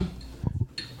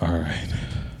All right.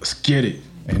 Let's get it.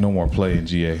 Ain't no more playing,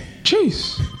 GA.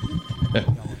 Jeez.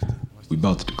 We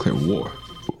about to declare war.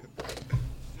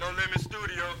 No Limit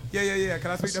Studio. Yeah.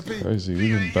 Can I speak that piece? Crazy.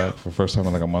 We've been back for the first time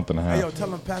in like a month and a half. Hey, yo, tell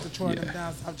them Pastor Troy and them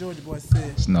down South Georgia boys said.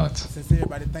 It's nuts. Since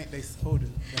everybody think they sold it,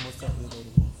 then what's up? We'll go to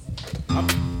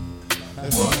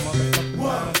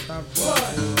war.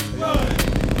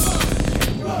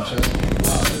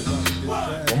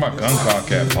 Where my gun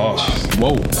cock at, boss?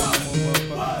 Whoa.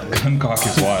 Gun cock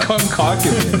is wild. Gun cock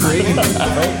is crazy, bro.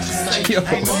 Yo.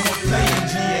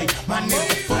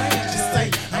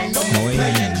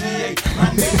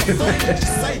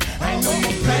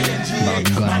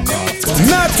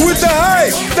 Not with the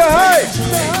hype. The hype.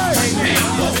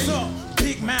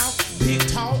 Big mouth, big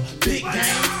talk, big game,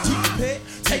 pet,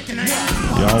 taking a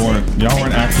Y'all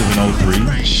weren't active in 03.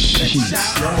 Jeez.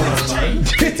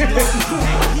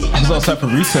 I was outside for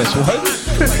recess. What?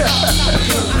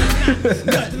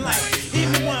 nothing like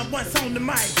anyone once on the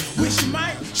mic. Wish you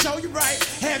might show you right.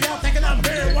 Have y'all thinking I'm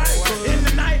very white. In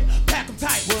the night, pack 'em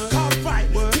tight. Call the fight.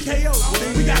 TKO.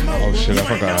 We got more. Oh shit! I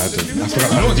forgot. I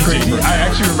know what's crazy? I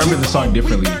actually remember the song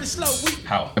differently.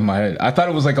 How? In my head, I thought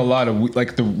it was like a lot of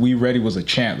like the "We Ready" was a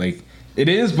chant. Like it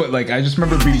is, but like I just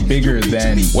remember it being bigger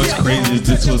than. What's crazy is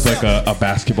this was like a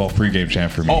basketball pregame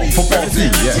chant for me. Oh, football too.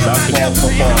 Yeah, basketball,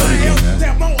 football, everything,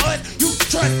 man.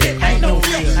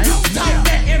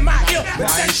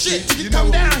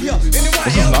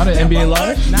 This is not an NBA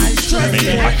Live?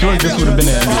 I feel like this would have been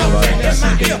an NBA Live back in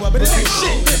the day.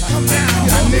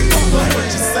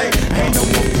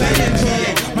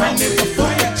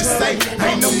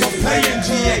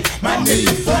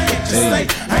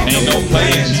 Ain't no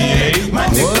playing, GA.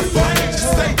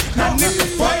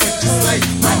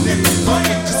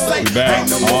 We back.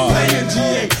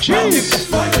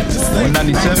 Jeez.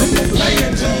 197?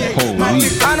 Holy. I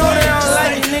know they don't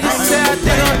like it, niggas say I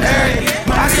think I'm arrogant.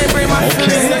 I can't bring my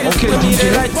feelings, Okay, with me, they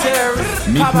DJ. like terrorists.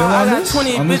 Meek Papa, Mill I on got this?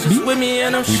 20 On this bitches beat? with me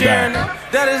and I'm We sharing back. them.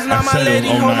 That is not I my said it lady,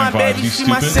 was hold my 09 vibes, baby, you she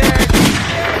my stupid. surrogate.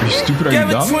 Are you stupid? Are Give you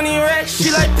her dumb? 20 racks,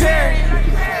 she like Perry.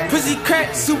 Pussy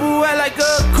crack, super wet like a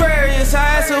Aquarius. I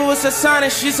asked her what's her sign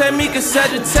and she said Meek is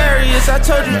Sagittarius. I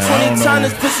told you Man, I 20 don't times know.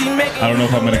 this pussy make it. I don't know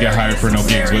if I'm gonna get hired for no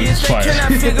gigs, but it's They fire.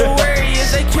 cannot figure where he is.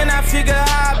 They cannot figure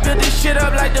how I built this shit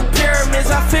up like the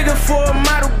pyramids. I figure for a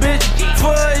model bitch,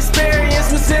 for experience.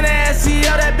 Was in the ass, see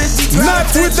how that bitch be Not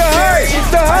with the hype.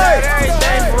 The hype.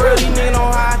 Everything for real, these niggas know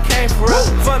how I came for real.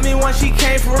 Fuck me once she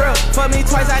came for real. Fuck me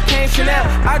twice, I came Chanel.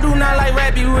 I do not like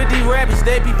rapping with these rappers,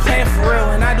 they be playing for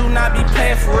real. And I do not be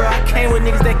playing for real. I came with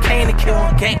niggas that came to kill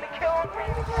on gang.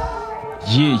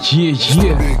 Yeah.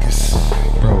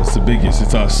 Bro, it's the biggest.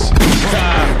 It's us. It's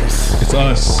us. It's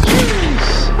us.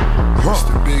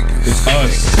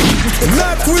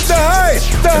 Not with the hype.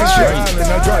 The hype.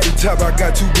 I drop the top, I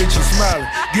got two bitches smiling.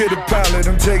 Get a pilot,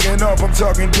 I'm taking off, I'm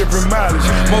talking different mileage.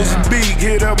 Mozambique,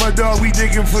 hit up my dog, we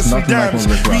digging for some Nothing like diamonds.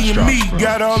 when Rick Ross Me and drops, me bro.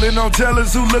 got all in on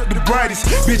tellers who look the brightest.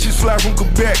 Bitches fly from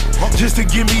Quebec just to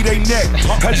give me they neck.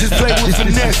 I just play with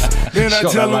finesse, then I Yo,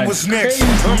 tell that them what's line's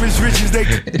next. I'm as rich as they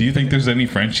Do you think there's any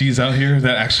Frenchies out here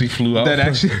that actually flew out? That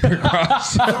actually-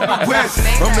 across? West.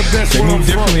 I'm the best They where move I'm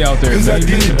differently from, out there. 'cause I They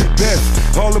did do. it the best.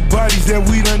 All the bodies that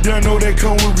we done know they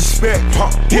come with respect.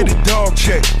 Get a dog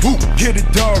check. Get a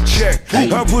dog check.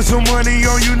 I put some money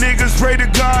on you niggas, pray to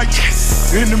God.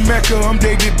 Yes. In the Mecca, I'm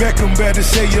David Beckham, better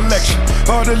say election.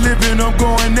 All the living, I'm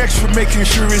going extra, making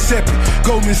sure it's epic.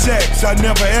 Goldman Sachs, I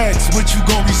never ask, but you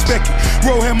gon' respect it.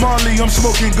 Rohan Marley, I'm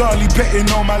smoking Garley, betting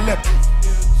on my left.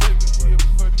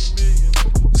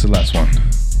 It's the last one.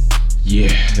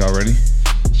 Yeah. Y'all ready?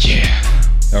 Yeah.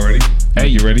 Y'all ready? Hey.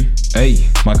 You ready? Hey.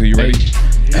 Michael, you ready?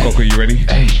 Hey. Coco, you ready?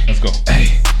 Hey. Let's go.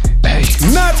 Hey.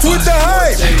 Not with the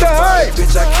hype. The hype.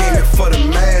 Bitch, I came in for the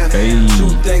man. Hey. Two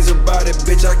things about it,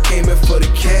 bitch, I came in for the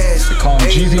cash. They call him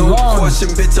Ain't Jeezy no Long. question,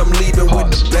 bitch, I'm leaving with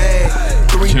Pause. the bag.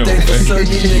 Three Yo. things for certain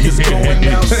these niggas going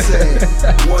outside.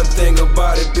 One thing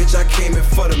about it, bitch, I came in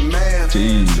for the man.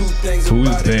 Jeez. Two things Who is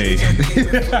about they? it, bitch, I came in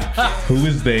for the Who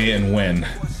is they and when?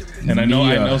 And I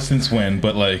Nia. know since when,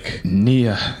 but like,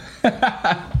 Nia.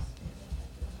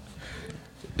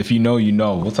 If you know, you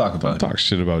know. We'll talk about it. talk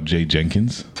shit about Jay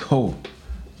Jenkins. Oh,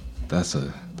 that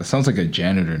sounds like a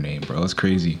janitor name, bro. That's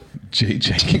crazy. Jay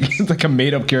Jenkins. It's like a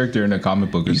made-up character in a comic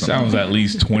book or He something. sounds at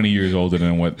least 20 years older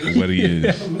than what he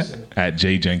is at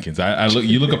Jay Jenkins.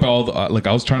 You look up all the, like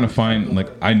I was trying to find, like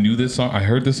I knew this song, I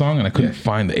heard this song and I couldn't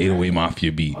find the 808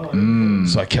 Mafia beat.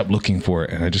 So I kept looking for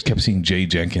it and I just kept seeing Jay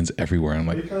Jenkins everywhere. I'm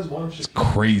like, it's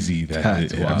crazy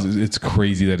That's wild. it's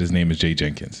crazy that his name is Jay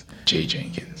Jenkins. Jay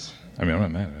Jenkins. I mean, I'm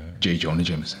not mad at it. J. Jonah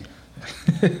Jameson.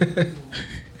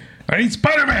 I need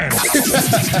Spider-Man.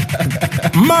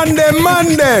 Man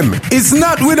them. It's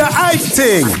not with a hype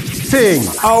thing.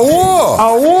 A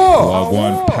war.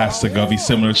 One Pastor Govey,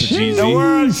 similar to Jeezy.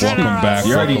 Welcome back.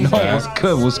 You already Welcome know back.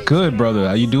 what's good, brother.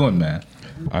 How you doing, man?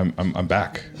 I'm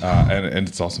back, and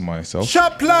it's also myself.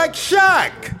 Shop like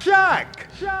Shak.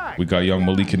 We got Young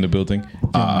Malik in the building.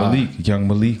 Young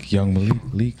Malik.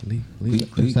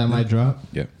 Is that my drop?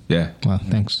 Yeah. Well,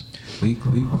 thanks.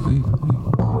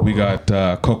 We got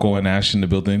Coco and Ash in the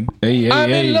building. Hey.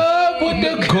 I'm in love with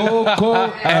the Coco.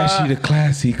 Ashy, the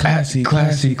classy.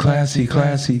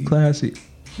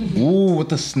 Ooh, with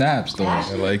the snaps though.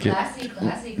 I like it.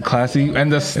 Classy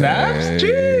and the snaps.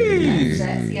 Jeez.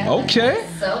 Okay.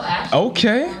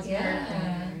 Okay.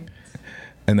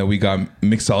 And then we got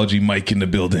Mixology Mike in the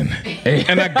building. Hey.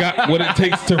 And I got what it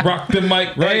takes to rock the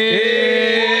mic right.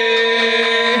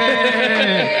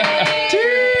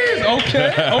 Jeez.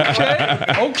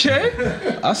 Okay.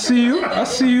 I see you.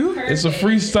 It's a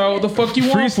freestyle. What the fuck you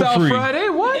want for Freestyle free? Friday.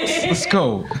 What? Let's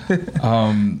go.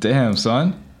 Damn,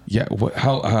 son. Yeah. What?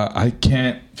 How? I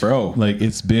can't, bro. Like,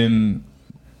 it's been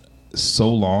so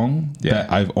long Yeah.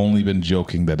 that I've only been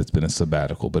joking that it's been a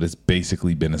sabbatical, but it's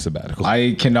basically been a sabbatical.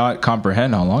 I cannot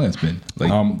comprehend how long it's been.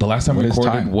 Like, the last time we what is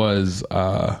recorded time? was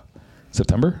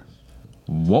September.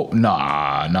 Whoa,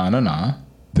 nah.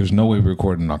 There's no way we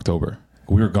recorded in October.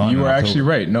 We were gone. You in were October. actually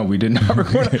right. No, we did not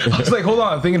record. I was like, hold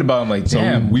on. I'm thinking about it. I'm like, So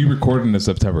damn. we recorded in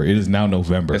September. It is now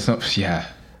November. It's not, yeah.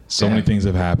 So many things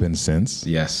have happened since.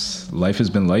 Yes. Life has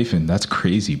been life, and that's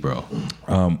crazy, bro.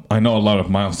 I know a lot of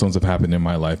milestones have happened in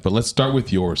my life, but let's start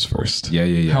with yours first.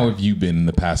 Yeah. How have you been in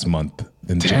the past month?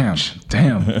 Damn.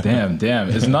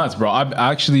 It's nuts, bro.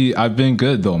 I've been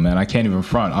good though, man. I can't even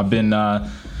front. I've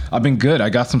been good. I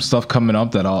got some stuff coming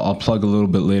up that I'll plug a little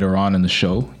bit later on in the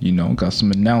show. You know, got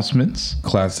some announcements.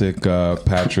 Classic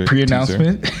Patrick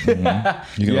Pre-announcement. You're gonna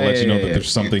let you know that there's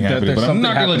something happening, but I'm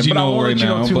not gonna let you know right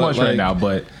now. Too much like, right now,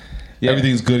 but yeah.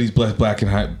 Everything's good. He's blessed black and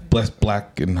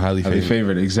highly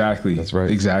favored. Exactly. That's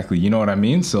right. Exactly. You know what I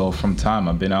mean? So from time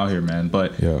I've been out here, man.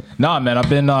 But yeah. Nah, man, I've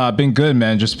been good,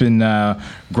 man. Just been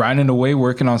grinding away,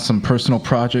 working on some personal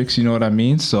projects. You know what I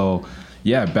mean? So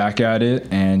yeah, back at it,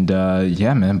 and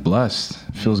yeah, man, blessed.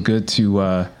 Feels good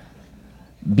to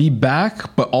be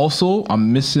back, but also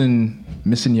I'm missing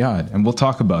Yad, and we'll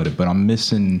talk about it. But I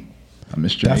miss Jamaica.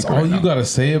 That's all right you now. gotta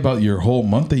say about your whole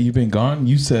month that you've been gone?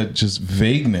 You said just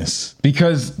vagueness.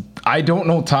 Because I don't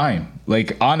know time.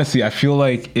 Like, honestly, I feel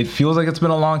like it feels like it's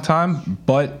been a long time,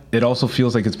 but it also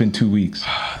feels like it's been 2 weeks.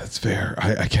 That's fair.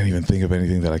 I can't even think of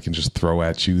anything that I can just throw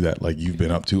at you that like you've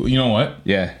been up to. You know what?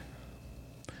 Yeah.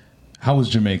 How was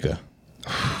Jamaica?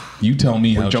 You tell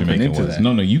me how Jamaica into was. that.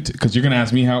 No, you because you're gonna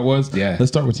ask me how it was. Yeah.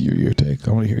 Let's start with your take.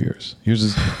 I want to hear yours. Yours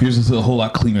is a whole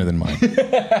lot cleaner than mine.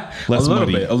 Less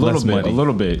muddy. A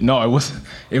little bit. No, it was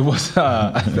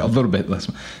a little bit less.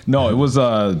 No, it was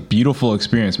a beautiful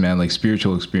experience, man. Like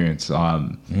spiritual experience.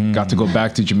 Got to go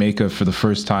back to Jamaica for the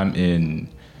first time in.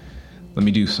 Let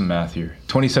me do some math here.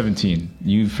 2017.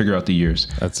 You figure out the years.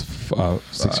 That's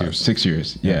 6 years. 6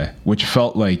 years, yeah. Which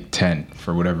felt like 10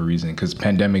 for whatever reason, because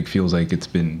pandemic feels like it's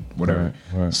been whatever.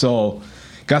 Right. So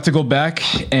got to go back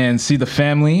and see the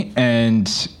family, and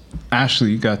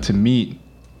Ashley got to meet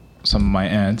some of my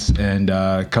aunts and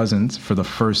cousins for the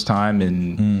first time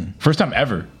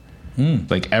ever.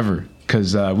 Like ever.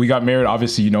 Because we got married,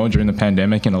 obviously, during the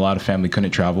pandemic, and a lot of family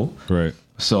couldn't travel. Right.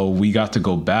 So we got to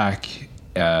go back.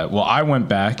 I went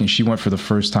back, and she went for the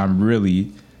first time really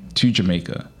to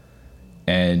Jamaica.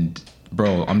 And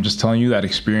bro, I'm just telling you, that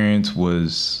experience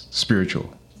was spiritual.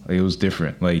 Like, it was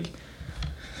different. Like,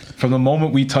 from the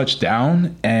moment we touched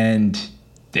down and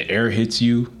the air hits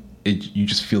you, you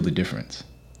just feel the difference.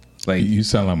 Like, You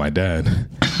sound like my dad.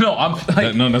 no, I'm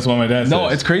like, No, that's what my dad says. no,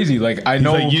 it's crazy. Like, I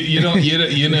know Like, you don't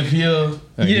feel.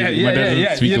 Like, my dad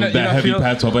doesn't speak with that heavy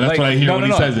patois, but that's what I hear when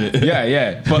he says it.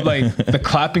 Yeah. But like the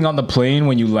clapping on the plane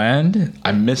when you land,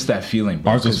 I miss that feeling.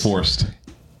 Bro, Ours was forced.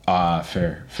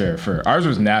 Fair. Ours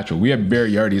was natural. We had bare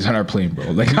yardies on our plane,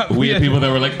 bro. Like, We had people that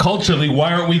were like, culturally,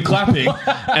 why aren't we clapping?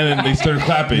 And then they started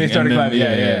clapping.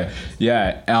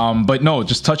 Yeah. But no,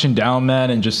 just touching down,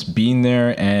 man, and just being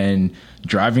there and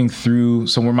driving through.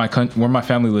 So where my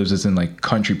family lives is in like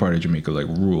country part of Jamaica, like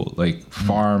rural, like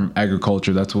farm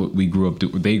agriculture. That's what we grew up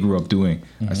they grew up doing.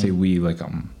 I say we, like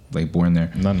I'm like born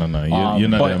there. No. You're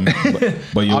not them.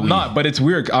 But you're I'm not. But it's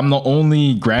weird. I'm the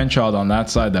only grandchild on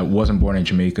that side that wasn't born in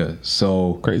Jamaica.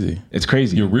 So crazy. It's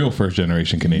crazy. You're real first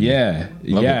generation Canadian.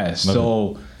 Yeah.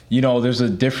 So, there's a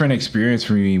different experience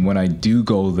for me when I do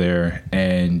go there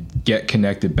and get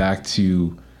connected back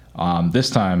to this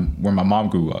time where my mom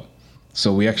grew up.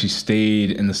 So we actually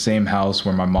stayed in the same house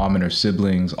where my mom and her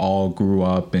siblings all grew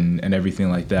up and everything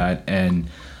like that. And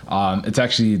it's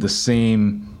actually the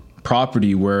same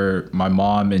property where my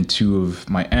mom and two of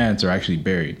my aunts are actually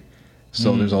buried.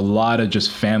 So there's a lot of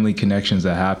just family connections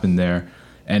that happen there.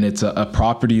 And it's a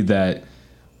property that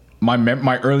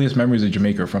my earliest memories of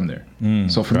Jamaica are from there.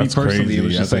 So for me personally, crazy. it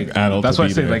was just like, that's why I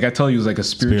say, like I tell you, it was like a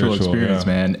spiritual experience,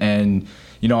 man. And,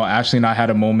 you know, Ashley and I had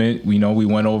a moment, we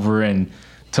went over and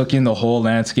took in the whole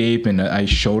landscape, and I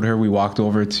showed her. We walked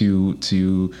over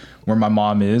to where my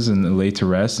mom is and laid to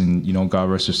rest, and, you know, God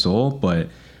rest her soul. But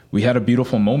we had a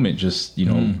beautiful moment, just, you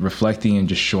know, reflecting and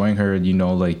just showing her, you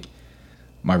know, like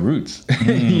my roots,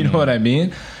 you know what I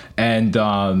mean? And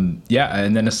and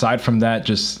then aside from that,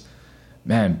 just,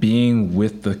 man, being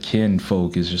with the kin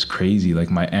folk is just crazy. Like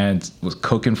my aunt was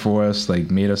cooking for us, like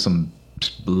made us some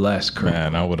blessed curry.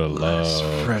 Man, I would have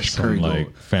loved fresh some curry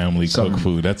like family cooked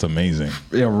food. That's amazing.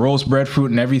 Yeah, roast breadfruit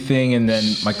and everything. And then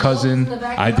my cousin,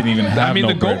 I didn't even have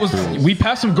the goat was. We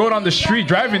passed some goat on the street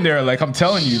driving there. Like I'm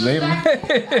telling you,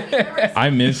 I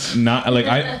miss not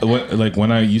like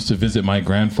when I used to visit my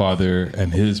grandfather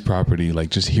and his property.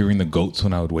 Like just hearing the goats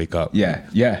when I would wake up.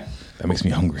 Yeah. That makes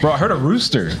me hungry. Bro, I heard a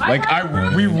rooster. Like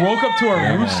we woke up to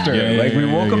a rooster. We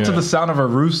woke up to the sound of a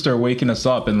rooster waking us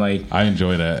up, and like I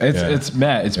enjoy that.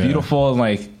 It's beautiful, and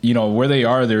like, you know, where they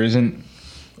are, there isn't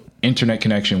internet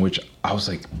connection, which I was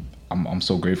like, I'm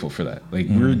so grateful for that. Like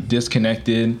we're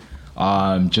disconnected,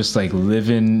 just like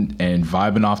living and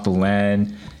vibing off the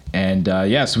land. And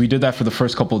so we did that for the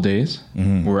first couple of days.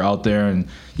 We were out there and,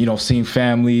 you know, seeing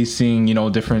family, seeing, you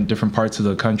know, different parts of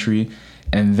the country.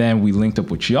 And then we linked up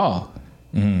with y'all.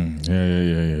 Yeah.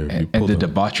 And the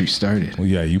debauchery started. Well,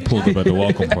 yeah, you pulled up at the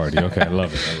welcome party. Okay, I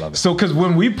love it. So, because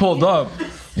when we pulled up,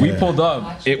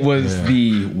 it was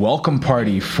the welcome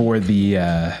party for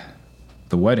the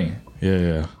wedding.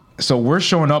 Yeah. So we're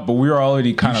showing up, but we were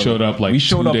already kind of showed up like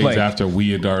 2 days after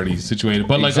we had already situated.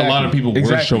 But like a lot of people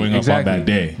were showing up on that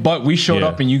day. But we showed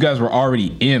up and you guys were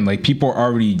already in. Like people were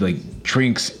already like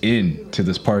drinks in to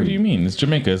this party. What do you mean? It's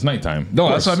Jamaica. It's nighttime. No,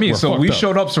 that's what I mean. So we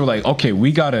showed up. So we're like, okay,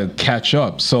 we gotta catch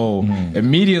up. So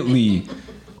immediately,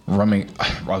 I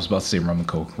was about to say rum and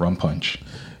coke, rum punch.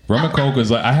 Rum and coke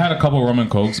is like, I had a couple of rum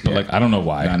and cokes, but like I don't know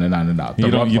why. No.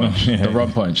 The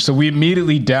rum punch. So we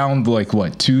immediately downed like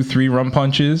what 2-3 rum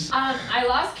punches. I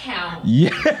lost count. Yeah.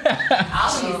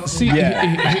 Obviously.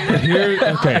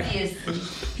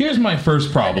 Here's my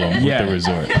first problem with the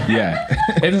resort. Yeah.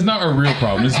 It is not a real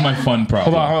problem. This is my fun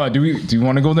problem. Hold on. Do you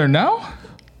want to go there now?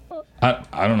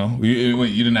 I don't know. You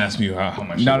didn't ask me how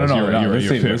much. No.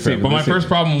 You're fair. But my first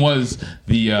problem was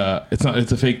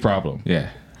it's a fake problem.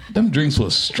 Yeah. Them drinks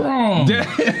was strong.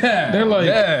 They're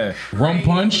like rum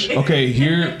punch. Okay,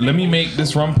 here, let me make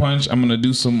this rum punch. I'm gonna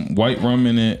do some white rum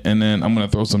in it, and then I'm gonna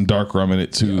throw some dark rum in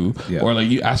it too. Yeah. Or like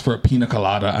you ask for a pina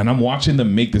colada, and I'm watching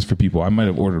them make this for people. I might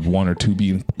have ordered 1 or 2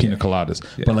 pina coladas.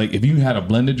 Yeah. But like if you had a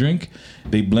blended drink,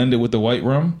 they blend it with the white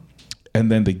rum,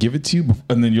 and then they give it to you,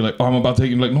 and then you're like, oh, I'm about to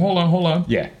take it. You're like, no, hold on.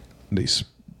 Yeah. And they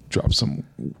drop some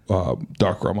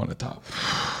dark rum on the top.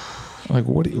 Like,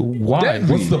 why?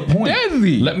 Deadly. What's the point?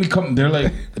 Deadly. Let me come. They're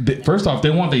like, first off, they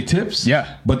want their tips.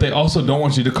 Yeah. But they also don't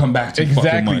want you to come back too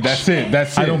fucking much. That's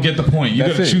it. I don't get the point. You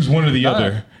got to choose one or the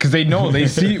other. Because they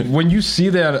see, when you see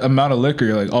that amount of liquor,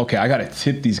 you're like, okay, I got to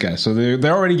tip these guys. So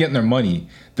they're already getting their money.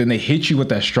 Then they hit you with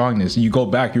that strongness. And you go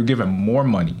back, you're giving more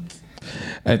money.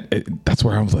 And that's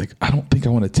where I was like, I don't think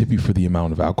I want to tip you for the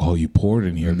amount of alcohol you poured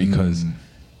in here because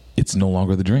it's no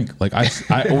longer the drink. Like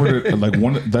I ordered like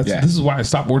one. This is why I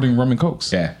stopped ordering rum and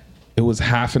cokes. Yeah, it was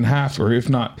half and half, or if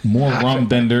not more rum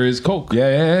than there is coke.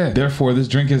 Yeah. Therefore, this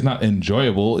drink is not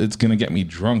enjoyable. It's gonna get me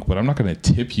drunk, but I'm not gonna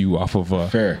tip you off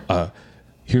of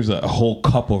here's a whole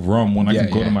cup of rum when I can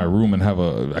go to my room and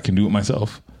I can do it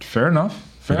myself. Fair enough.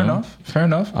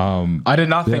 I did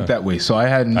not think that way, so I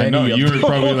had many. I know you were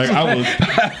probably like, I will.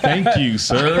 Thank you,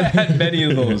 sir. I had many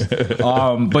of those.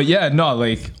 But yeah, no,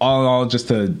 like all in all, just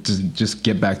to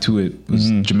get back to it, was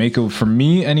Jamaica for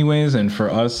me, anyways, and for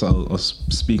us. I'll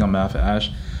speak on behalf of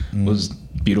Ash. Was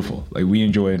beautiful. Like we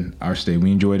enjoyed our stay.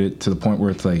 We enjoyed it to the point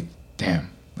where it's like, damn.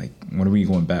 Like, when are we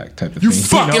going back? Type of thing. You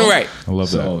fucking right. I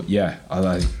love that. So yeah,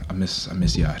 I miss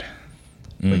Yad.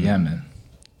 But yeah, man.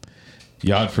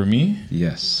 Yad for me?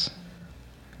 Yes.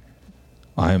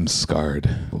 I am scarred.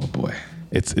 Oh boy.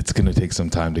 It's gonna take some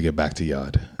time to get back to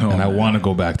Yad. I want to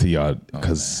go back to Yad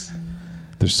because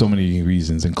there's so many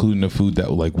reasons, including the food that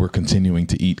like we're continuing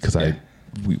to eat because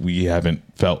we haven't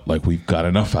felt like we've got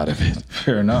enough out of it.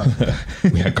 Fair enough.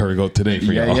 We had curry goat today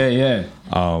for y'all. Yeah.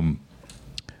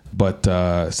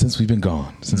 But since we've been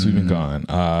gone,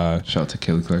 shout out to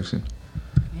Kelly Clarkson.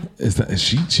 Is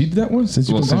she did that one since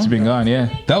Since you've been gone, yeah.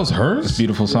 That was hers. It's a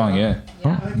beautiful song, yeah.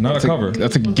 Not a cover.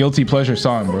 That's a guilty pleasure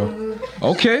song, bro.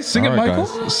 Okay, sing it, All right, Michael.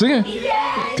 guys. Sing it.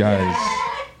 Guys,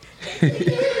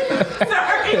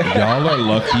 y'all are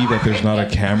lucky that there's not a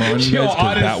camera on you Yo, guys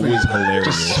because that honestly, was hilarious.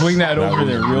 just swing that over was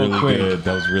there real really quick. Good.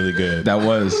 That was really good. That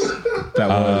was.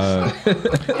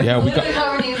 Yeah,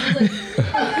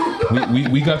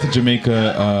 we got to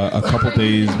Jamaica a couple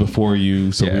days before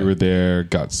you, so we were there,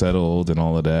 got settled, and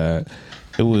all of that.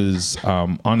 It was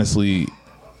honestly,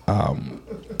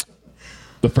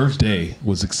 the first day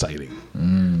was exciting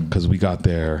because we got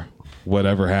there.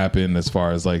 Whatever happened as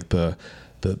far as like the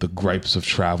gripes of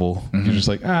travel, you're just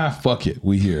like, fuck it,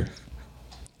 we here.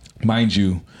 Mind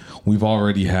you, we've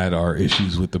already had our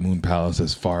issues with the Moon Palace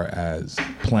as far as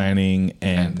planning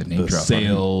and the drop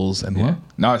sales and what?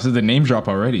 No, this is the name drop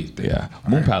already. Yeah,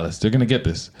 Moon Palace. They're gonna get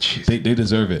this. They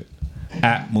deserve it.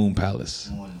 At Moon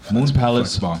Palace. Moon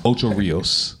Palace, Ocho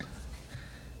Rios.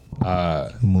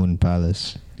 Moon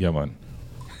Palace. Yeah, man.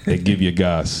 They give you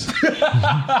gas.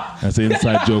 That's an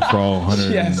inside joke for all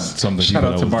 100 and something Shout people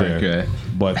out that to was Mark, there.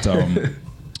 But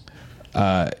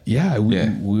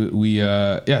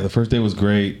the first day was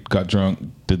great. Got drunk,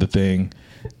 did the thing,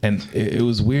 and it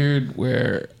was weird.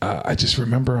 Where I just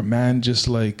remember a man, just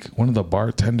like one of the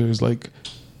bartenders, like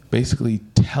basically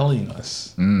telling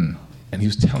us, and he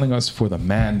was telling us for the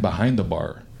man behind the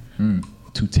bar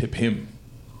to tip him.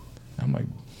 I'm like,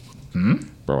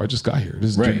 bro, I just got here.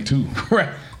 This is drink 2. Right.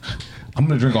 I'm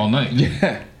gonna drink all night.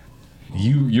 Yeah.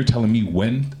 You're telling me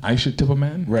when I should tip a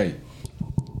man? Right.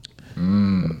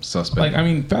 Suspect. Like, I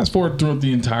mean, fast forward throughout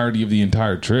the entirety of the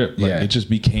entire trip. Like, Yeah. it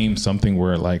just became something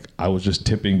where, like, I was just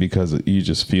tipping because you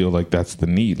just feel like that's the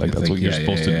need. Like, that's what you're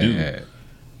supposed to do.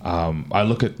 I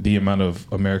look at the amount of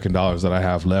American dollars that I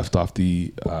have left off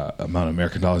the amount of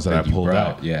American dollars that I pulled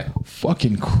out. Yeah.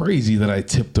 Fucking crazy that I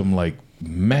tipped them like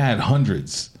mad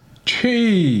hundreds.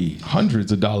 Gee.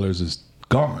 Hundreds of dollars is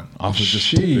gone off of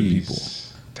just tipping people.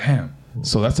 Damn.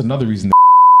 So that's another reason.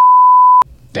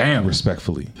 Damn.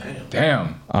 Respectfully.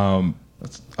 Damn.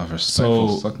 That's a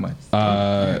respectful suck my.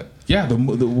 We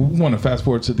want to fast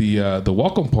forward to the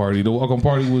welcome party. The welcome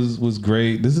party was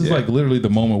great. This is like literally the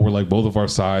moment where like both of our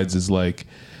sides is like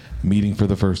meeting for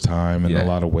the first time in a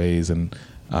lot of ways, and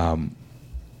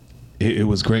it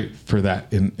was great for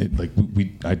that. And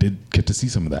I did get to see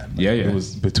some of that. Yeah. It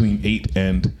was between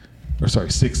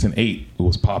 6 and 8. It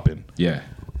was popping. Yeah.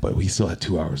 But we still had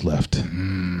 2 hours left.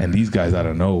 And these guys out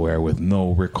of nowhere with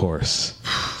no recourse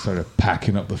started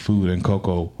packing up the food, and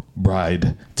Coco,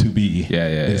 bride to be,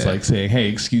 is like saying, hey,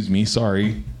 excuse me,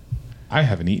 sorry, I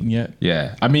haven't eaten yet.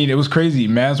 Yeah. I mean, it was crazy.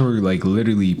 Mans were like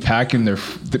literally packing their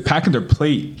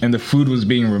plate, and the food was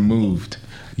being removed.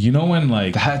 You know when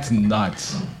like... That's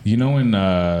nuts. You know when...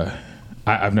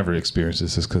 I've never experienced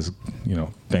this just because,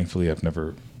 thankfully I've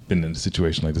never been in a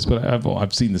situation like this, but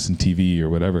I've seen this in TV or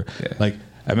whatever. Yeah. Like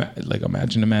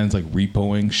imagine a man's like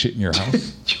repoing shit in your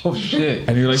house. Oh shit!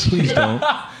 And you're like, please don't,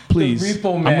 please.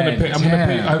 Repo man. I'm gonna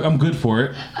pay. I'm good for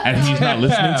it. And he's not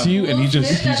listening to you, and he's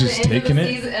just taking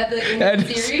it. At the end of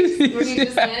the series, when he's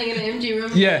just standing in an empty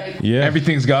room. Yeah.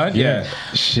 Everything's gone. Yeah.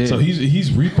 Shit. So he's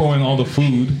repoing all the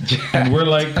food, and we're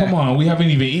like, come on, we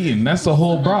haven't even eaten. That's the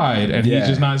whole bride, and he's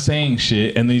just not saying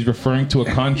shit, and then he's referring to a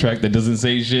contract that doesn't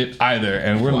say shit either,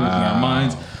 and we're losing our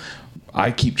minds.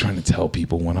 I keep trying to tell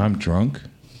people when I'm drunk.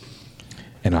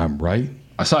 And I'm right.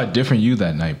 I saw a different you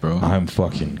that night, bro. I'm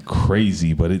fucking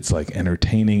crazy, but it's like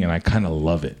entertaining, and I kind of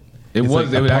love it.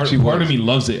 Part of me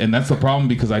loves it, and that's the problem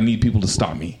because I need people to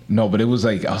stop me. No, but it was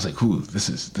like I was like, "Ooh, this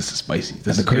is spicy."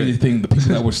 This is the crazy thing. The people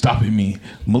that were stopping me,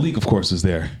 Malik, of course, was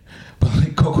there, but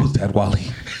like Coco's dad, Wally,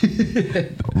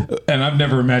 and I've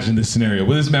never imagined this scenario.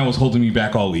 But this man was holding me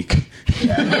back all week.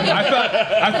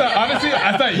 I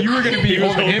thought you were gonna be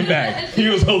holding him back. He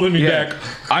was holding me back.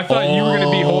 I thought you were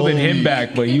gonna be holding him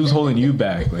back, but he was holding you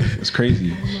back. Like it's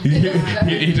crazy.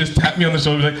 He just tapped me on the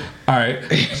shoulder, like, "All right,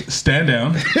 stand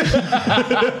down."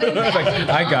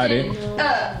 I got it.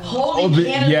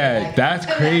 That's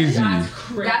crazy.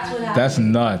 That's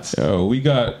nuts. Yo, we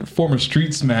got former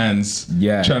streets mans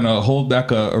trying to hold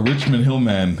back a Richmond Hill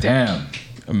man. Damn.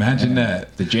 Imagine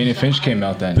that. The Jane and Finch came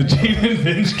out that night. The Jane and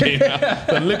Finch came out.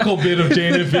 The little bit of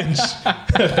Jane and Finch.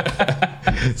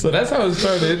 So that's how it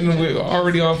started. And we're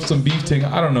already off some beef ting.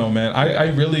 I don't know, man.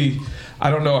 I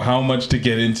don't know how much to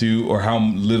get into or how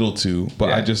little to,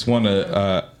 but I just want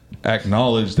to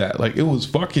acknowledge that like it was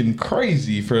fucking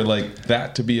crazy for like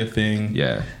that to be a thing.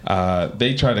 Yeah.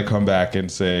 They tried to come back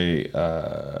and say,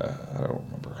 I don't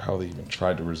remember how they even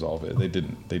tried to resolve it. They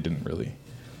didn't really.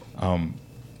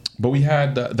 But we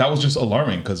had that was just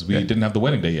alarming because we didn't have the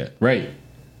wedding day yet. Right.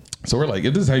 So we're like,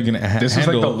 if this is how you're gonna This is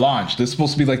like the launch. This is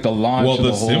supposed to be like the launch. Well, of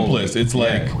the whole, simplest. It's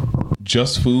like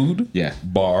just food,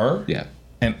 bar,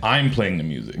 and I'm playing the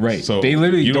music. Right. So they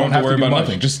literally you don't have to worry about much.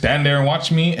 nothing. Just stand there and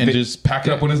watch me and just pack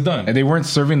it up when it's done. And they weren't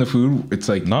serving the food. It's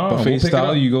like buffet we'll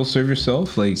style. You go serve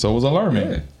yourself. Like, so it was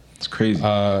alarming. Yeah, it's crazy.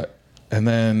 And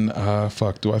then,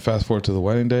 do I fast forward to the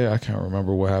wedding day? I can't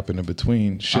remember what happened in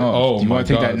between. Shit. Oh, you want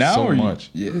to take that now? So or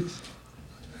much. Yes.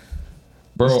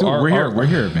 Bro, we're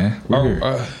here, man.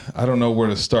 I don't know where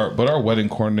to start, but our wedding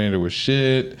coordinator was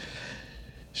shit.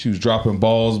 She was dropping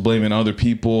balls, blaming other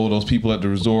people. Those people at the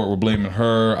resort were blaming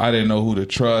her. I didn't know who to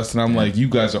trust. And I'm like, you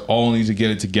guys are all need to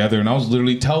get it together. And I was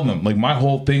literally telling them, like, my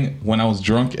whole thing when I was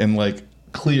drunk and like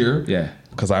clear,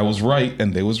 because I was right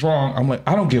and they was wrong. I'm like,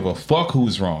 I don't give a fuck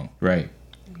who's wrong. Right.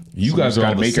 You guys are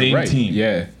all the same team.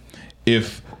 Yeah.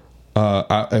 If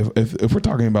we're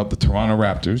talking about the Toronto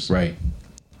Raptors, right,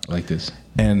 like this,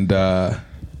 and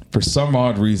for some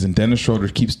odd reason, Dennis Schroeder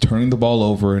keeps turning the ball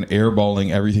over and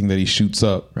airballing everything that he shoots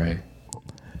up. Right.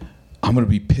 I'm gonna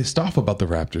be pissed off about the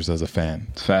Raptors as a fan.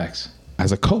 It's facts.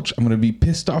 As a coach, I'm gonna be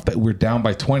pissed off that we're down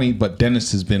by 20, but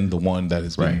Dennis has been the one that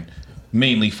has been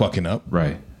mainly fucking up.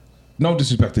 Right. No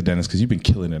disrespect to Dennis, because you've been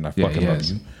killing it and I fucking love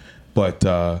you. But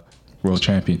world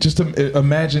champion. Just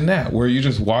imagine that, where you're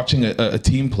just watching a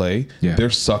team play. Yeah.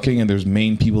 They're sucking and there's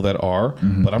main people that are.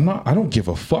 Mm-hmm. But I don't give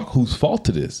a fuck whose fault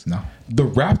it is. No. The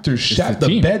Raptors shat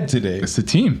the bed today. It's the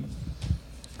team.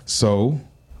 So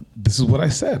this is what I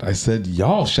said. I said,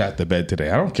 y'all shat the bed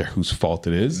today. I don't care whose fault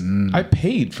it is. I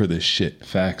paid for this shit.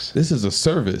 Facts. This is a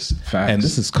service. Facts. And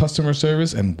this is customer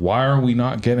service. And why are we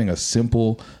not getting a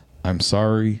simple, I'm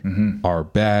sorry, our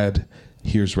bad,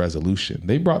 here's resolution?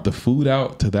 They brought the food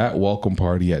out to that welcome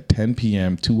party at 10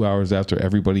 p.m., 2 hours after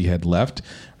everybody had left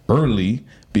early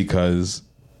because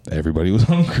everybody was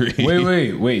hungry.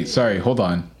 Wait. Sorry, hold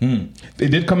on. They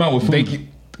did come out with food.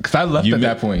 Because I left at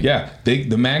that point. Yeah.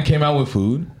 The man came out with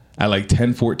food at like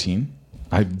 10:14.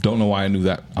 I don't know why I knew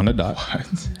that on the dot.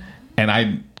 What? And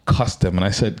I cussed him and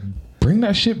I said, bring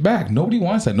that shit back. Nobody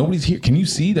wants that. Nobody's here. Can you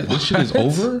see that this shit is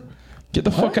over? Get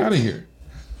the fuck out of here.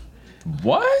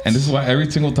 What? And this is why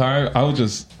every single time I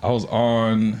was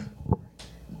on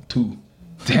 2.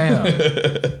 Damn.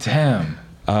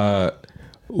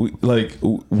 We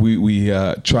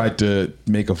tried to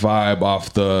make a vibe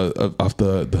off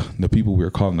the people we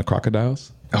were calling the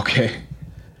crocodiles. Okay.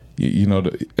 You know,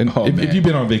 if you've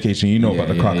been on vacation, you know about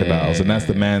the crocodiles, and that's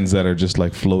the mans that are just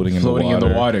like floating in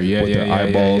the water. Yeah, with their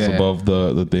eyeballs above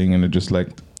the thing, and they're just like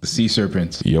the sea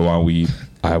serpents. Yo, I want weed.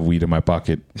 I have weed in my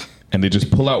pocket. And they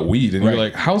just pull out weed, and you're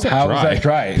like, "How's that dry?" How is that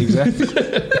dry? Exactly.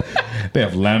 They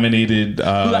have laminated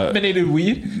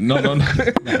weed. No,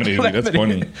 laminated weed. That's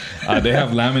funny. They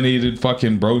have laminated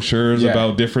fucking brochures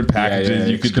about different packages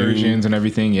you could do, excursions and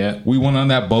everything. Yeah, we went on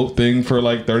that boat thing for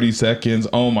like 30 seconds.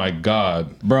 Oh my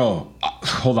god, bro!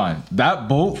 Hold on, that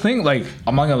boat thing. Like,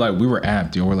 I'm not gonna lie, we were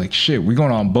amped. We're like, shit, we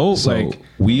going on boat. So like,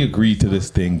 we agreed to this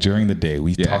thing during the day.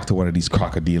 We talked to one of these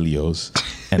crocodilios,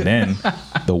 and then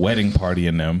the wedding party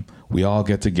and them. We all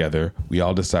get together. We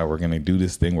all decide we're going to do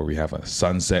this thing where we have a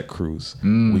sunset cruise.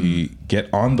 We get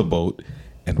on the boat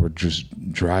and we're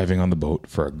just driving on the boat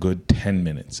for a good 10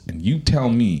 minutes. And you tell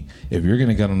me if you're going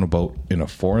to get on a boat in a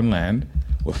foreign land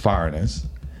with foreigners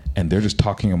and they're just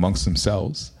talking amongst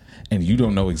themselves and you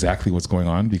don't know exactly what's going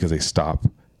on because they stop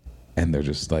and they're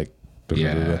just like,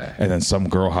 and then some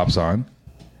girl hops on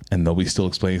and they'll be still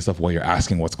explaining stuff while you're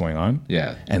asking what's going on.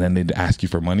 Yeah. And then they'd ask you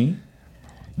for money.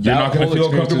 You're not going to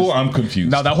feel comfortable? I'm confused.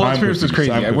 No, that whole experience was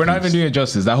crazy. We're not even doing it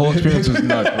justice. That whole experience was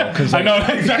nuts, bro. I know,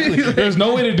 exactly. There's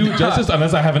no way to do it justice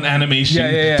unless I have an animation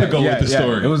to go with the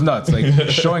story. It was nuts. Like,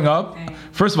 showing up,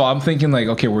 first of all, I'm thinking like,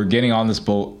 okay, we're getting on this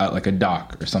boat at like a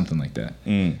dock or something like that.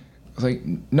 I was like,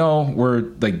 no, we're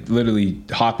like literally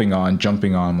hopping on,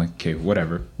 jumping on. I'm like, okay,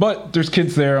 whatever. But there's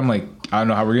kids there. I'm like, I don't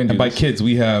know how we're going to do this. By kids,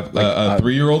 we have a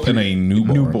 3-year-old and a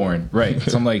newborn. Right.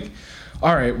 So I'm like,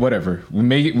 all right, whatever. We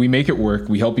make it work.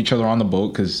 We help each other on the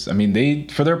boat because, I mean, they,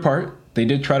 for their part, they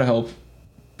did try to help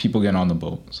people get on the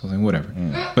boat. So I was like,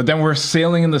 whatever. But then we're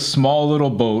sailing in the small little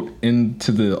boat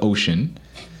into the ocean.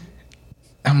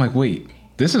 I'm like, wait,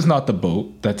 this is not the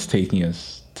boat that's taking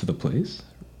us to the place.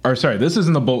 Or sorry, this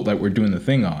isn't the boat that we're doing the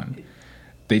thing on.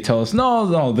 They tell us,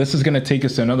 no, this is going to take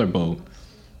us to another boat.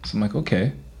 So I'm like,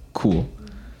 okay, cool.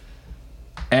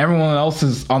 Everyone else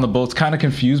is on the boat's kind of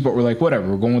confused, but we're like,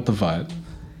 whatever, we're going with the vibe.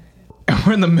 And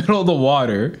we're in the middle of the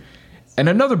water, and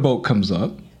another boat comes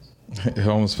up. It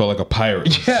almost felt like a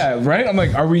pirate. Yeah, right? I'm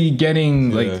like, are we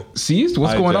getting like seized?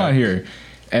 What's going on here?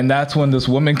 And that's when this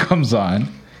woman comes on.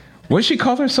 What did she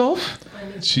call herself?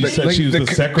 She said she was the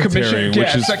secretary,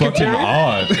 which is secretary? fucking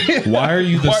odd. Why are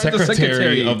you the Why are the secretary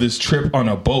secretary? of this trip on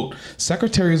a boat?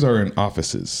 Secretaries are in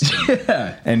offices.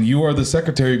 And you are the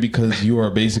secretary because you are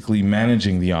basically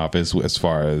managing the office as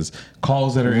far as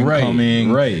calls that are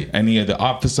incoming, any of the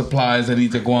office supplies that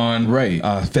need to go on,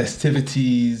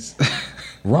 festivities.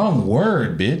 Wrong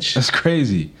word, bitch. That's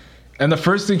crazy. And the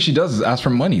first thing she does is ask for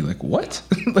money. Like, what?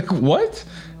 Like, what?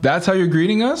 That's how you're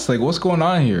greeting us? Like, what's going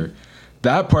on here?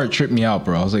 That part tripped me out,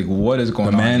 bro. I was like, what is going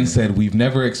on? The man here? said, we've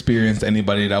never experienced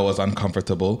anybody that was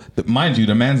uncomfortable. Mind you,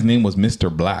 the man's name was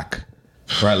Mr. Black.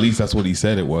 Or at least that's what he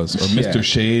said it was. Or Mr.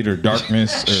 Shade or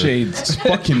Darkness. Or Shades. It's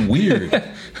fucking weird.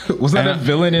 Wasn't that a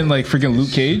villain in like freaking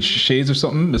Luke Cage? Shades or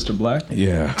something? Mr. Black?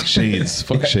 Yeah. Shades.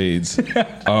 Fuck Shades.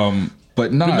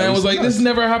 But no, the man was like, nuts. this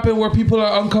never happened where people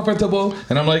are uncomfortable.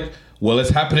 And I'm like, well, it's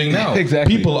happening now.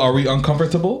 Exactly. People, are we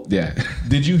uncomfortable? Yeah.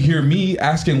 Did you hear me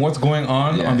asking what's going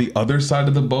on the other side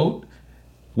of the boat?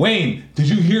 Wayne, did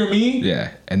you hear me?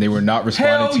 Yeah. And they were not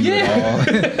responding to you at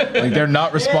all. Like, they're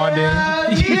not responding.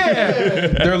 Yeah.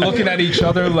 They're looking at each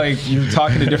other like you're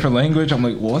talking a different language. I'm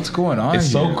like, what's going on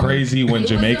It's here? so crazy when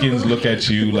Jamaicans look at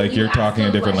you like you're talking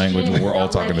a different language when we're all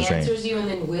talking the same. Answers you and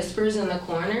then whispers in the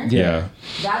corner. Yeah.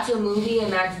 That's a movie,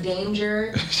 and that's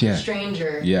Danger. Yeah.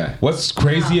 Stranger. Yeah. What's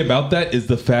crazy about that is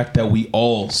the fact that we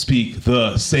all speak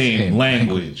the same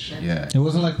language. Yeah. It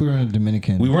wasn't like we were in a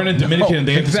Dominican. We weren't in Dominican and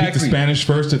they had to speak the Spanish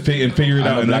first to and figure it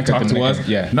out and then talk to us.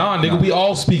 Yeah. Nah, nigga, we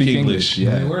all speak English.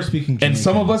 Yeah. They were speaking Jamaican. And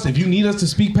some of us, if you need us to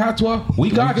speak patois, we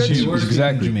got you. We were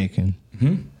speaking Jamaican.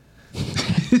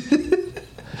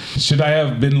 Should I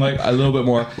have been like a little bit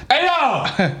more? Hey yo!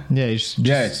 Yeah, You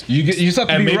just have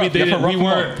to And be maybe rough. they You have didn't, to we rough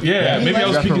weren't. them up. Yeah, maybe I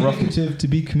was speaking communicative to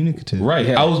be communicative. Right,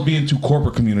 Yeah. I was being too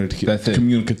corporate communicative. That's it.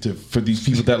 Communicative for these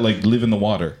people that like live in the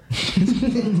water.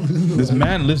 This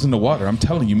man lives in the water. I'm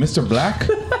telling you, Mr. Black.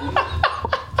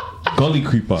 Gully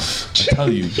creeper. I tell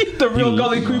you. The real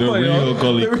gully creeper. The real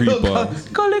gully creeper.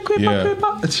 Gully creeper, Yeah. creeper.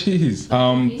 Jeez.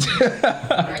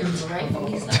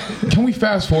 Can we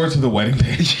fast forward to the wedding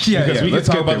day? Yeah, Because we can let's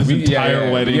talk get about there. this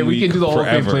entire wedding. Yeah, we can do the whole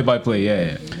forever. thing play by play.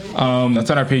 Yeah. That's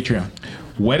on our Patreon.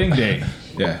 Wedding day.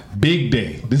 Yeah. Big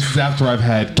day. This is after I've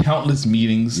had countless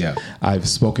meetings. Yeah. I've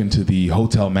spoken to the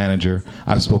hotel manager.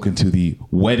 I've spoken to the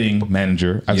wedding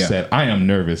manager. I've said, I am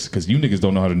nervous because you niggas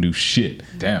don't know how to do shit.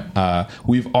 Damn.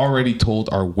 We've already told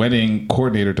our wedding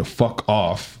coordinator to fuck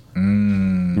off.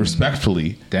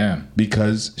 Respectfully. Damn.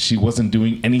 Because she wasn't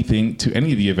doing anything to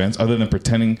any of the events other than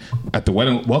pretending at the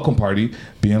wedding welcome party,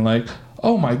 being like,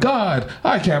 oh my God,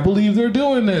 I can't believe they're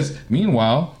doing this.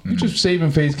 Meanwhile, you're just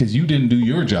saving face because you didn't do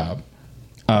your job.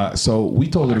 So we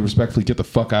told her to respectfully get the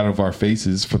fuck out of our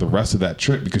faces for the rest of that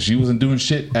trip because she wasn't doing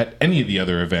shit at any of the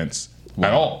other events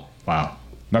at all. Wow.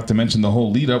 Not to mention the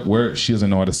whole lead up where she doesn't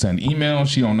know how to send emails.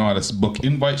 She don't know how to book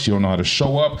invites. She don't know how to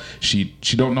show up. She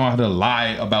don't know how to lie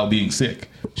about being sick.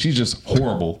 She's just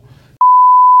horrible.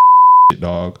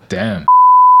 Dog. Damn.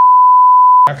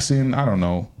 Jackson, I don't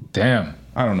know. Damn.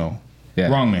 I don't know. Yeah.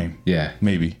 Wrong name. Yeah.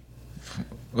 Maybe.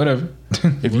 Whatever.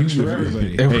 If you for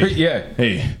everybody.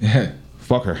 Hey. Yeah.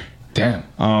 Fuck her. Damn.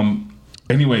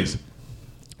 Anyways,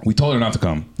 we told her not to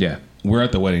come. Yeah. We're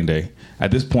at the wedding day.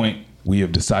 At this point, we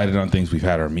have decided on things. We've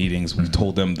had our meetings. We've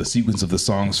told them the sequence of the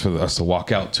songs for us to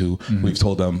walk out to. We've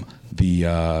told them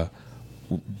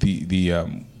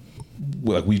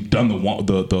like we've done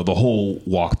the whole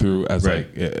walkthrough as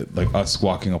like us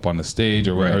walking up on the stage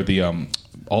or the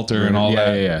altar and all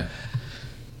that.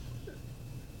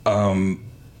 Yeah.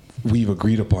 We've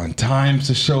agreed upon times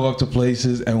to show up to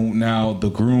places, and now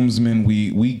the groomsmen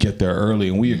we get there early,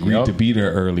 and we agreed to be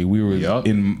there early. We were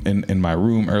in my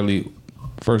room early.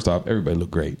 First off, everybody looked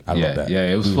great. I love that. Yeah,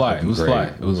 it was fly. It was fly.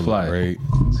 It was fly. Great.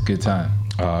 It's a good time.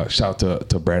 Shout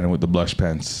to Brandon with the blush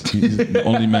pants. He's the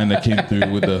only man that came through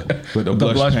with the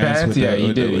blush pants. Yeah,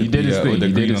 he did. He did his thing. With the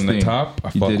He did green his on the thing. top. I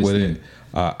He fuck did his with thing. it.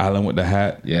 Alan with the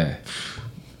hat. Yeah.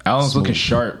 Alan's looking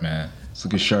sharp, man. He's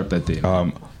looking sharp that day.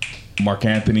 Mark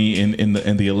Anthony in the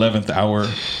 11th hour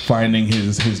finding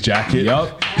his jacket.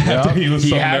 Yup. After he was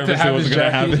so had nervous it wasn't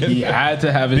gonna happen. He had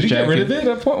to have his Did he jacket. get rid of it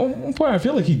at one point? I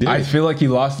feel like he did. I feel like he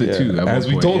lost it too. At As one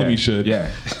we point. told him he should.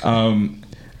 Yeah.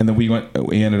 And then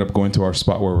we ended up going to our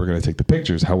spot where we're going to take the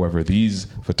pictures. However, these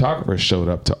photographers showed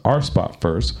up to our spot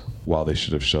first, while they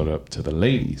should have showed up to the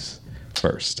ladies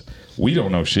first. We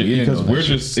don't know shit because we're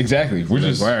just we're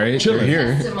just all right. chilling It's a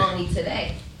here. testimony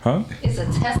today. Huh? It's a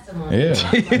testimony. Yeah.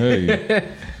 Hey.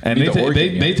 And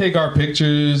they take our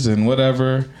pictures and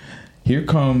whatever. Here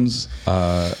comes one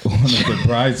of the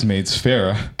bridesmaids,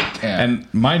 Farrah. Yeah.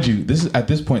 And mind you, at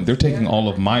this point they're taking all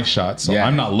of my shots, so Yeah.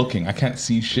 I'm not looking. I can't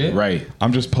see shit. Right.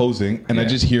 I'm just posing, and I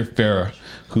just hear Farrah,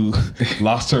 who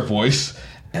lost her voice,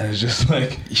 and it's just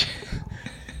like.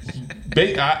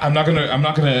 I'm not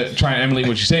gonna try and emulate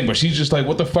what she's saying, but she's just like,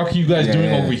 "What the fuck are you guys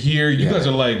doing over here? You guys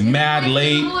are like mad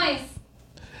late."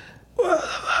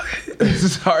 This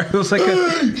is hard. It was like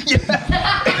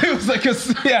it was like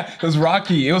it was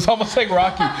Rocky. It was almost like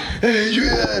Rocky.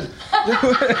 Adrian.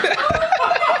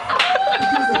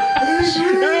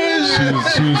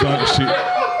 she was on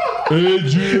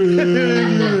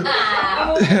Adrian.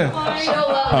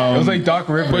 It was like Doc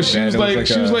Rivers. But she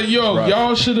was like, "Yo,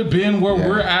 y'all should have been where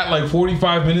we're at like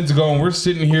 45 minutes ago, and we're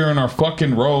sitting here in our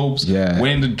fucking robes,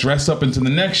 waiting to dress up into the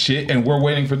next shit, and we're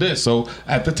waiting for this." So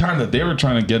at the time that they were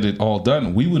trying to get it all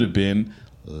done, we would have been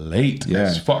late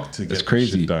as fuck to get it's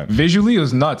crazy. Shit done. Visually, it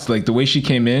was nuts. Like the way she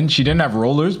came in, she didn't have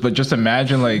rollers, but just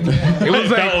imagine like it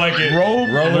was like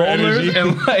rollers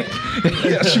and like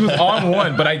she was on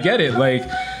one. But I get it, like.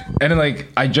 And then, like,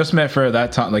 I just met her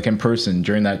that time, like, in person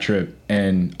during that trip.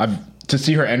 And to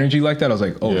see her energy like that, I was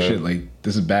like, oh, shit, like,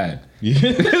 this is bad. This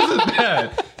is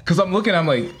bad. Because I'm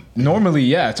like,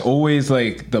 normally, it's always,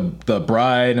 like, the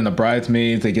bride and the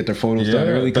bridesmaids, they get their photos done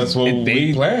early. That's what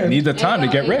we plan. Need the time to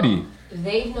get ready.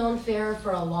 They've known Farrah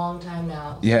for a long time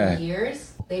now. Yeah. For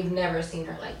years. They've never seen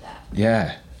her like that.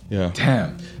 Yeah.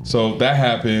 Damn. So that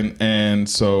happened, and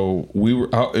so we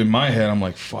were out in my head. I'm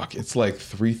like, "Fuck! It's like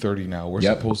 3:30 now. We're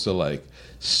supposed to like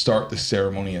start the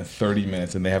ceremony in 30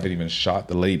 minutes, and they haven't even shot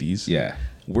the ladies." Yeah.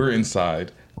 We're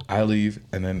inside. I leave,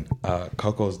 and then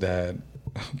Coco's dad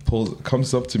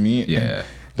comes up to me. Yeah.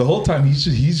 The whole time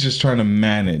he's just trying to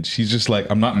manage. He's just like,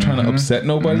 I'm not trying to upset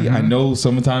nobody. I know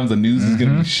sometimes the news is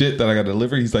gonna be shit that I gotta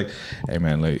deliver. He's like, "Hey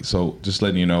man, like, so just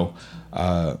letting you know,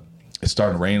 it's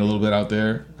starting to rain a little bit out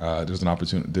there. There's an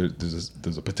opportunity.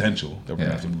 There's a potential that we're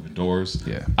gonna have to move indoors.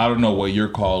 Yeah. I don't know what your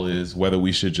call is, whether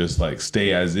we should just like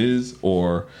stay as is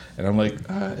or." And I'm like,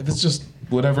 if it's just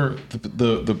whatever,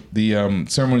 the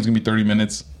ceremony's gonna be 30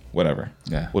 minutes, whatever.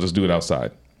 Yeah. We'll just do it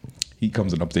outside. He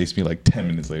comes and updates me like 10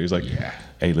 minutes later. He's like,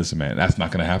 "Hey, listen, man, that's not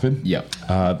gonna happen. Yep.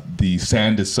 The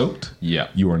sand is soaked.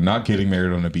 Yep. You are not getting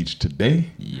married on the beach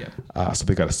today. Yep. So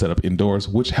they got to set up indoors,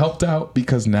 which helped out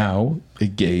because now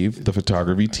it gave the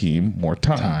photography team more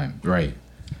time. Right.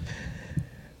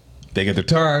 They get their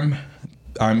time.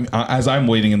 As I'm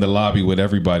waiting in the lobby with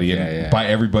everybody, and by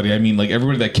everybody I mean like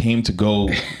everybody that came to go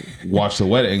watch the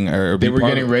wedding, or they were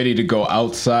getting ready to go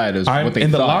outside. I'm what they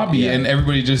in the thought. lobby, and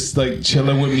everybody just like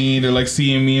chilling with me. They're like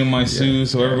seeing me in my suit,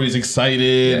 so everybody's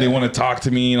excited. They want to talk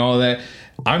to me and all of that.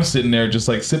 I'm sitting there just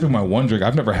like sipping my one drink.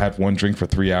 I've never had one drink for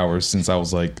 3 hours since I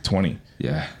was like 20.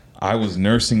 Yeah, I was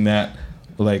nursing that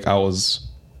like I was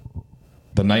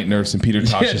the night nurse in Peter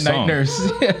Tosh's song. Night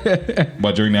nurse,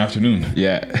 but during the afternoon.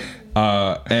 Yeah.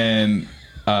 It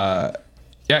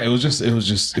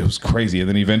was crazy. And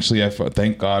then eventually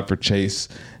thank God for Chase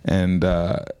and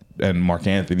Mark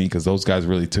Anthony, because those guys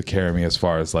really took care of me as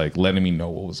far as like letting me know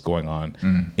what was going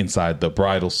on inside the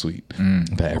bridal suite,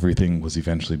 that everything was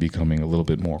eventually becoming a little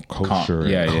bit more kosher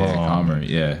calmer,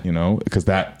 you know, because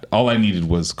that all I needed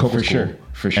was Coco for sure,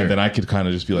 and then I could kind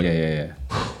of just be like,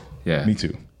 yeah, me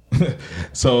too.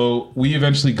 So we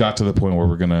eventually got to the point where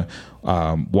we're gonna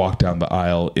walk down the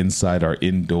aisle inside our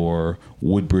indoor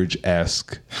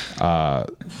Woodbridge-esque. And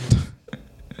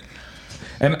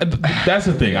that's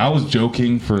the thing. I was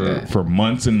joking for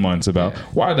months and months about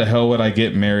why the hell would I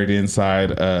get married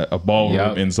inside a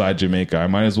ballroom inside Jamaica? I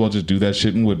might as well just do that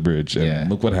shit in Woodbridge. And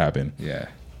look what happened. Yeah.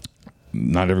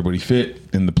 Not everybody fit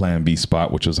in the Plan B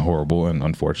spot, which was horrible and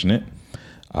unfortunate.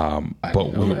 I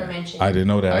didn't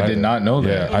know that. I did not know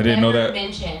that. Yeah, I didn't know that.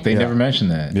 They never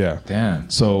mentioned that. Yeah. Damn.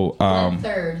 So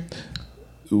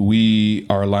we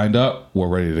are lined up. We're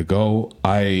ready to go.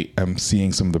 I am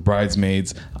seeing some of the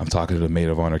bridesmaids. I'm talking to the maid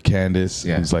of honor, Candace,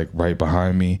 who's like right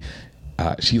behind me.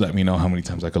 She let me know how many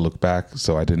times I could look back,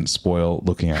 so I didn't spoil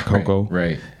looking at Coco.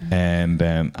 Right. And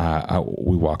then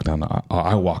we walk down the aisle.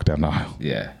 I walk down the aisle.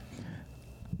 Yeah.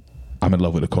 I'm in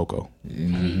love with a Coco.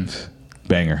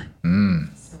 Banger.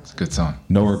 It's a good song.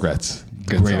 No regrets.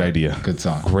 Great song. Idea. Good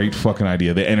song. Great fucking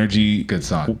idea. The energy. Good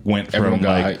song. Went from everyone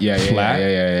got like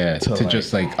flat to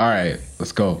just like, all right,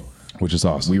 let's go. Which is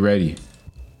awesome. We ready.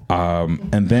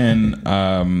 And then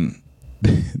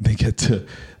they get to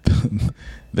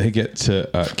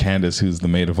Candace, who's the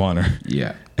maid of honor.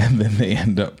 Yeah. And then they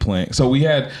end up playing. So we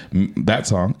had that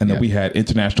song, and then we had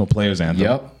International Players Anthem.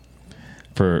 Yep.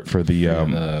 For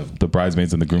the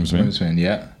bridesmaids and the groomsmen.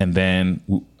 And then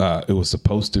it was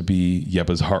supposed to be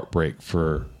Yeba's Heartbreak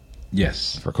for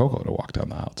Coco to walk down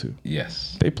the aisle to.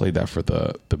 Yes. They played that for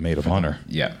the maid of honor.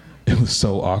 Yeah. It was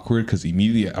so awkward because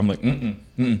immediately I'm like,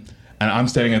 and I'm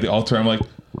standing at the altar. I'm like,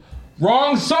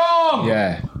 wrong song.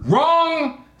 Yeah.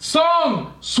 Wrong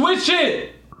song. Switch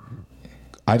it.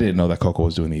 I didn't know that Coco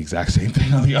was doing the exact same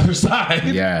thing on the other side.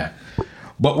 Yeah.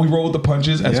 But we rolled the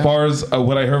punches. As far as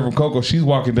what I heard from Coco, she's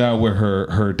walking down with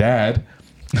her dad.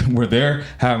 Where they're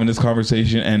having this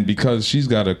conversation, and because she's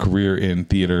got a career in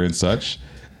theater and such,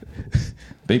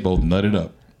 they both nutted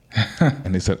up.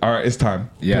 And they said, all right, it's time.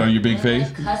 Yeah. Put on your big We're face.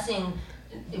 cussing.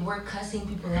 We're cussing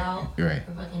people out. Right.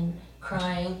 We're fucking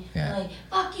crying. Yeah. Like,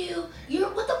 fuck you. You're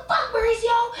what the fuck,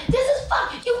 Mauricio? This is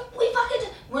fuck. We fucking.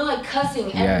 We're like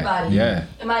cussing everybody. Yeah.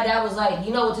 And my dad was like,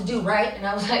 you know what to do, right? And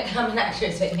I was like, I'm an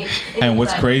actress. And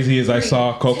what's crazy is I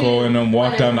saw Coco and them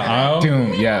walk down the aisle.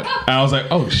 Dude, yeah. And I was like,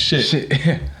 oh shit.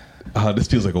 This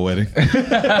feels like a wedding.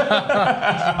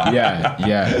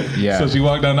 Yeah. So she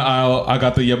walked down the aisle. I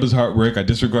got the Yebba's Heartbreak. I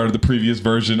disregarded the previous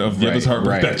version of Yebba's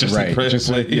Heartbreak that just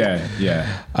played.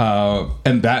 Yeah.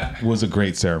 And that was a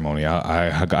great ceremony.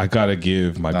 I gotta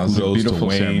give my kudos to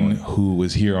Wayne, ceremony. who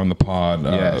was here on the pod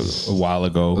a while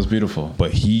ago. It was beautiful.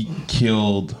 But he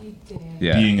killed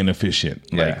being an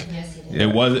officiant. Like it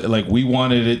was like we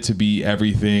wanted it to be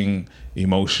everything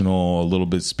emotional, a little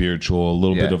bit spiritual, a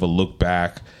little bit of a look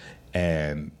back.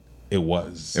 And it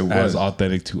was as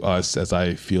authentic to us as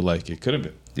I feel like it could have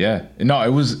been. Yeah. No,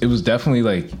 it was definitely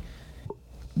like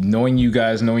knowing you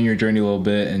guys, knowing your journey a little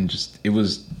bit, and just it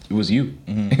was you.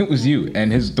 Mm-hmm. It was you.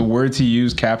 And the words he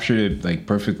used captured it like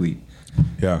perfectly.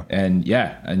 Yeah. And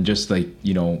just like,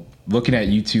 you know, looking at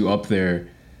you two up there,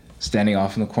 standing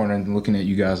off in the corner and looking at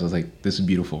you guys, I was like, this is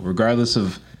beautiful. Regardless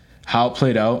of how it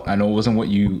played out, I know it wasn't what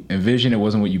you envisioned, it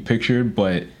wasn't what you pictured,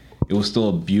 but it was still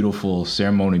a beautiful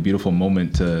ceremony, beautiful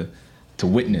moment to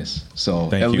witness. So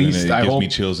Thank at you. least And it I gives hope me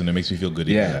chills and it makes me feel good.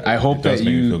 Yeah, I hope that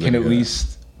you can at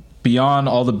least, beyond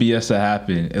all the BS that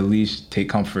happened, at least take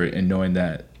comfort in knowing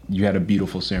that you had a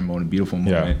beautiful ceremony, beautiful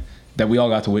moment that we all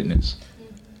got to witness.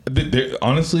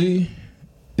 Honestly,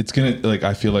 it's gonna like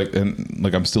I feel like, and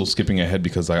like I'm still skipping ahead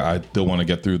because I still want to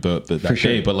get through that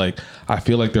day. But like I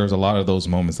feel like there's a lot of those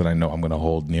moments that I know I'm gonna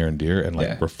hold near and dear and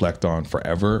like reflect on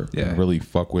forever and really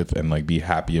fuck with and like be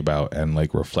happy about and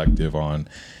like reflective on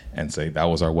and say that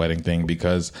was our wedding thing,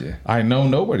 because I know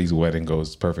nobody's wedding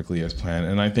goes perfectly as planned.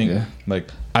 And I think like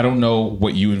I don't know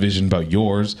what you envisioned about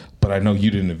yours, but I know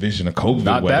you didn't envision a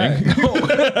COVID wedding.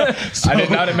 No. So I did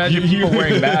not imagine people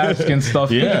wearing masks and stuff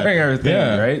during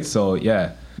everything, right? So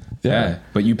yeah,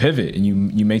 but you pivot and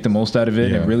you make the most out of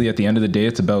it, and really at the end of the day,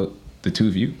 it's about the two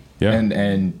of you, and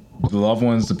the loved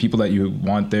ones, the people that you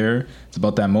want there. It's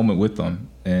about that moment with them,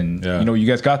 and you know you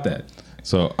guys got that.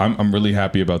 So I'm really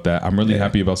happy about that. I'm really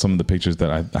happy about some of the pictures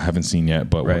that I haven't seen yet,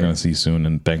 but we're gonna see soon.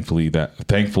 And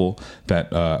thankful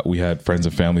that we had friends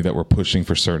and family that were pushing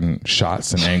for certain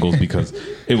shots and angles because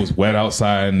it was wet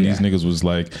outside, and these niggas was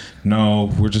like,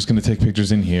 "No, we're just gonna take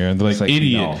pictures in here." And they're like,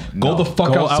 "Idiot, go the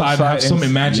fuck outside and have some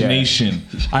imagination."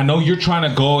 I know you're trying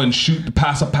to go and shoot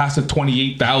pass a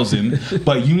 28,000,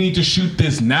 but you need to shoot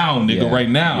this now, nigga, right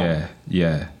now.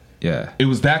 Yeah. It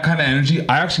was that kind of energy.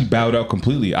 I actually bowed out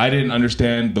completely. I didn't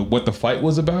understand what the fight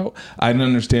was about. I didn't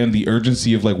understand the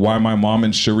urgency of like why my mom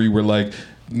and Shuri were like,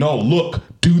 no, look,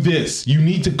 do this. You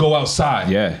need to go outside.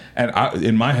 Yeah. And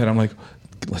in my head, I'm like,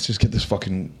 let's just get this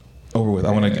fucking over with.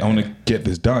 I want to get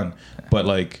this done. But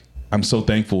like, I'm so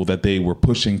thankful that they were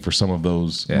pushing for some of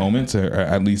those moments, or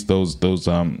at least those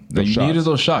shots. Needed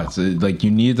those shots. Like you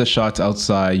needed the shots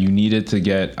outside. You needed to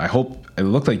get. I hope it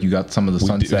looked like you got some of the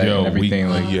sunset and everything.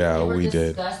 We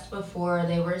did. Discussed before.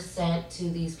 They were sent to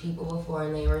these people before,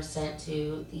 and they were sent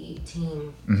to the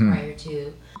team prior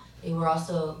to. They were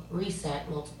also resent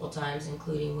multiple times,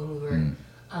 including when we were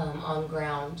on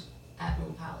ground at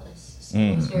Moon Palace. So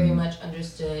it was very much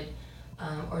understood.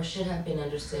 Or should have been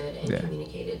understood and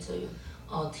communicated to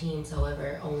all teams.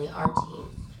 However, only our team,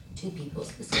 2 people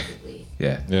specifically,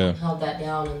 held that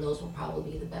down, and those will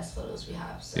probably be the best photos we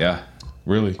have. So.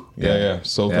 Really,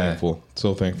 So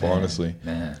thankful, honestly.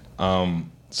 Man.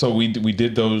 So we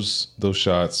did those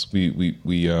shots. We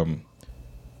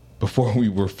before we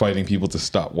were fighting people to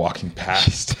stop walking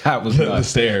past that was the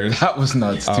stairs. That was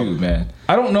nuts too, man.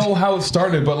 I don't know how it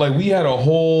started, but like we had a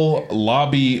whole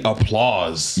lobby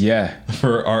applause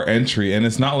for our entry, and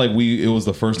it's not like it was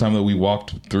the first time that we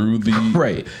walked through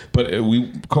the but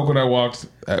Coco and I walked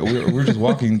we were just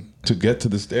walking to get to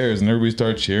the stairs, and everybody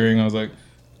started cheering. I was like,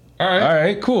 all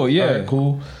right, cool,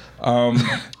 cool.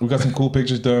 We got some cool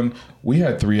pictures done. We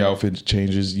had 3 outfit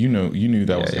changes. You knew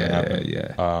that was gonna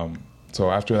happen. So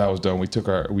after that was done, we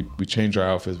changed our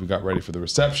outfits. We got ready for the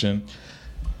reception.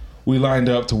 We lined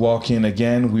up to walk in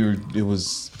again.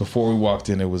 Before we walked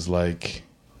in, it was like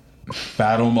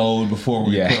battle mode before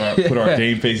we put our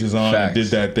game faces on and did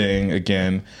that thing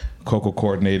again. Coco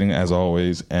coordinating as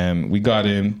always, and we got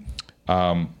in.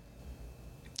 And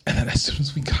then as soon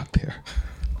as we got there,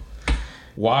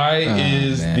 Why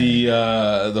is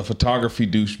the photography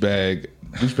douchebag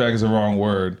is the wrong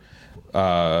word,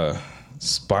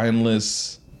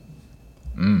 spineless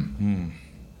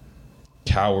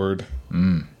coward.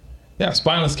 Yeah,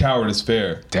 spineless coward is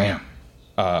fair. Damn.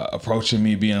 Approaching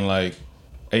me being like,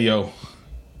 hey, yo.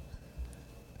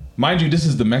 Mind you, this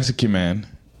is the Mexican man.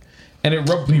 And it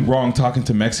rubbed me wrong talking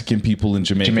to Mexican people in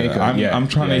Jamaica. I'm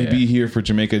trying to be here for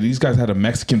Jamaica. These guys had a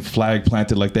Mexican flag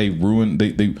planted like they ruined.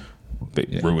 They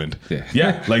ruined.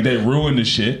 Yeah, like they ruined the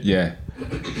shit. Yeah.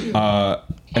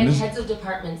 And heads of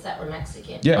departments that were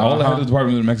Mexican. Yeah, all the heads of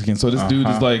departments were Mexican. So this dude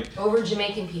is like... Over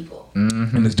Jamaican people.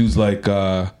 Mm-hmm. And this dude's like,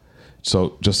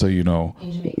 so just so you know,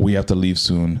 we have to leave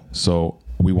soon. So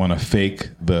we want to fake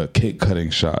the cake cutting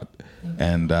shot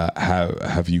and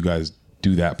have you guys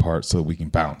do that part so that we can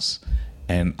bounce.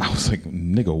 And I was like,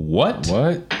 nigga, what?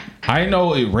 What? I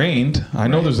know it rained. I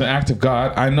know there's an act of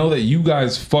God. I know that you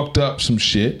guys fucked up some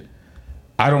shit.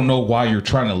 I don't know why you're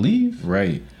trying to leave.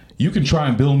 Right. You can try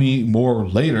and bill me more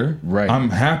later. Right. I'm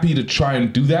happy to try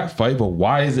and do that fight, but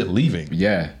why is it leaving?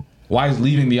 Yeah. Why is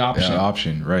leaving the option? Yeah,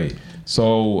 option, right.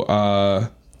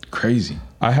 So, crazy.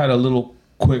 I had a little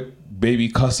quick baby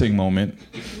cussing moment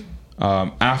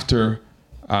after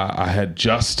I had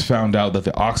just found out that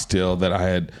the oxtail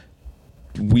that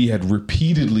we had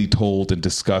repeatedly told and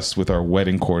discussed with our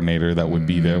wedding coordinator that would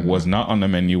be there was not on the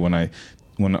menu when I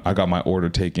got my order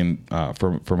taken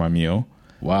for my meal.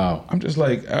 Wow. I'm just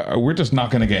like, we're just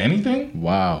not going to get anything?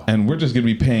 Wow. And we're just going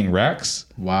to be paying racks?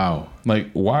 Wow.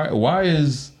 Like, why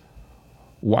does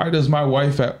my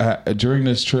wife during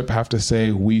this trip have to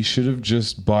say we should have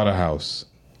just bought a house?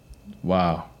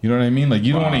 Wow. You know what I mean? Like,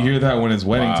 you don't want to hear that when it's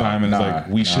wedding time and it's like,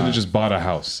 we should have just bought a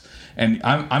house. And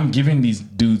I'm giving these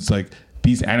dudes like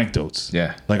these anecdotes.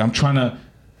 Yeah. Like, I'm trying to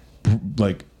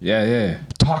like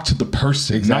talk to the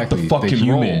person, not the fucking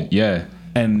human. role. Yeah.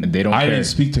 And they don't I care. didn't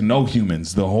speak to no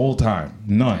humans the whole time.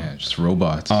 None. Yeah, just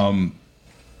robots.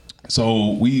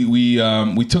 So we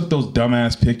took those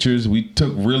dumbass pictures. We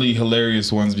took really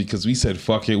hilarious ones because we said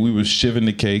fuck it. We were shivving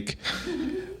the cake.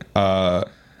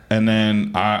 And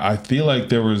then I feel like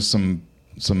there was some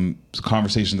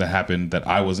conversations that happened that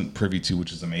I wasn't privy to,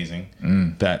 which is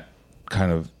amazing. That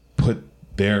kind of put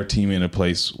their team in a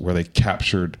place where they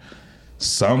captured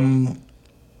some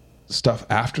stuff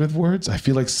afterwards. I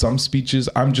feel like some speeches,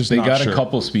 I'm just not sure. They got a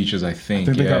couple speeches, I think.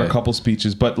 They got a couple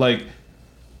speeches, but like,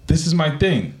 this is my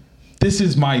thing. This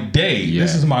is my day. Yeah,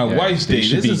 this is my wife's day.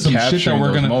 This is some shit that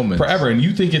we're gonna forever. And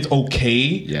you think it's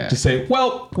okay to say,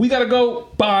 well, we gotta go.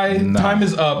 Bye. Time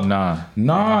is up. Nah,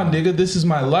 nigga, this is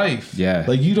my life. Yeah.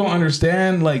 Like, you don't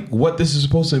understand like what this is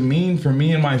supposed to mean for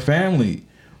me and my family.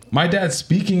 My dad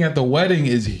speaking at the wedding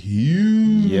is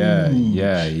huge.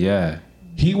 Yeah.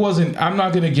 He wasn't, I'm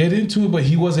not going to get into it, but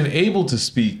he wasn't able to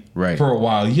speak for a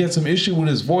while. He had some issue with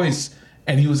his voice,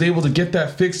 and he was able to get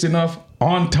that fixed enough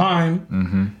on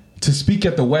time to speak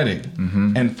at the wedding.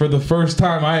 And for the first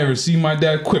time I ever seen my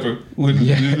dad quiver. You know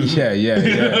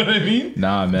what I mean?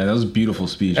 Nah, man, that was a beautiful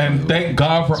speech. And thank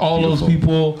God for all those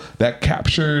people that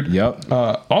captured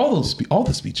all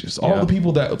the speeches. All the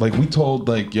people that, like, we told,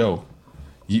 like, yo,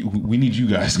 we need you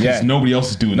guys because nobody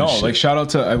else is doing this shit. Like, shout out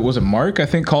to, was it Mark, I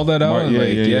think, called that out?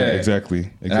 Exactly.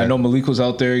 And I know Malik was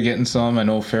out there getting some. I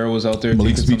know Pharaoh was out there.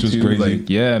 Malik's speech was crazy. Like,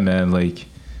 yeah, man, like,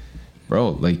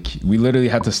 bro, like, we literally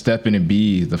had to step in and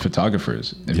be the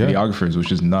photographers and videographers,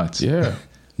 which is nuts. Yeah.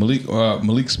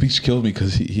 Malik's speech killed me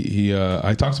because he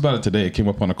I talked about it today. It came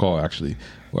up on a call, actually,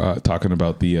 talking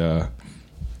about the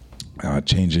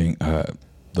changing...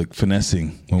 like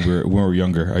finessing when we were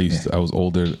younger. I was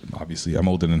older. Obviously, I'm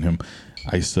older than him.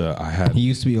 He used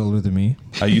to be older than me.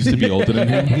 I used to be older than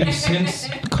him. We've since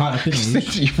caught up in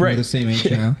age. We're the same age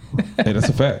now. Hey, that's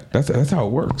a fact. That's how it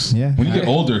works. Yeah. When you get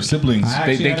older, siblings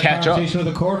they catch up. I had a conversation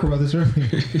with a coworker about this earlier.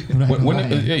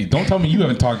 Hey, don't tell me you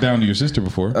haven't talked down to your sister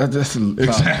before. Exactly.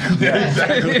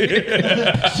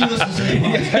 She listens to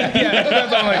me. This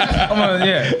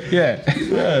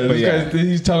guy,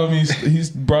 he's telling me he's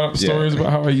brought up stories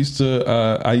about how I used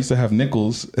to have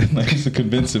nickels, and I used to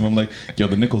convince him. I'm like, yo,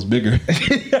 the nickel's bigger.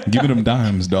 Give it them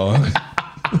dimes, dog.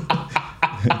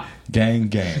 Gang.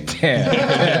 Damn.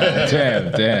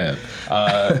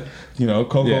 You know,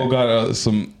 Coco got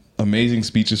some amazing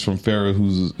speeches from Farrah,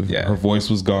 her voice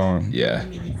was gone. Yeah.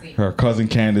 Her cousin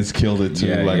Candace killed it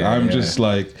too. I'm just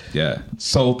like,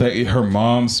 so her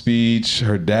mom's speech,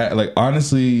 her dad, like,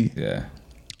 honestly,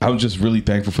 I'm just really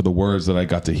thankful for the words that I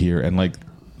got to hear. And like,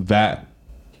 that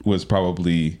was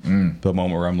probably the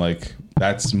moment where I'm like,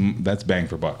 that's bang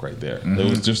for buck right there. It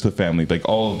was just the family. Like,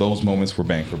 all of those moments were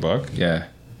bang for buck. Yeah.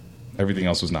 Everything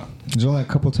else was not. There's only a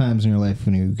couple times in your life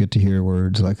when you get to hear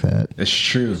words like that. It's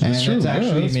true. And It's true. it's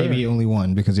actually that's maybe fair. only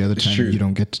one, because the other time true. you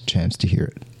don't get a chance to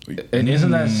hear it. And isn't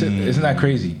that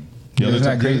crazy? Isn't that The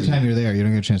other crazy? time you're there, you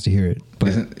don't get a chance to hear it.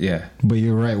 But Yeah. but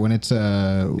you're right. When it's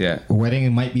a wedding, it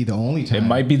might be the only time. It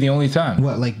might be the only time.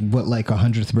 What, like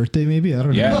 100th birthday? Maybe, I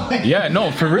don't know. Yeah. Yeah.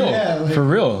 No, for real. Yeah, like, For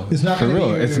real. it's not for gonna be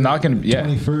real. your It's not gonna be. Yeah.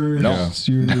 21st,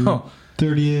 your No.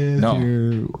 30th, No.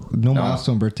 your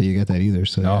milestone birthday. You get that either.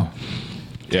 So No.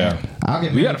 Yeah. I'll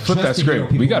get We married gotta flip just that to hear what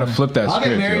script. people We gotta want. flip that I'll script,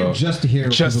 get married yo. just to hear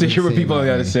what Just to hear what people about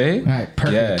gotta me. say. All right,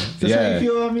 perfect. Yeah. That's how you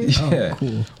feel about me? Yeah. Oh,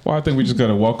 cool. Well, I think we just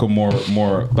gotta welcome more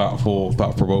thoughtful,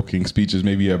 thought-provoking speeches,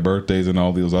 maybe at birthdays and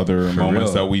all those other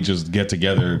moments real. that we just get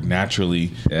together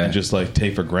naturally and just like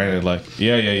take for granted. Like,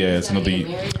 yeah, it's another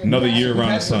year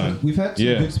around the sun. We've had some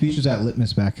good speeches at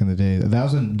Litmus back in the day. That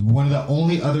was one of the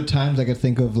only other times I could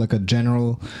think of, like a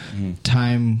general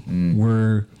time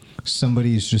where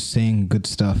somebody's just saying good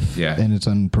stuff, and it's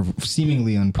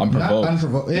seemingly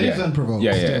unprovoked. It is unprovoked,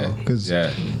 because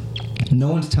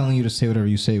no one's telling you to say whatever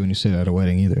you say when you say it at a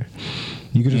wedding either.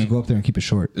 You could just go up there and keep it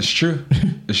short. It's true.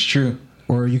 It's true.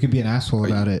 Or you could be an asshole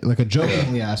about it, like a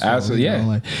jokingly asshole. You know,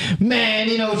 like, man,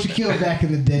 you know Shaquille back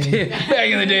in the day. Back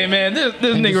in the day, man. This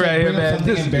nigga right here, man.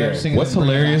 This embarrassing. What's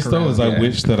hilarious though is I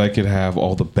wish that I could have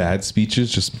all the bad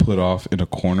speeches just put off in a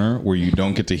corner where you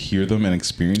don't get to hear them and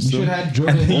experience them. You should have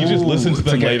Jordan. You just listen to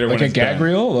them later. Like when a it's gag done.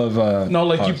 reel of No,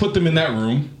 like you put them in that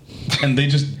room, and they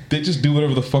just do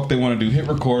whatever the fuck they want to do. Hit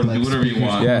record, Like do whatever you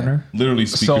want. Corner? Literally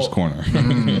speaker's corner.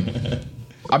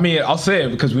 I mean, I'll say it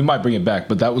because we might bring it back,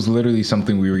 but that was literally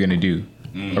something we were going to do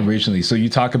originally. So you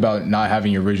talk about not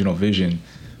having your original vision.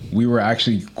 We were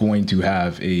actually going to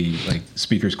have a like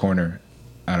speaker's corner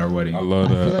at our wedding. I love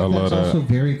that. I feel like that's also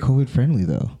very COVID friendly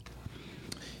though.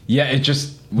 Yeah, it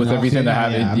just with everything that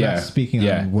happened. I'm not speaking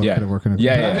on what could have worked. I'm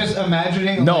just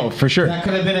imagining. No, like, for sure. That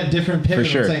could have been a different pivot. For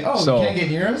sure. It's like, oh, So, you can't get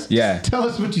near us. yeah. Just tell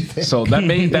us what you think. So that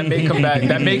may come back.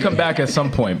 That may come back at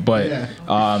some point. But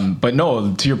but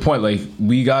no, to your point, like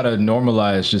we gotta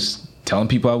normalize just telling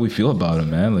people how we feel about them,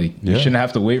 man. Like you shouldn't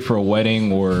have to wait for a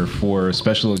wedding or for a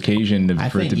special occasion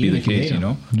for it to be the case. You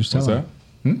know, just tell them.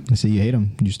 I say you hate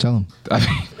them. You just tell them.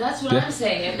 That's what I'm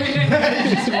saying.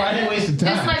 Why are you wasting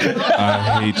time? Just like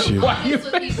I hate you. At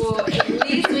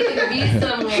least we can be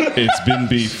somewhere. It's been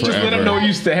beef forever. Just let them know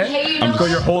you stand. You go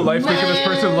your whole life thinking this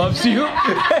person loves you.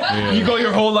 You go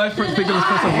your whole life thinking this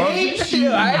person loves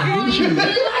you. I hate you.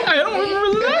 I don't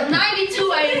remember that.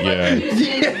 92, I didn't want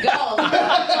you to go.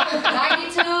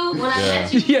 92, when I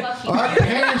met you, Our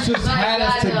parents just had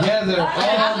us together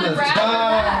all the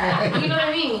time. You know what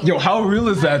I mean? Yo, how real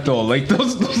is that though? Like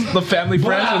those the family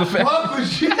friends or the family.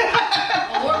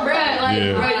 Or bruh, like,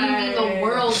 bruh, you mean the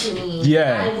world to me.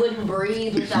 Yeah. I wouldn't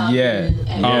breathe without Yeah. you.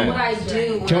 And what I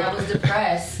do when I was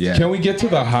depressed. Yeah. Can we get to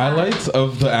the highlights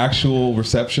of the actual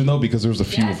reception though? Because there's a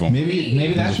few of them.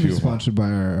 Maybe that should be sponsored by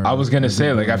our I was gonna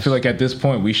say, like, I feel like at this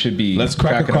point we should be. Let's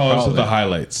crack a call to the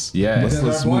highlights. Yeah.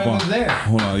 Let's move on.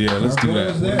 Hold on. Yeah, let's do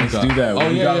that. Let's do that. What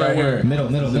do you got right here? Middle.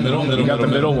 We got the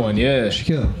middle one. Yeah.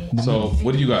 So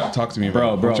what do you got? Talk to me,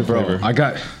 Bro. What's your flavor? I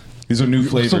got. These are new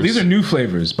flavors. So these are new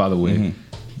flavors, by the way,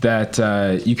 that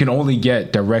you can only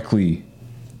get directly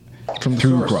from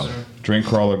through Crawler.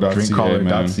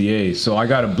 Drinkcrawler.ca. So I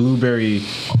got a blueberry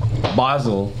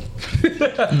basil.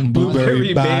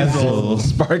 Blueberry basil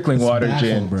sparkling water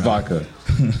gin vodka.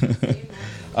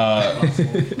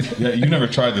 Yeah, you never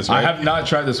tried this, right? I have not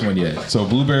tried this one yet. So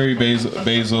blueberry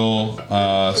basil,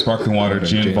 sparkling water,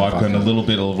 gin, vodka, and a little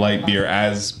bit of light beer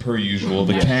as per usual.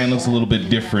 The can looks a little bit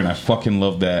different. I fucking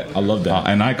love that. I love that.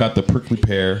 And I got the prickly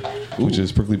pear, which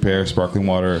is prickly pear, sparkling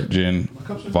water, gin,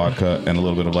 vodka, and a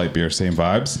little bit of light beer. Same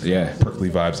vibes. Yeah. Prickly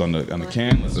vibes on the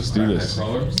can. Let's do this.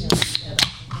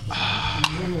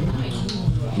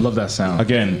 Love that sound.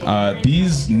 Again,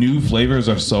 these new flavors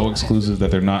are so exclusive that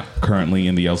they're not currently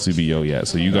in the LCBO yet.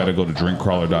 So you got to go to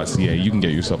drinkcrawler.ca. You can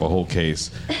get yourself a whole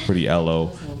case for the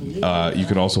LO. You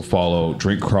can also follow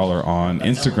Drink Crawler on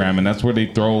Instagram, and that's where they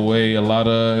throw away a lot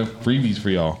of freebies for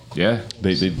y'all. Yeah.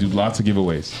 They do lots of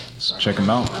giveaways. So check them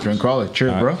out. Drink Crawler.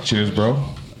 Cheers, bro. Cheers, bro.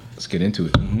 Let's get into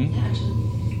it.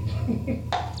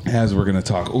 As we're going to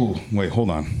talk. Ooh, wait, hold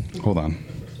on.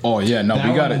 Oh yeah, no,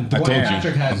 we got it. I told you.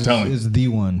 I'm telling you, is the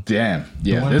one. Damn,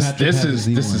 yeah. This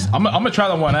is. I'm gonna try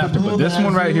the one after, but this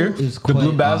one right here, the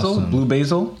blue basil, blue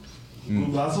basil.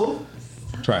 Blue basil.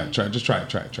 Try it. Just try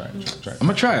it. I'm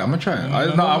gonna try it.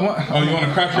 I want. Oh, you want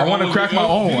to crack? I want to crack my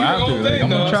own after. Like, I'm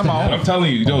gonna try my own. I'm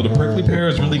telling you, the prickly pear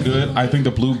is really good. I think the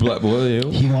blue black.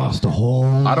 He wants the whole.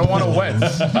 I don't want to wet. No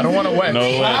wets. I don't want to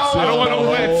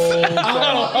wet.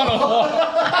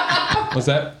 What's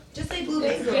that? Just say blue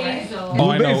basil. Basil. Oh,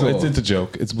 I know. Basil. It's a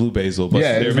joke. It's blue basil. But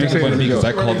Yeah, they're making fun of me because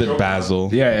I called it basil.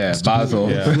 Yeah, basil.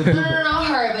 Yeah. No,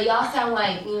 her, but y'all sound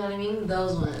like, you know what I mean?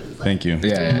 Those ones. Like, Thank you.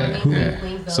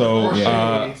 those So,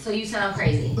 ones. So you sound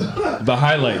crazy. The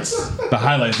highlights.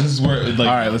 This is where, like. All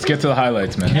right, let's get to the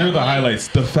highlights, man. Here are the highlights.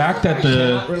 The fact that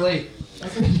the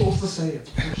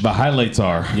highlights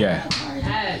are. Yeah.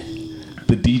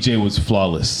 The DJ was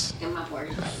flawless.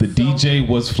 The DJ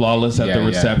was flawless at the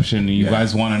reception. You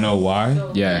guys want to know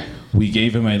why? Yeah. We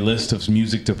gave him a list of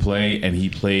music to play, and he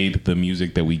played the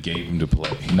music that we gave him to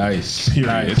play. Nice. Period.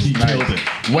 Nice. He killed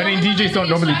it. Wedding DJs don't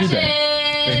normally do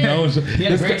that. No, He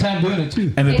had a great time doing it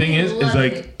too. and the thing is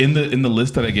like in the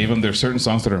list that I gave him, there's certain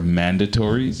songs that are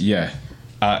mandatories. Yeah.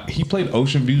 He played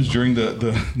Ocean Views during the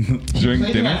during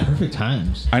dinner. Perfect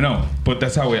times. I know, but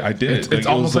that's how I did it. It's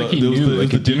almost like he there was knew, like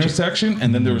the a dinner DJ. section,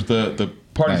 and then there was the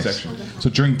party Nice. section. So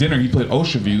during dinner, he played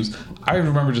Ocean Views. I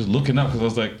remember just looking up because I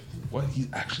was like, "What? He's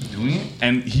actually doing it?"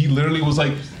 And he literally was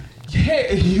like,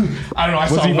 "Hey!" I don't know. I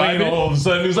saw he Wayne vibing? all of a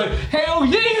sudden. He was like, "Hell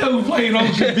yeah!" I'm playing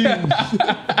Ocean Views.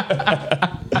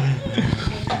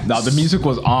 No, the music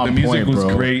was on The music point, was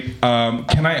bro. great.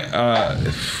 Can I? I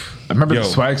remember the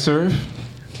swag serve.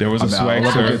 There was a swag I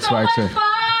love a surf. good swag serve.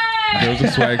 There was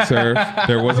a swag surf.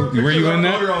 There wasn't. Were you in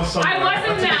that? I wasn't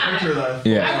that.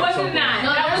 Yeah. I wasn't that.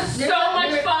 No, That was so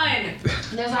much fun.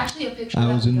 There's actually a picture I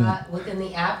that was we in got within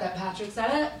the app that Patrick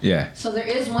set up. Yeah. So there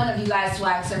is one of you guys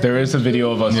swag surfing. There is a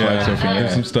video of us swag surfing. There's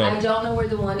Yeah. some stuff. I don't know where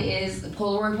the one is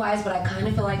Polaroid wise, but I kind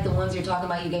of feel like the ones you're talking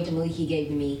about you gave to Malik, he gave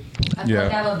to me. I feel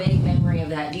like I have a vague memory of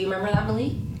that. Do you remember that,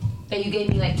 Malik? That you gave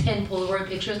me like 10 Polaroid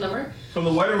pictures, remember? From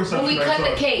the wedding reception. When we cut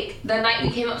the cake, that night we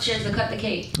came upstairs to cut the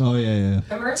cake. Oh yeah.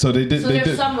 Remember? So they did. So They they're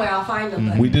did. somewhere. I'll find them.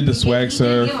 But We did the he swag did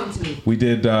surf. give them to me. We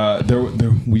did.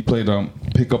 We played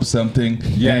pick up something.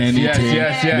 Yes, Anything.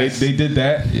 yes. They did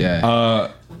that. Yeah.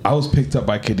 I was picked up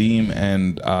by Kadeem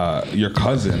and your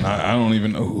cousin. I don't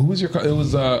even know who was your cousin. It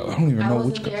was I don't even know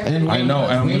which. I know.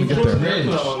 And I'm gonna get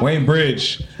there. Wayne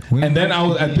Bridge. And then I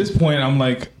was at this point. I'm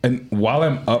like, and while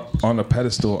I'm up on the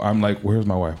pedestal, I'm like, where's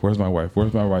my wife? Where's my wife?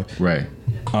 Where's my wife? Right.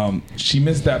 She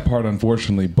missed that part,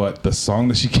 unfortunately. But the song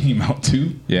that she came out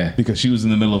to, because she was in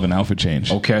the middle of an outfit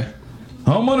change. Okay.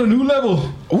 I'm on a new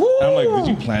level. I'm like, did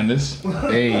you plan this?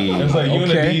 Hey. It's like you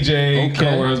and the DJ,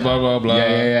 chorus, blah blah blah.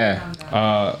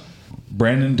 Yeah.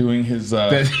 Brandon doing his So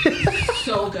good.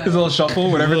 His little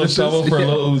shuffle, whatever little this shovel is. for a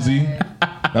little Uzi.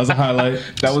 That was a highlight.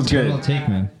 That was Eternal good. take,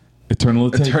 man.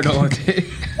 Eternal take. Eternal take.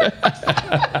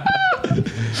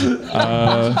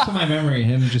 To my memory,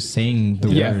 him just saying the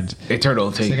words. Eternal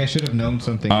It's take. like I should have known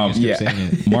something. Just kept saying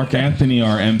it. Mark Anthony,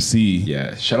 our MC.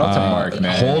 Yeah. Shout out to Mark,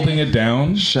 man. Holding it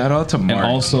down. Shout out to Mark. And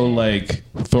also like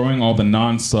throwing all the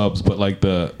non-subs, but like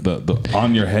the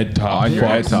on your head top. On your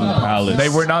head Fox top. and Palace. They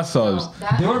were not subs.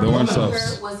 That They weren't motherfucker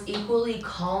subs. was equally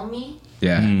calmy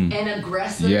Yeah. and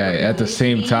aggressive. Yeah, with at the his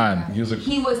same speed. time.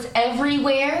 He was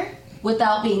everywhere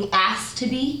without being asked to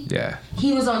be. Yeah.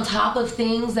 He was on top of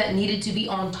things that needed to be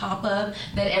on top of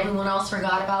that everyone else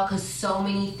forgot about because so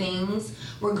many things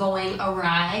were going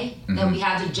awry that we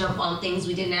had to jump on things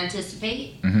we didn't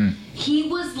anticipate. He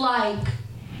was like,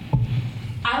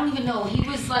 I don't even know. He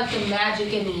was like the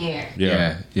magic in the air.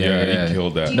 Yeah. He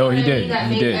killed that. Do you No, know he what I mean? did. That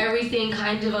He made did. everything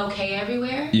kind of okay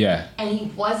everywhere. Yeah. And he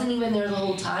wasn't even there the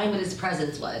whole time, but his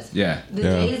presence was. Yeah. The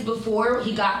days before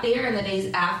he got there and the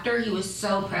days after, he was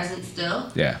so present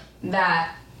still Yeah.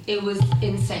 that it was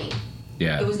insane.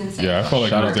 Yeah. It was insane. Yeah, I felt like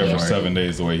Shout he was out to there for Mark. 7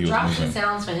 days the way he was Drop some moving.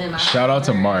 sounds for him. Shout out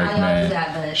to Mark, I gotta man. do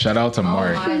that, but- Shout out to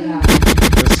Mark. Oh my God.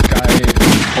 This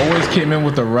guy always came in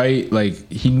with the right,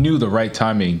 like he knew the right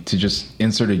timing to just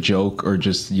insert a joke or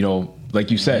just, you know, like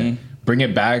you said, bring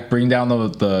it back, bring down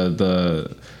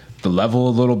the level a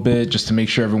little bit just to make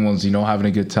sure everyone's, you know, having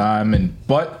a good time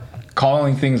but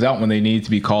calling things out when they need to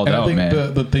be called And out, I think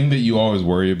man. the thing that you always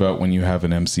worry about when you have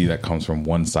an MC that comes from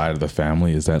one side of the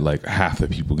family is that like half the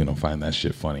people gonna find that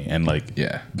shit funny, and like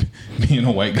being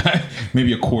a white guy,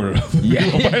 maybe a quarter of the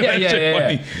people find that shit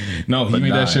funny. No, he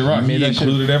made that shit rock. He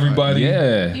included everybody.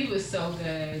 Yeah, He was so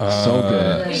good. so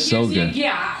good, It so gives you good.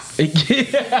 gas.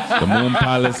 The Moon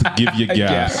Palace give you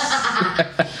gas.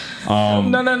 No.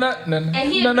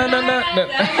 And he had been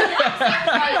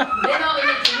out in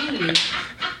the community.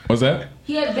 What's that?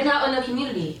 He had been out in the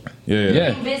community.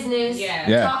 Yeah. In business,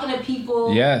 Yeah. talking to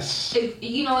people. Yes.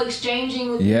 You know,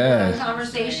 exchanging with Yeah. people in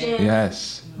conversation.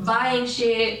 Yes. Buying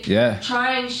shit. Yeah.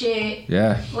 Trying shit.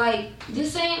 Yeah. Like,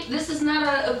 this is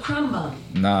not a crumb bum.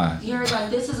 Nah. You're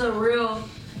like, this is a real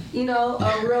you know,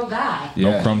 a real guy.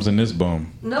 No crumbs in this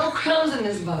bum. No crumbs in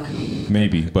this bum.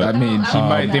 Maybe, but I mean,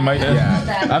 they might.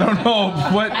 Yeah, I don't know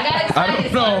what. I got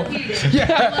excited. I don't know.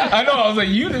 Yeah, I know. I was like,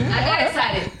 you knew. I got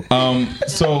excited.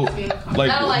 So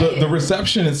like the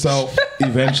reception itself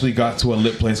eventually got to a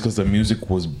lit place because the music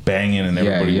was banging and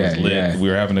everybody was lit. Yeah. We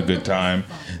were having a good time.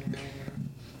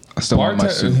 I still want my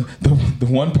soup. The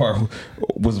one part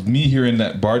was me hearing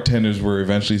that bartenders were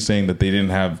eventually saying that they didn't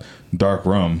have dark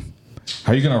rum.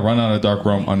 How are you gonna run out of dark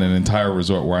rum on an entire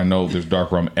resort where I know there's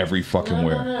dark rum every fucking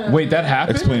where? No. Wait, that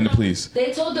happened? Explain it, please.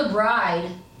 They told the bride,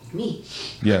 me,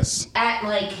 Yes. at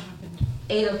like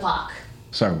 8 o'clock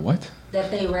Sorry, what?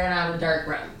 that they ran out of dark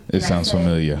rum. It And I sounds said,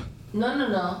 familiar.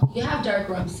 No. You have dark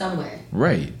rum somewhere,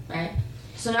 Right. right?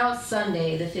 So now it's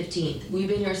Sunday, the 15th. We've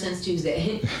been here since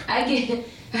Tuesday. I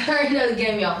already know the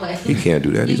game y'all play. He can't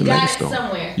do that. He's You a got megastone. it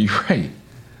somewhere. You're right.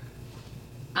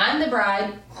 I'm the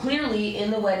bride, clearly in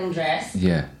the wedding dress.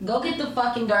 Yeah. Go get the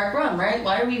fucking dark rum, right?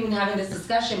 Why are we even having this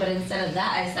discussion? But instead of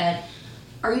that, I said,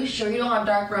 are you sure you don't have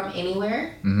dark rum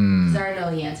anywhere? Because I already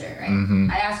know the answer, right?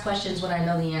 I ask questions when I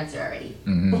know the answer already.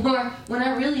 Or when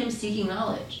I really am seeking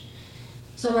knowledge.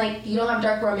 So I'm like, you don't have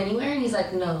dark rum anywhere? And he's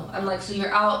like, no. I'm like, so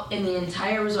you're out in the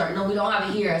entire resort. No, we don't have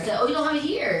it here. I said, oh, you don't have it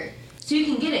here. So you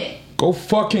can get it. Go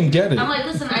fucking get it. I'm like,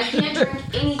 listen, I can't drink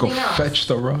anything Go else. fetch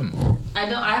the rum. I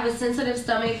have a sensitive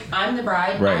stomach. I'm the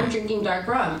bride. Right. I'm drinking dark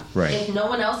rum. Right. If no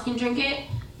one else can drink it,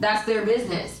 that's their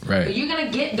business. Right. But you're gonna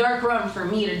get dark rum for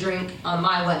me to drink on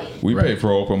my wedding. We pay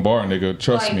for open bar, nigga.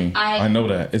 Trust Like, me. I know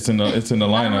that. It's in the I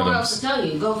line don't know what else to items.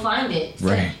 tell you. Go find it. So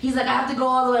Right. He's like, I have to go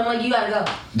all the way. I'm like, you gotta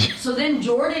go. So then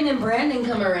Jordan and Brandon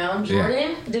come around.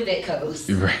 Jordan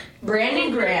Davidkos. Right.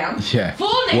 Brandon Graham. Yeah.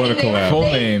 Full name. What a collab. Full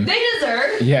name. They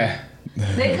deserve. Yeah.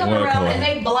 They come What a around collab. and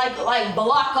they like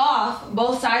block off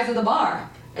both sides of the bar.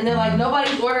 And they're like,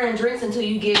 nobody's ordering drinks until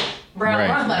you get brown Right,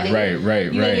 rum money. right,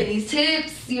 You ain't getting these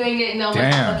tips. You ain't getting no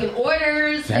Damn. fucking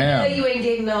orders. Damn. You ain't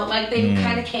getting no, like, they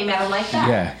kind of came at him like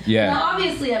that. Yeah. Now,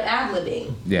 obviously, I'm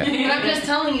ad-libbing. Yeah. But I'm just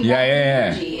telling you Yeah, that's yeah.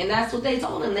 the energy. And that's what they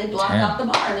told him. They blocked Damn. out the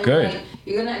bar. And they Good. were like,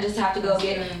 you're going to just have to go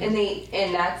get it.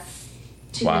 And that's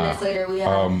 2 Wow. minutes later, we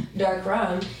had dark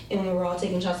rum. And we were all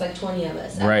taking shots, like 20 of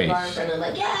us. At Right. the bar in front of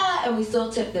like, yeah. And we still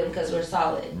tipped them because we're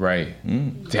solid. Right.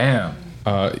 Damn.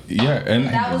 Yeah, and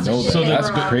That was the No, shit so they that's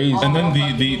were on crazy. all And then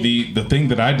fucking the thing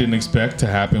that I didn't expect to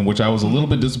happen, which I was a little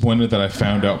bit disappointed that I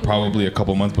found out probably a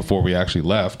couple months before we actually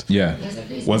left, Yeah.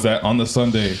 was that on the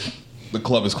Sunday the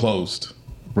club is closed.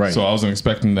 Right. So I wasn't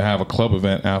expecting to have a club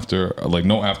event after, like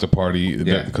no after party,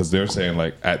 Yeah. because they're saying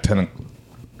like at 10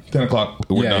 o'clock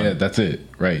we're done. Yeah, that's it.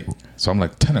 Right. So I'm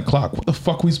like, 10 o'clock? What the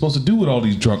fuck are we supposed to do with all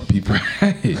these drunk people?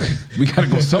 We gotta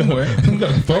go somewhere. We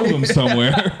gotta throw them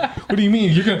somewhere. What do you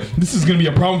mean? This is gonna be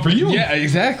a problem for you? Yeah,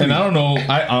 exactly. And I don't know.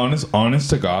 Honest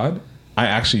to God, I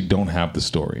actually don't have the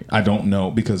story. I don't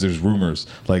know because there's rumors.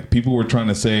 Like people were trying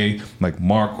to say, like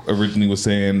Mark originally was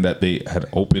saying that they had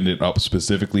opened it up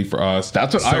specifically for us.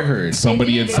 That's what I heard.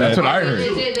 Somebody had said. That's what I heard.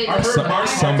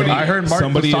 I heard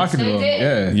Mark was talking to him.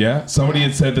 Yeah. Yeah. Somebody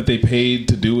had said that they paid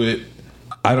to do it.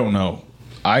 I don't know.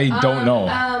 I don't know.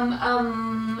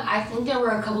 I think there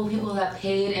were a couple people that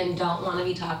paid and don't want to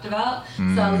be talked about, so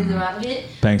I'll leave them out of it.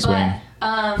 Thanks, but, Wayne.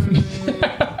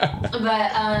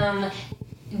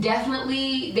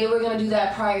 Definitely they were gonna do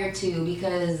that prior to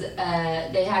because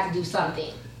they had to do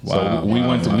something. So we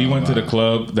went to the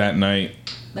club that night.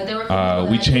 But there were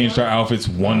We changed our outfits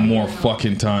one more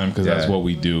fucking time because that's what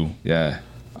we do. Yeah.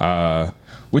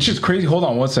 Which is crazy. Hold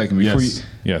on one second before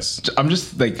Yes. I'm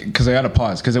just like, because I got to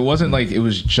pause because it wasn't like it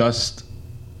was just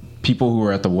people who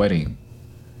were at the wedding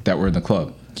that were in the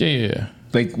club. Yeah.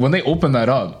 Like when they opened that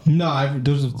up, no,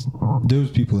 there was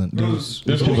people in. There's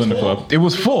people in the club. It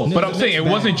was full, but I'm saying it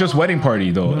wasn't just wedding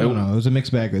party though. No, it was a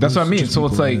mixed bag. That's what I mean. So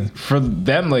it's like for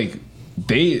them, like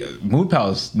Mood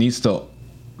Palace needs to.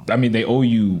 I mean, they owe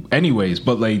you anyways,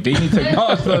 but like they need to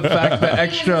acknowledge the fact that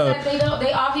extra.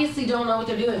 They obviously don't know what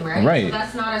they're doing, right? Right. So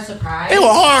that's not a surprise. They were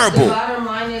horrible. The bottom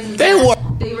line is They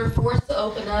they were forced to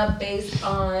open up based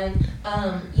on,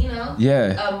 a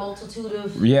multitude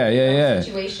of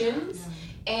situations,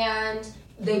 and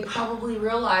they probably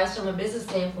realized from a business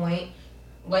standpoint,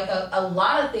 like a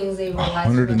lot of things they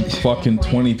realized.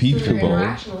 120 people, through their bro.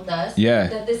 interaction with us, Yeah.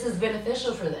 that this is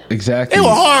beneficial for them. Exactly. They were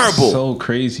horrible. So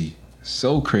crazy.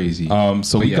 So crazy.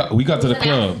 So we got to the It's an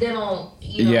club. accidental,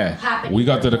 Yeah. happening. We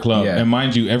got to the club, Yeah. and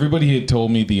mind you, everybody had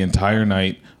told me the entire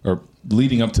night, or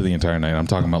leading up to the entire night. I'm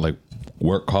talking about like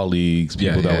work colleagues,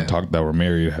 people that were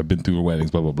married, have been through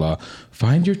weddings, blah blah blah.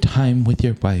 Find your time with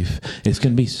your wife. It's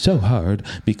gonna be so hard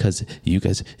because you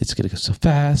guys, it's gonna go so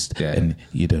fast, and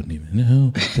you don't even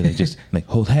know. So they just like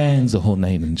hold hands the whole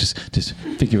night and just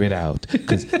figure it out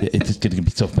because it's just gonna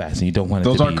be so fast, and you don't want it.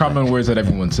 Those aren't common words that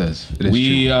everyone says.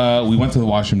 We went to the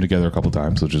washroom together a couple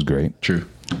times, which is great. True.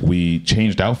 We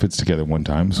changed outfits together one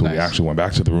time, so we actually went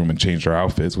back to the room and changed our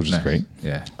outfits, which is great.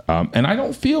 Yeah. And I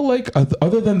don't feel like,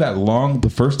 other than the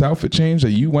first outfit change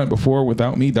that you went before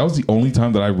without me, that was the only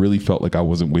time that I really felt like I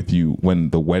wasn't with you when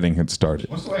the wedding had started.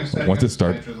 Once it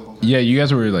started. Yeah, you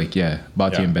guys were like,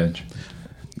 Bati and Benj.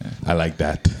 Yeah. I like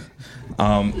that.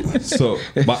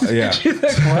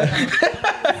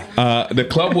 The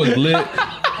club was lit.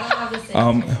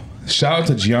 Shout out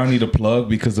to Gianni the Plug,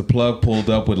 because the Plug pulled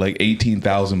up with like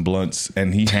 18,000 blunts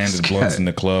and he handed blunts in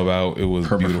the club out. It was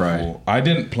beautiful. I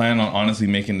didn't plan on honestly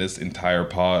making this entire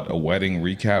pod a wedding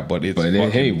recap, but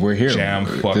we're here. Jam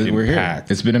fucking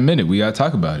packed. It's been a minute. We gotta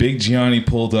talk about it. Big Gianni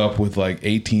pulled up with like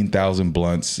 18,000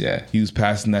 blunts. Yeah, he was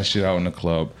passing that shit out in the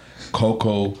club.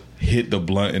 Coco hit the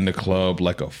blunt in the club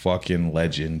like a fucking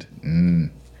legend.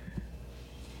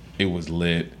 It was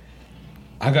lit.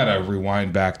 I gotta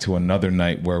rewind back to another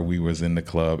night where we was in the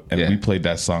club and we played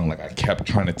that song like I kept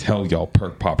trying to tell y'all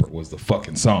Perk Popper was the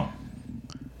fucking song.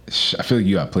 I feel like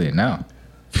you gotta play it now.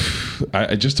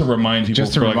 Just to remind people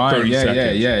for like 30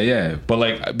 seconds. Yeah. But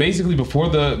like basically before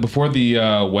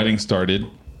the wedding started,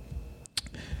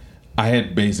 I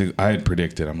had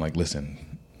predicted, I'm like,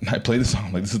 listen, I played the song,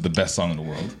 I'm like, this is the best song in the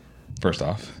world, first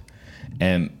off.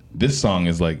 And this song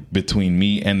is like between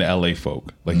me and the LA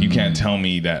folk. Like you can't tell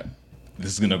me that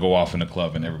this is going to go off in the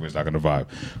club and everybody's not going to vibe.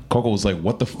 Coco was like,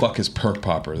 what the fuck is Perk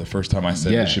Popper? The first time I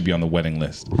said this should be on the wedding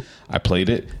list. I played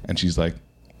it and she's like,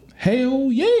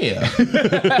 hell yeah.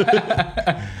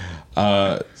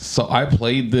 So I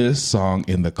played this song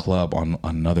in the club on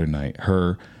another night.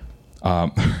 Her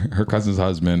cousin's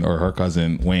husband, or her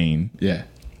cousin Wayne,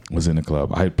 was in the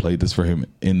club. I had played this for him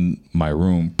in my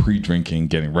room, pre-drinking,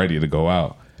 getting ready to go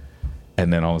out.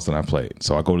 And then all of a sudden I played.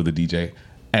 So I go to the DJ.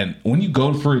 And when you go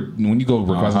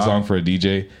request a song for a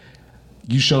DJ,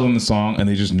 you show them the song and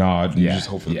they just nod and you just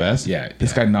hope for the best.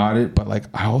 This guy nodded, but like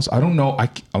I don't know.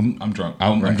 I'm drunk.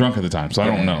 I'm drunk at the time, so I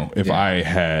don't know if I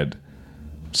had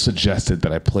suggested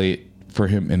that I play it for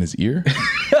him in his ear,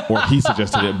 or he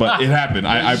suggested it, but it happened.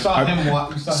 I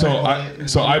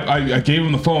gave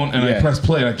him the phone and I pressed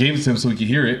play and I gave it to him so he could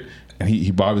hear it, and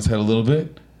he bobbed his head a little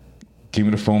bit, gave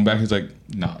me the phone back. He's like,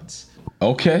 nods.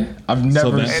 Okay, I've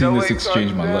never seen this exchange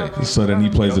in my life. So then he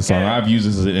plays the song. I've used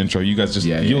this as an intro. You guys just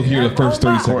you'll hear the first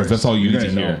 30 seconds. That's all you need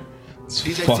to hear. It's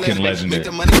fucking legendary.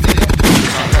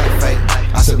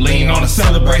 I said lean on a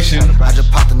celebration. I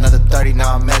just popped another 30,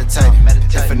 now I'm meditating.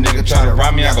 If a nigga try to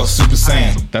rob me, I go Super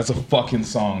Saiyan. That's a fucking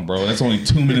song, bro. That's only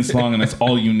 2 minutes long and that's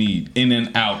all you need. In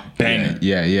and out, banging.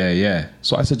 Yeah.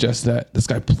 So I suggested that. This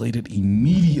guy played it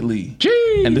immediately.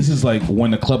 Jeez. And this is like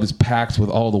when the club is packed with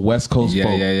all the West Coast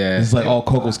folk. This is like all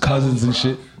Coco's cousins and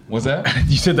shit. What's that?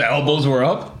 You said the elbows were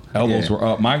up? Elbows were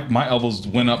up. My elbows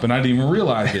went up and I didn't even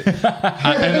realize it.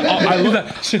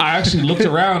 I actually looked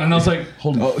around and I was like,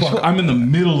 holy fuck, I'm in the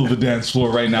middle of the dance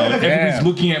floor right now. And everybody's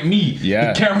looking at me.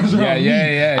 The cameras are on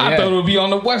me. I thought it would be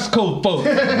on the West Coast folks.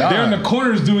 They're in the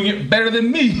corners doing it better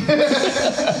than me.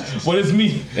 But it's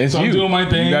me. So I'm doing my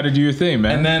thing. You got to do your thing,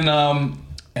 man.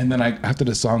 And then after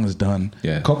the song is done,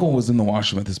 Coco was in the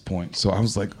washroom at this point. So I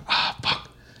was like,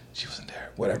 fuck, she wasn't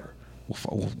there. Whatever.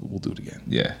 We'll do it again.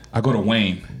 Yeah. I go to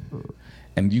Wayne,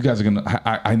 and you guys are gonna.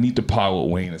 I need to pod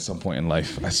with Wayne at some point in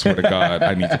life. I swear to God,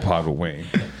 I need to pod with Wayne.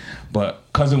 But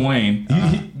cousin Wayne,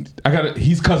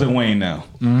 he's cousin Wayne now.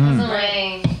 Cousin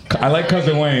Wayne. I like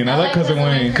cousin Wayne. I like cousin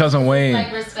Wayne. Cousin Wayne.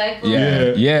 Like respectful.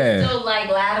 Yeah. So like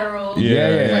lateral. But you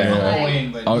right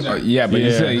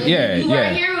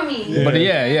here with me. But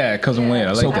cousin Wayne.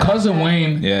 I like so that. Cousin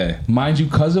Wayne. Mind you,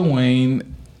 cousin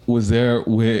Wayne was there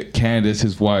with Candace,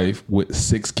 his wife, with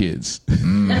 6 kids.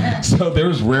 So there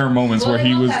was rare moments where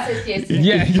he was. So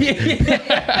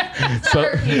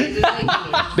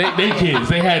they kids.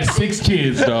 They had 6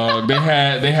 kids, dog.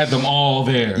 They had them all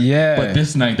there. Yeah. But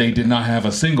this night they did not have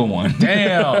a single one.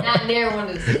 Damn. Not near one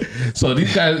of the. So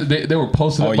these guys, they were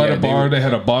posted up by the bar. They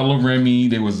had a bottle of Remy.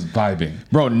 They was vibing.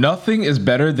 Bro, nothing is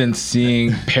better than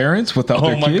seeing parents without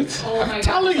their kids. I'm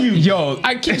telling you, yo,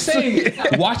 I keep saying,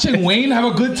 watching Wayne have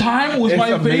a good time was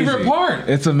my favorite part.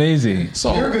 It's amazing.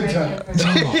 So you're a good time.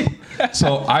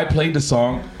 So I played the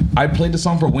song. I played the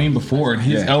song for Wayne before, and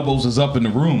his elbows was up in the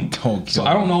room. So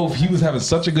I don't know if he was having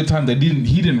such a good time that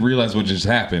he didn't realize what just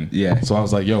happened. Yeah. So I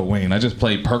was like, "Yo, Wayne, I just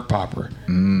played Perk Popper."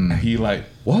 And he like,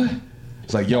 what?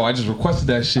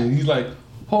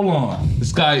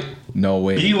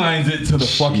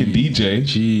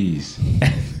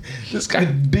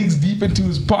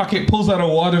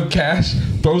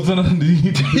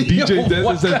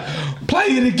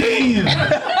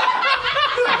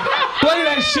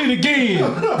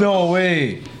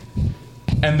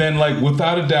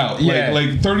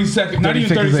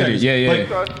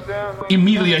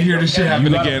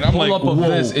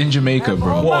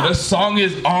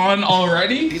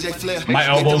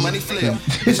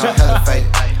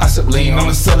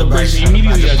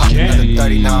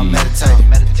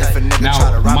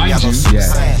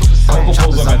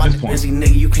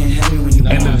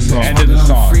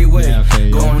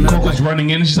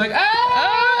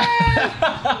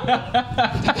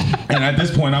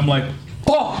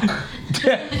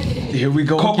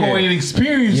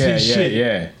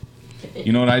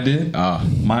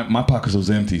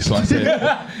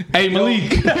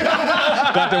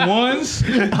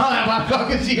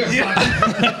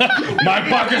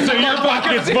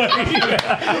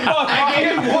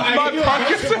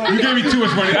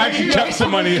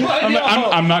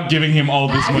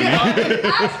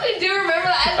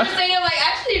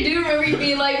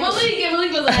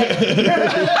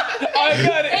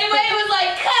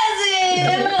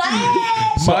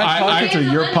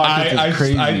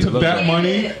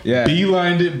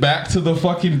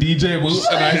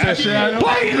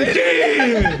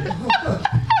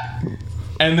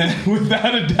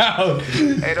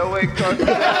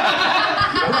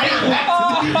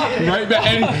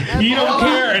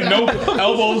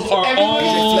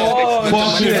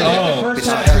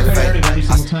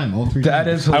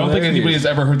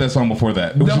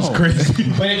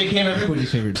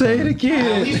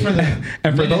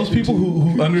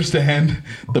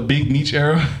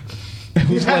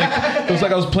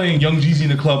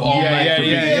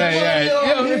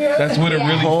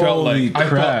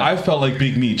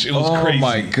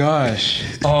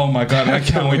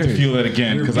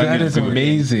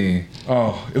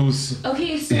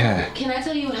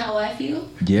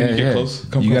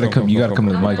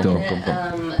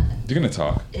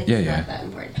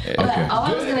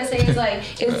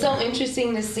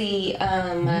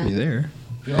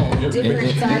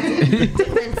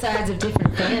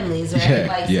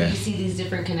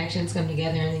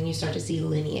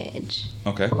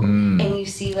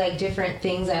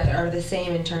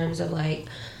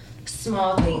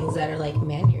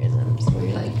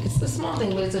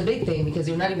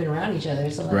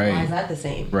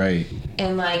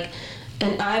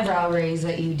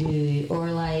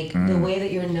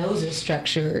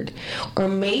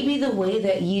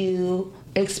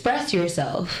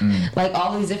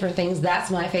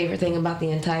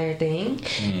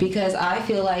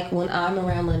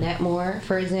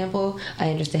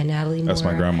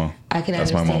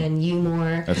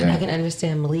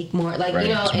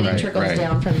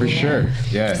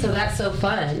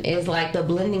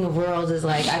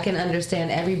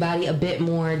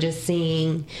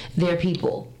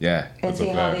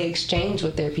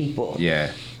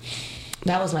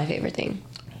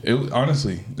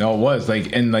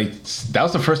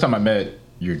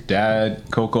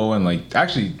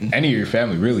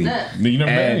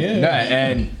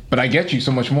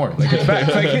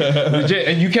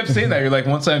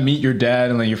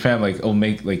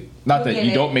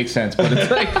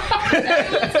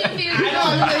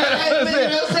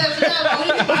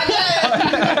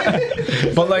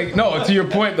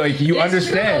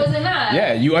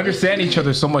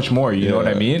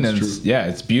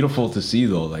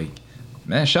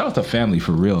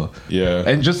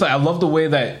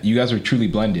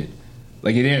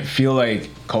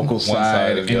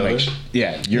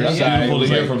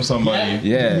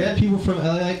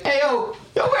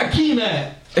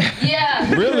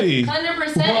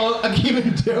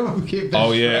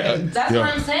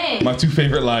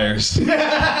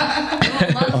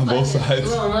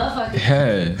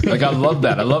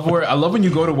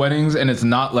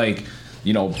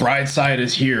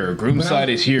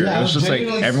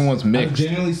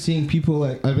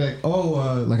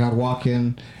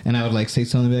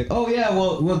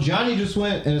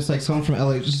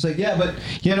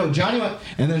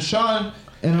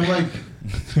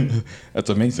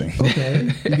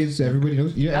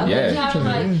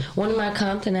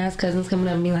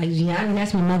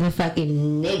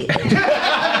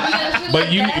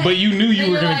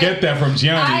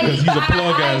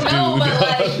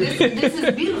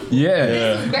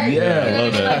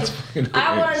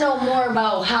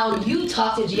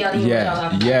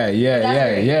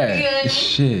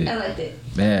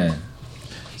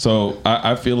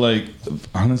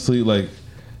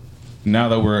 now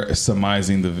that we're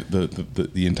surmising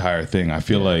the entire thing, I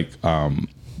feel like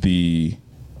it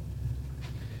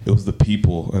was the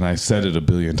people, and I said it a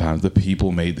billion times. The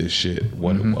people made this shit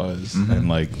what it was, and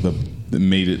like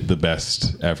made it the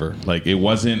best ever. Like it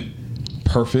wasn't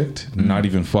perfect, not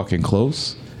even fucking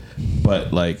close.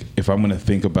 But like, if I'm gonna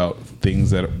think about things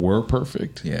that were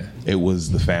perfect, it was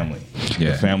the family,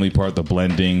 the family part, the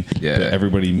blending,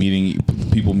 everybody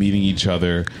people meeting each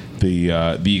other,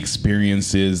 the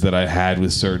experiences that I had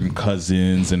with certain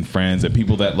cousins and friends and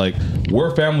people that like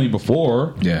were family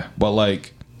before, but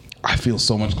like I feel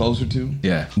so much closer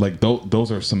to. Like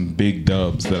those are some big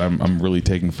dubs that I'm really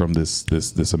taking from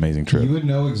this amazing trip. You would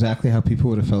know exactly how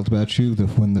people would have felt about you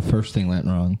when the first thing went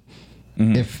wrong.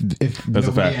 If that's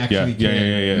a fact. Yeah.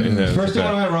 The first thing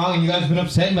went wrong and you guys have been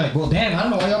upset and like, well, damn, I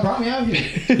don't know why y'all brought me out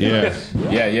here.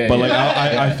 Yeah. But like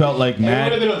I felt like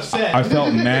mad. I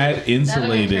felt mad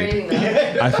insulated.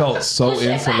 I felt so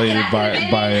insulated by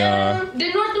the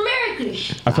North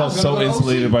America. I felt so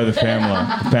insulated by the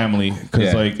family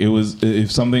because like it was,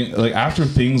 if something like after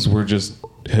things were just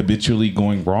habitually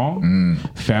going wrong,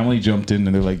 family jumped in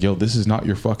and they're like, yo, this is not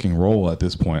your fucking role at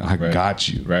this point. I got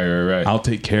you. Right. I'll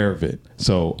take care of it.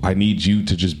 So I need you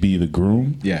to just be the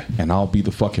groom. And I'll be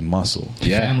the fucking muscle.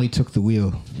 Family took the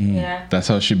wheel. That's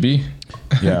how it should be.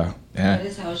 That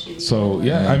is how it should be. So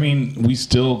I mean, we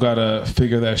still gotta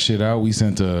figure that shit out. We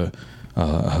sent a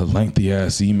lengthy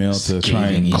ass email to try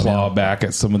and claw back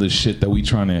at some of the shit that we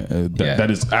trying to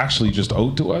that is actually just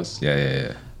owed to us.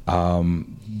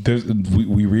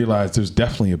 We realize there's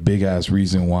definitely a big ass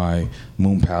reason why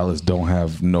Moon Palace don't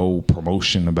have no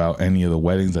promotion about any of the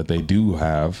weddings that they do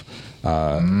have.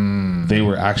 They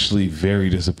were actually very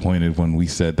disappointed when we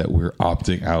said that we're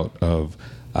opting out of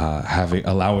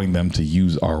allowing them to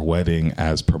use our wedding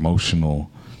as promotional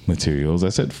materials. I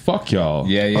said, fuck y'all.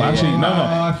 Actually,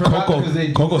 no.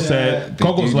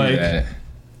 Coco's like,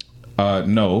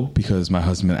 no, because my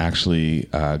husband actually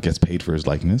gets paid for his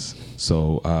likeness.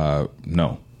 So,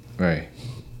 no. Right.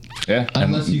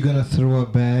 Unless you're gonna throw a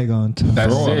bag on top.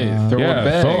 That's it. Throw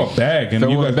a bag, and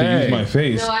you guys can use my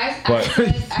face. No, I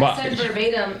said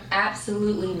verbatim,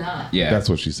 absolutely not. That's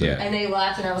what she said. And they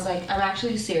laughed, and I was like, I'm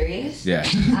actually serious.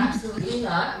 Absolutely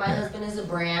not. My husband is a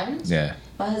brand.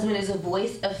 My husband is a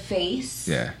voice, a face.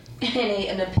 And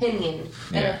an opinion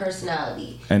and a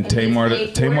personality. And Tamar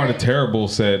the Terrible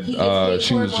said he gets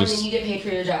she paid was more just than you get paid for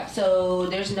your job. So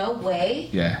there's no way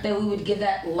that we would give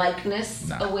that likeness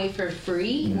away for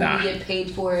free when we get paid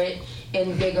for it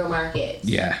in bigger markets.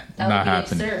 That would not be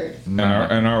happening. absurd.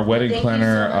 And our wedding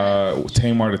planner,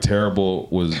 Tamar the Terrible,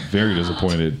 was very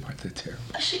disappointed. I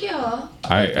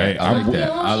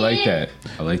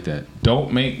like that.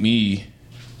 Don't make me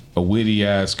a witty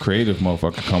ass creative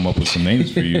motherfucker come up with some names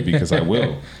for you, because I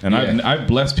will. And I've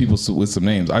blessed people with some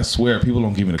names. I swear people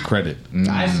don't give me the credit.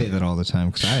 I say that all the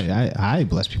time because I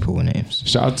bless people with names.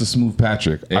 Shout out to Smooth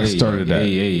Patrick. I started that.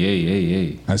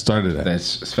 I started that.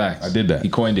 That's facts. I did that. He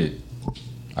coined it.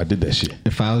 I did that shit.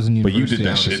 If I was in But university, you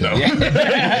did that shit, though.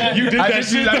 You did that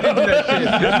shit.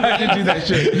 I did do that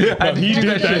shit.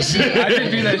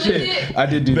 I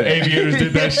did do that. The aviators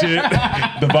did that shit.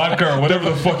 The vodka or whatever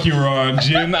the fuck you were on.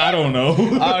 Gin, I don't know.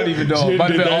 I don't even know.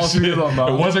 Might have been all three of them,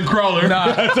 bro. It wasn't Crawler.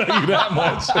 Nah. I'll tell you that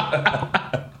much.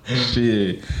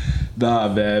 Shit. Nah,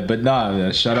 man. But nah,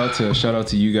 man. Shout out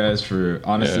to you guys for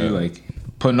honestly like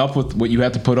putting up with what you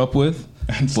had to put up with.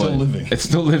 And still living. It's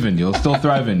still living, yo. Still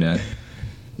thriving, man.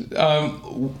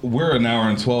 We're an hour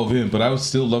and 12 in, but I would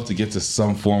still love to get to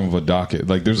some form of a docket.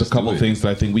 Like, there's a couple things that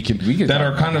I think we can that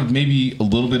are kind of maybe a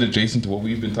little bit adjacent to what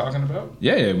we've been talking about.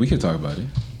 Yeah, we can talk about it.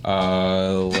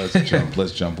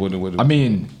 Let's jump. What I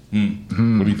mean,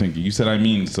 what do you think? You said I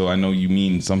mean, so I know you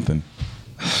mean something.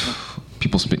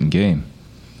 People spitting game.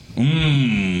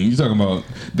 You talking about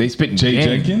they spitting Jay game.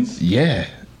 Jenkins? Yeah,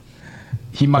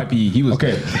 he might be. He was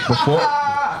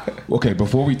okay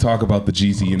before we talk about the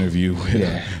Jeezy interview.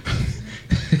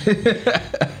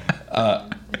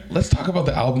 Let's talk about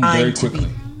the album very quickly.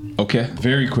 Okay,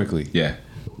 very quickly. Yeah.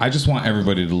 I just want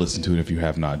everybody to listen to it if you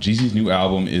have not. Jeezy's new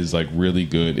album is like really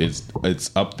good.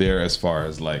 It's up there as far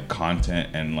as like content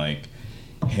and like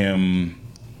him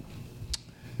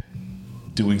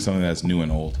doing something that's new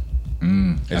and old.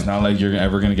 It's not like you're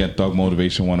ever going to get Thug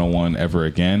Motivation 101 ever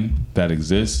again. That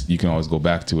exists. You can always go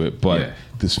back to it. But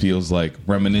this feels like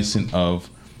reminiscent of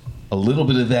a little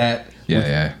bit of that.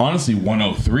 Yeah. Honestly,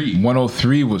 103.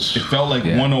 103 was... It felt like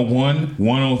 101,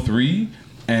 103,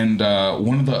 and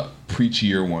one of the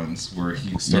preachier ones where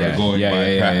he started going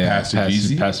by Pastor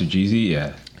Jeezy. Pastor Jeezy,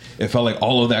 yeah. It felt like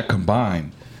all of that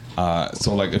combined.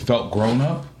 So like it felt grown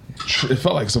up. it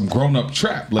felt like some grown up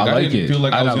trap. Like I didn't feel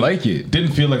like I like it.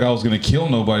 Didn't feel like I was gonna kill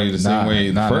nobody the same way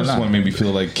the first one made me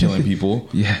feel like killing people.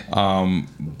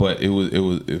 But it was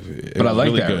but I like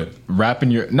really that good.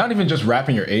 Rapping your, not even just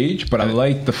rapping your age, but I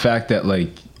like the fact that like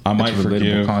I might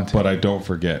forgive, but I don't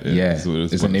forget. Is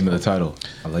the name of the title.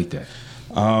 I like that.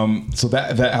 So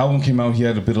that album came out. He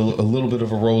had a little bit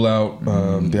of a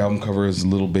rollout. The album cover is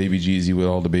little baby Jeezy with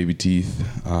all the baby teeth.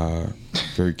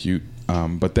 Very cute.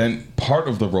 But then part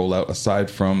of the rollout, aside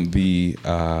from the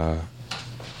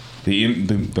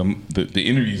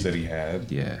interviews that he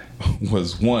had,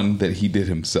 was one that he did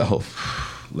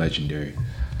himself. Legendary.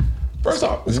 First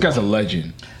off, this guy's a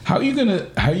legend. How are you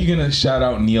gonna shout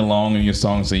out Nia Long in your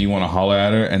song and say you want to holler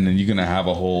at her, and then you're gonna have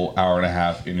a whole hour and a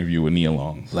half interview with Nia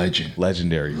Long?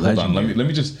 Legendary. Hold on, let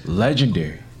me just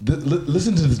legendary.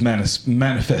 Listen to this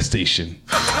manifestation.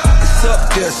 It's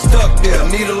up there, stuck there,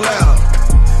 need a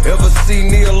ladder. Ever see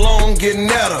Nia Long getting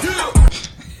at her?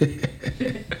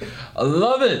 I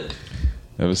love it.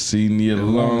 Ever see Nia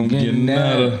Long getting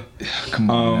at her?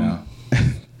 Come on now.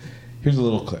 Here's a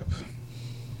little clip.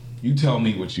 You tell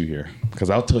me what you hear,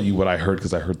 because I'll tell you what I heard,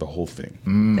 because I heard the whole thing.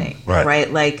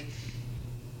 Right? Like,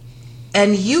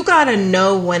 and you gotta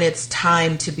know when it's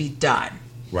time to be done.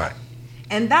 Right.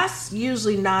 And that's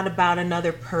usually not about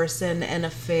another person, an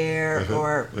affair,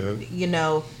 or, you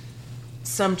know,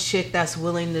 some chick that's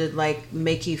willing to, like,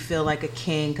 make you feel like a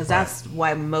king, because that's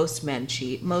why most men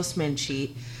cheat. Most men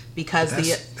cheat because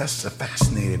that's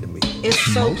fascinating to me. It's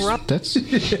so gross. That's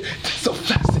so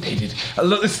fascinating. I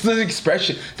love this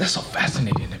expression. That's so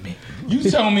fascinating to me. You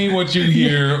tell me what you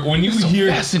hear when you hear.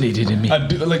 Fascinating to me.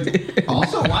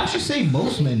 Also, why'd you say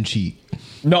most men cheat?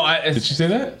 No, did she say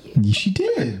that? She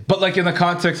did. But like in the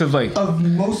context of like of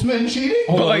most men cheating.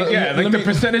 But like the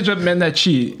percentage of men that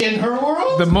cheat in her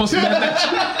world, the most men that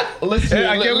cheat. Let's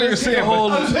I get what you're saying. The whole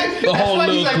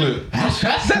little clip.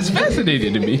 That's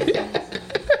fascinating to me.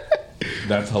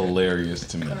 That's hilarious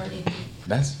to me.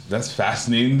 That's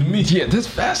fascinating to me. Yeah, that's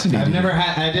fascinating.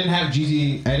 I didn't have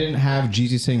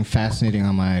Jeezy saying fascinating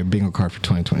on my bingo card for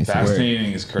 2023.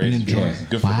 Fascinating is crazy.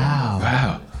 Good for them.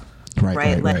 Wow.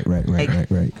 Right.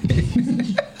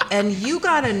 And you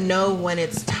gotta know when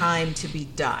it's time to be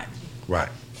done. Right.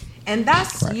 And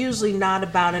that's usually not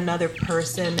about another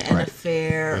person, an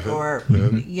affair, or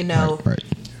you know,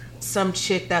 some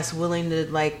chick that's willing to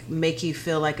like make you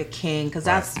feel like a king, because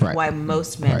that's why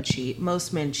most men cheat.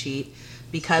 Most men cheat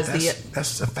because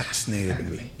that's fascinating to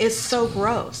me. It's so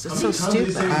gross. It's so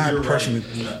stupid. I personally,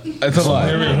 it's a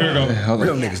lie.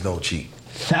 Real niggas don't cheat.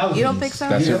 You don't think so?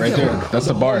 That's it right there. That's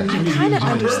the bar. I kind of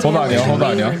understand. Hold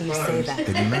on, y'all. When you say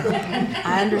that,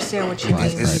 I understand what you mean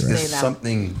when you say that. It's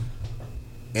something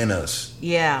in us,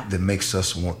 that makes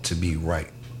us want to be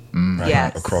right,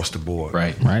 across the board,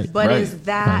 right. But is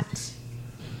that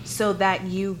so that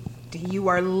you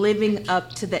are living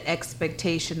up to the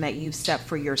expectation that you set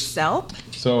for yourself?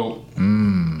 So,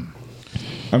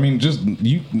 I mean, just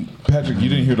you, Patrick. You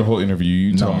didn't hear the whole interview.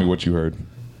 You tell me what you heard.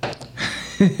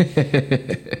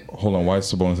 Hold on, why is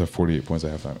Sabonis at 48 points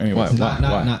at halftime? Anyways, not.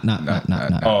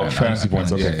 Oh, fantasy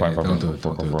points. Okay, fine. Don't do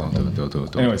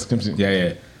it. Anyways, continue.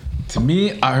 Yeah. To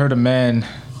me, I heard a man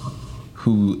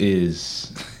who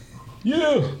is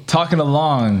talking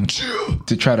along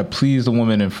to try to please the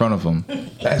woman in front of him.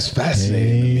 That's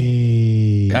fascinating to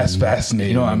me. That's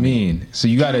fascinating. You know what I mean? So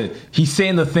he's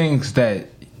saying the things that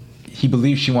he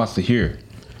believes she wants to hear.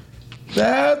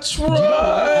 That's right.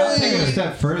 I'll take it a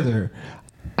step further.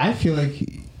 I feel like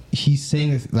he's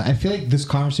saying this. I feel like this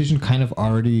conversation kind of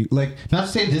already, like, not to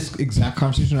say this exact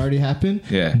conversation already happened,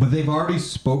 but they've already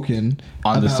spoken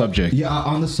on the subject. Yeah,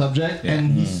 on the subject,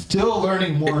 and he's still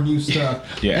learning more new stuff.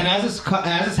 And as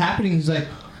it's happening, he's like,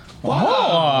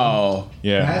 wow.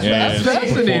 That's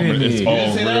fascinating. It's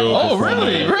all real. Oh,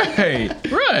 really? Right.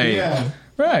 Yeah.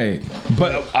 Right.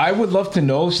 But I would love to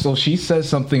know. So she says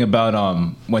something about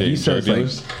when he says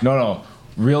like, no,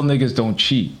 real niggas don't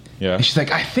cheat. Yeah. And she's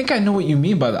like, I think I know what you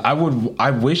mean by that. I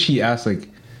wish he asked like,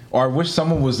 or I wish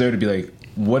someone was there to be like,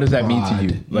 what does that mean to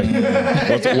you? Like,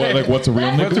 what's a real nigga? What's a real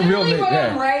nigga? What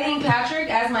I'm writing, Patrick,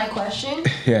 as my question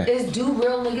is, do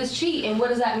real niggas cheat, and what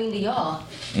does that mean to y'all?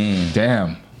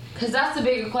 Damn. Because that's the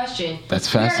bigger question. That's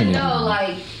fascinating. You know,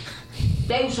 like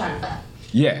they was trying to fuck.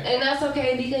 Yeah. And that's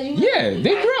okay because you. Yeah,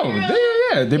 they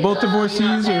grown. They both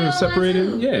divorcees or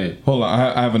separated. Yeah. Hold on,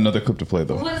 I have another clip to play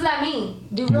though. What does that mean?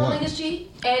 Do real niggas cheat?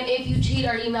 And if you cheat,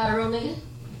 are you not a real nigga?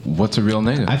 What's a real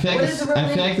nigga? I feel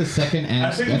like the second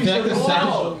answer. I feel like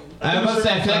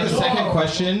the second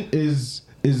question is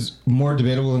more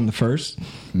debatable than the first,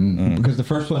 because the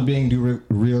first one being, do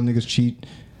real niggas cheat?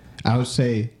 I would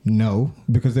say no,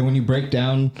 because then when you break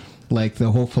down like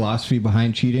the whole philosophy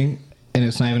behind cheating, and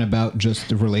it's not even about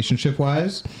just relationship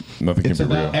wise. Nothing can it's be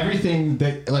about real. everything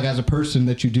that, like, as a person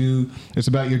that you do. It's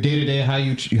about your day to day, how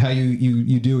you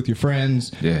deal with your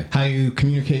friends, how you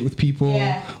communicate with people,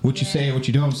 what you say, what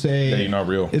you don't say. Yeah, you're not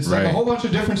real. It's like a whole bunch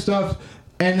of different stuff.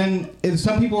 And then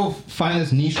some people find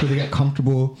this niche where they get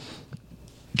comfortable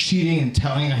cheating and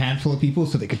telling a handful of people,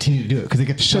 so they continue to do it because they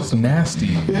get just nasty.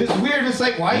 It's weird. It's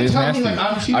like, why are you telling me like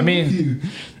I'm cheating with you?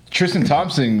 Tristan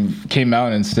Thompson came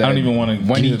out and said, I don't even want to.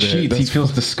 When he cheats, he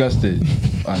feels disgusted.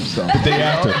 I'm sorry. The day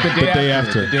after.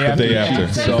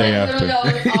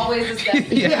 Always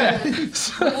disgusted. Yeah. What's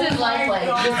his life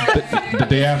like? The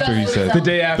day after, he says. The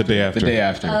day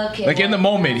after. Okay, like in the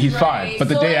moment, he's fine, but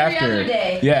the day after,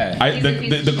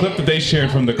 the clip that they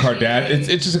shared from the Kardashian,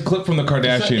 it's just a clip from the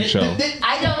Kardashian show.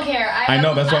 I don't care. I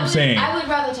know, that's what I'm saying. I would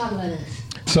rather talk about this.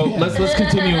 So let's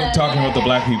continue talking about the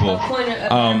black people. Point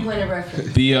of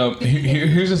reference.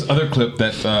 Here's this other clip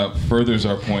that furthers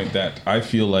our point that I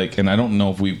feel like, and I don't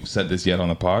know if we've said this yet on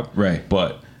the pod, right?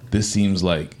 But this seems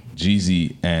like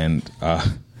Jeezy and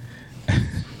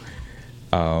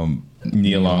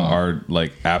Nia Long are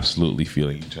like absolutely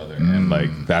feeling each other, and like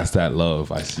that's that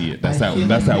love. I see it. That's that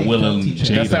Will and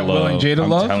Jada love. That's that Will and Jada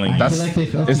love. Telling you.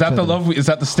 Is that the love? Is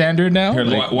that the standard now? Here,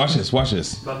 watch this. This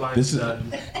is.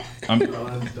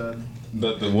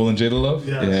 The Will and Jada love.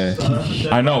 Yeah.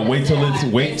 I know. Wait till it's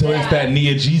that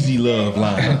Nia Jeezy love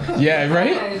line. Yeah.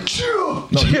 Right. No.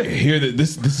 Here,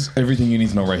 this is everything you need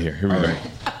to know right here. Here we go.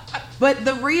 But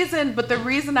the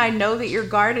reason I know that you're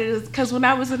guarded is because when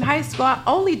I was in high school, I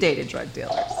only dated drug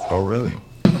dealers. Oh, really?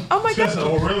 Oh my God.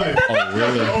 Oh, really? Oh,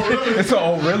 really? It's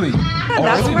oh, really? Oh,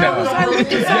 that's really where now? I was. I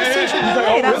lived in South Central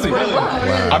LA. That's where it was.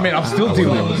 Wow. I mean, I'm still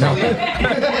dealing with now.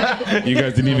 You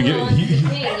guys didn't even get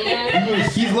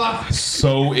it. He's locked.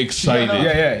 So excited.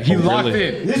 Yeah. He locked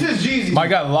in. This is Jeezy. My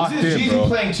guy locked in, bro. This is Jeezy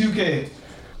playing 2K.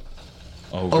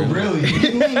 Oh, really? He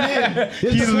leaned in.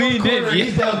 He leaned in. Yeah.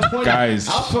 He's down 20. Guys,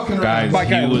 My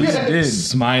guy he was did.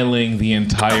 smiling the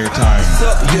entire time.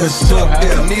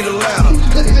 Need a ladder.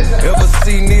 Ever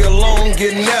see Nia Long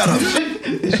getting at her?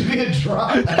 It should be a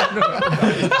drop.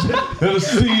 Ever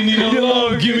see Nia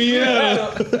Long? Give me a.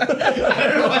 I don't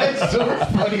know why it's so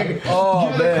funny. Oh,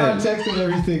 Give me the context of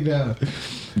everything now.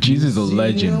 Jeezy's a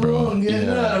legend, bro.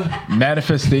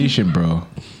 Manifestation, bro.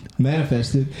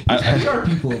 Manifested. There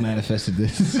people manifested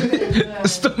this.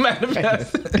 Still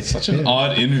manifested. It's such an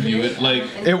odd interview.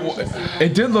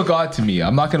 It did look odd to me.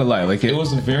 I'm not gonna lie. Like it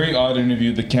was a very odd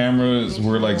interview. The cameras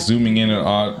were like zooming in at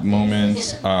odd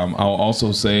moments. I'll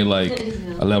also say like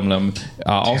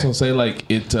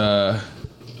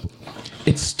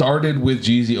it started with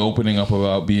Jeezy opening up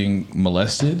about being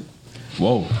molested.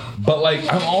 Whoa. But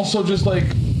like I'm also just like,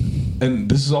 and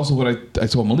this is also what I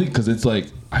told Malik, because it's like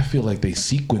I feel like they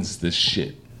sequenced this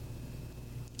shit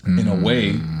in a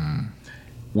way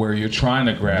where you're trying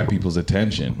to grab people's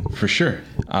attention. For sure.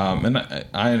 And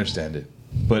I understand it.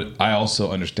 But I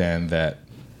also understand that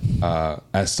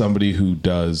as somebody who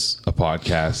does a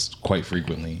podcast quite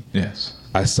frequently, yes,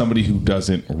 as somebody who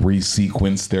doesn't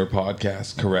resequence their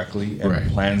podcast correctly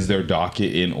and plans their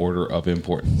docket in order of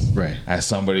importance, as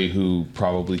somebody who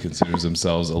probably considers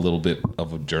themselves a little bit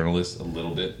of a journalist,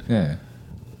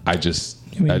 I just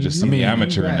see the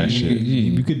amateur in that shit.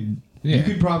 You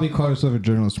could probably call yourself a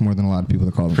journalist more than a lot of people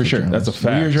that call themselves. For sure, that's a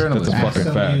fact. We are journalists. That's a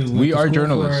fucking fact. We are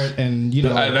journalists, and you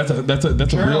know that's a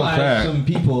real fact. Some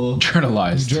people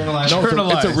journalized. It's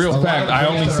a real fact. I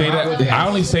only say that. I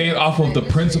only say it off of the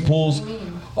principles.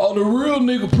 All the real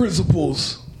nigga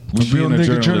principles. Real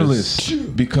nigga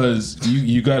journalist. Because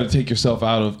you got to take yourself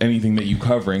out of anything that you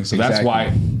covering. So that's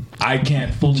why I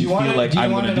can't fully feel like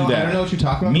I'm going to do that. I don't know what you're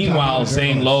talking about. Meanwhile,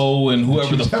 Zane Lowe and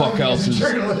whoever the fuck else is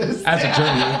as a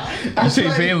journalist. You say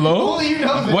Zane Lowe?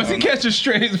 What's he catching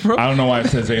strays, bro? I don't know why I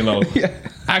said Zane Lowe. I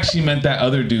actually meant that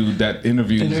other dude that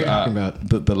interviews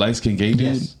the light skinned gay dude.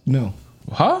 Yes. No.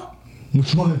 Huh?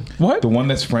 Which one? What? The one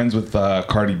that's friends with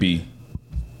Cardi B.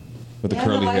 With the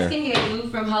curly hair. The light-skinned gay dude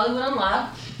from Hollywood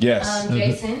Unlocked. Yes.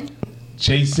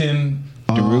 Jason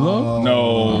Derulo?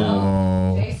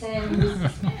 No. Jason.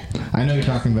 I know you're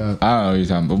talking about. I don't know what you're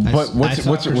talking about.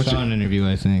 But what's your interview?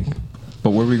 I think. But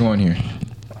where are we going here?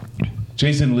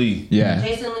 Jason Lee. Yeah.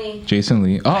 Jason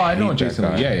Lee. Oh, I know Jason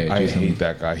Lee. Yeah. I hate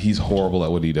that guy. He's horrible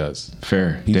at what he does.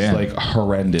 Fair. He's like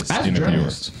horrendous interviewer.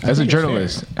 As a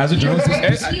journalist. As a journalist,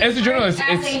 as a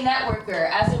networker,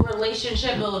 as a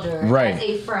relationship builder, as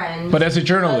a friend, but as a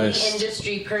journalist, an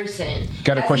industry person.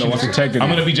 Got to question his integrity. I'm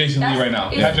gonna be Jason Lee right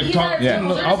now. Patrick, talk. Yeah.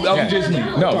 I'll be Jason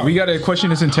Lee. No, we got to question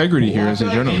his integrity here as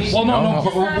a journalist. Well,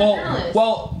 no.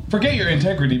 Well, forget your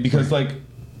integrity because like.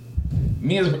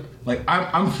 me as like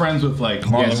I'm friends with like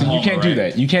Marlon so you can't do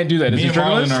that. You can't do that. Me as a and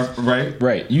journalist, Marlon are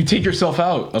right. You take yourself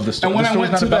out of the story. And when I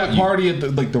went to that party at the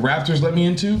Raptors let me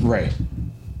into, right.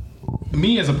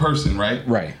 Me as a person, right,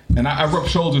 and I rub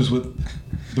shoulders with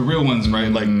the real ones, right.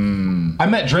 Like I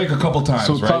met Drake a couple times,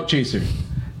 so right? clout chaser.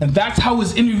 And that's how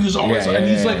his interviews always are. And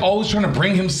he's like always trying to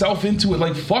bring himself into it.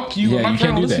 Like, fuck you. I'm not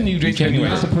trying to listen to you, Drake. Anyway,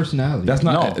 that's a personality. That's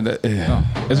not. No.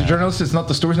 As a journalist, it's not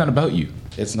the story's not about you.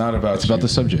 It's not about. It's about the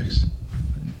subjects.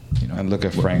 You know, and look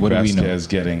at Frank Vasquez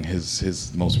getting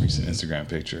his most recent Instagram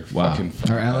picture. Wow. Fucking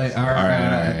all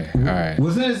right.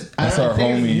 Wasn't his? That's our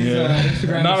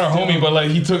homie. Not our homie, but like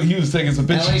he was taking some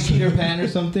pictures. LA Peter Pan or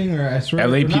something, or I swear.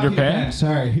 LA Peter Pan.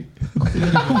 Sorry.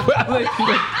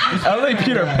 LA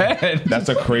Peter Pan. That's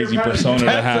a crazy persona to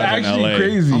have in LA.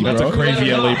 Crazy, That's a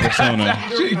crazy LA persona.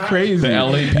 That's actually crazy. The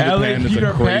LA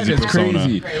Peter Pan is a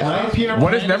crazy persona.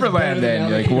 What is Neverland then?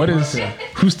 Like, what is?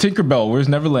 Who's Tinkerbell? Where's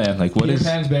Neverland? Like, what is?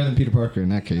 Peter Pan's better than Peter Parker in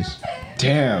that case.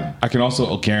 Damn. I can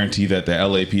also guarantee that the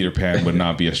LA Peter Pan would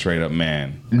not be a straight up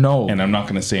man. No. And I'm not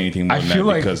going to say anything more than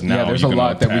that because now there's a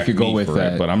lot that we could go with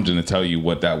that. But I'm going to tell you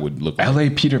what that would look like. LA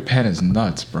Peter Pan is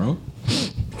nuts, bro.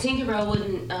 Tinkerbell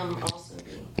wouldn't also be.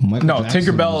 No,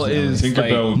 Tinkerbell is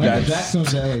Tinkerbell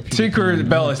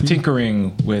is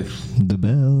tinkering with the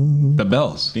bells. The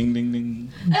bells. Ding ding ding.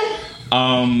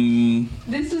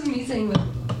 This is me saying that.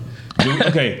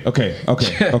 Okay.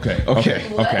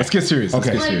 Let's get serious.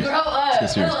 Okay.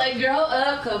 Like, grow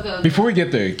up, Coco. Before we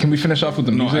get there, can we finish off with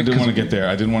the music? I didn't want to get there.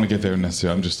 I didn't want to get there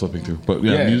necessarily. I'm just slipping through. But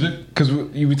music? Because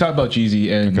we talked about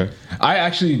Jeezy, and I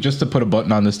actually, just to put a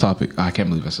button on this topic, I can't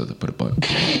believe I said to put a button.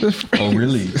 Oh,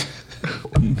 really?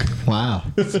 Wow.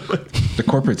 The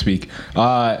corporate speak.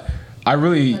 I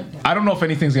don't know if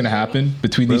anything's going to happen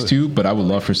between these two, but I would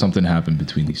love for something to happen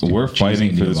between these two. We're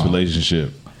fighting for this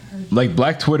relationship. Like,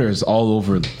 Black Twitter is all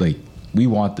over, like, we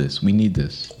want this. We need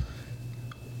this.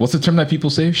 What's the term that people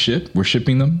say? Ship? We're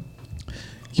shipping them?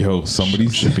 Yo,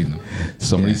 somebody's shipping them.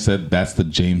 Somebody said that's the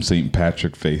James St.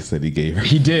 Patrick face that he gave her.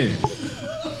 He did.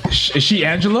 Is she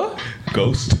Angela?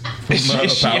 Ghost? Is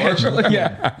she Angela?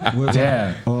 Yeah.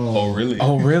 Damn. Oh, really?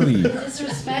 Oh, really?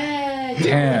 Disrespect.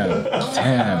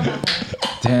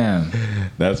 Damn.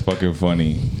 That's fucking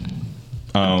funny.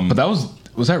 But that was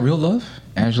that real love?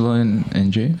 Angela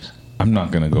and James? I'm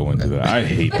not gonna go into that. I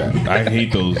hate that. I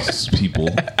hate those people.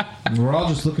 We're all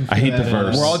just looking for I hate the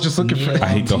verse. We're all just looking for I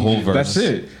hate the whole verse. That's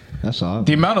it. That's all.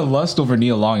 The amount of lust over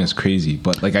Nia Long is crazy,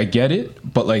 but like I get it,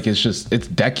 but like it's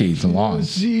decades long.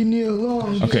 Jeezy Nia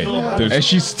Long. Okay. And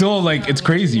she's still like, it's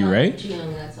crazy, right? Too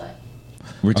young, that's why.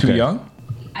 We're too young?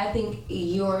 I think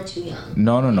you're too young.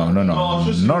 No.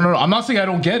 I'm not saying I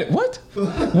don't get it. What?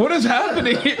 What is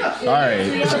happening here? All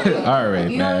right,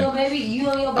 You man. on your baby. You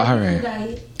on your baby. All right.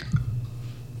 Diet.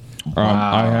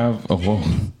 Wow. I have.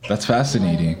 That's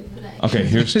fascinating. Okay,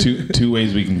 here's two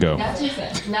ways we can go. Not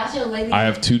your lady. I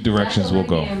have two directions we'll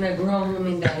go. On the grown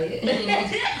woman diet.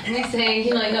 Me saying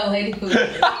you like no lady food.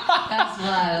 That's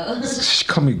wild. She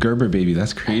called me Gerber baby.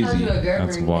 That's crazy.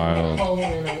 That's wild.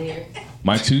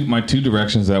 My two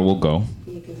directions that we'll go.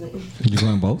 You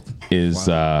going both? Is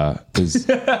I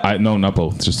no, not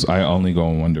both. Just I only go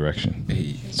in one direction.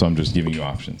 So I'm just giving you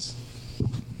options.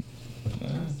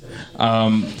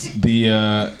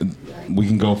 We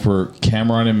can go for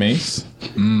Cameron and Mace.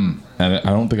 And I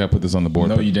don't think I put this on the board.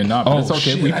 No, you did not. But it's okay.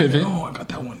 Shit, We pivot. I got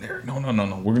that one there. No.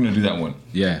 We're gonna do that one.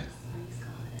 Yeah.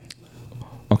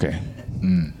 Okay.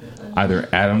 Either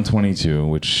Adam 22,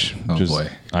 which boy.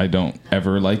 I don't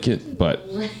ever like it, but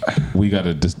we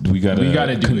gotta do it. We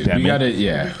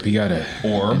gotta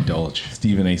or indulge.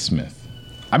 Stephen A. Smith.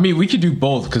 I mean, we could do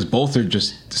both because both are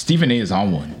just Stephen A. is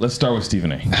on one. Let's start with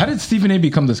Stephen A. How did Stephen A.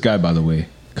 become this guy, by the way?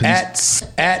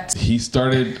 He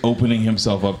started opening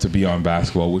himself up to be on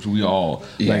basketball, which we all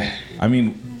like. I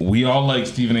mean, we all like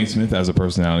Stephen A. Smith as a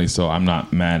personality, so I'm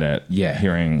not mad at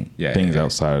hearing things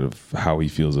outside of how he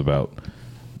feels about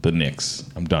the Knicks.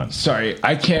 I'm done. Sorry,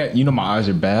 I can't. You know, my eyes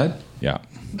are bad. Yeah.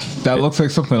 That looks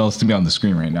like something else to me on the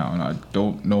screen right now, and I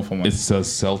don't know if I'm. It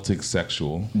says Celtic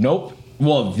sexual. Nope.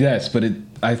 Well, yes, but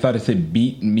I thought it said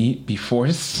beat meat before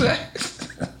sex.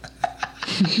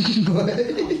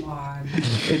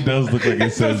 It does look like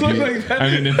it says. I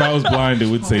mean, if I was blind, it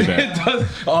would say that. It does.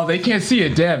 Oh, they can't see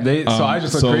it. Damn. So I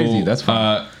just look crazy. That's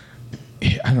fine.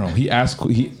 I don't know. He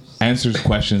answers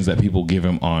questions that people give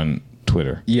him on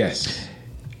Twitter. Yes.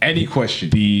 Any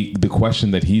question. The question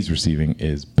that he's receiving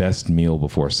is best meal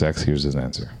before sex. Here's his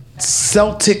answer.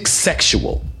 Celtic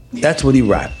sexual. That's what he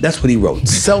wrote.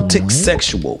 Celtic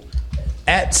sexual.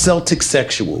 At Celtic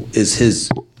sexual is his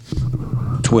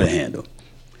Twitter handle.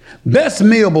 Best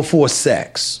meal before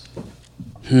sex.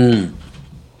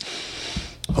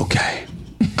 Okay.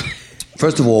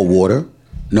 First of all, water,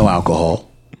 no alcohol.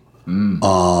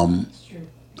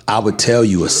 I would tell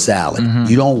you a salad. Mm-hmm.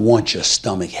 You don't want your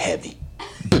stomach heavy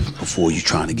before you're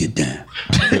trying to get down.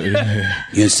 You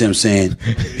understand what I'm saying?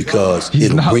 Because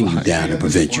it'll bring you down and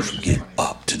prevent you from getting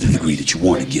up to the degree that you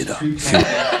want to get up. It's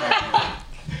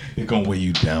gonna weigh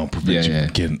you down, prevent you from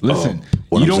getting up. Listen,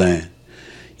 what I'm saying?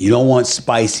 You don't want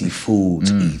spicy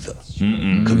foods either.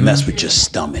 Could mess with your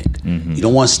stomach. You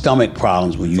don't want stomach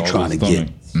problems when you're trying to get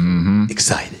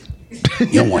excited.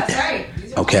 You don't want that.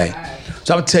 Okay?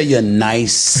 So I would tell you a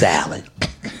nice salad.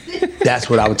 That's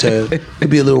what I would tell you. It'd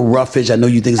be a little roughish. I know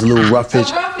you think it's a little roughish.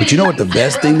 But you know what the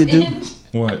best thing to do?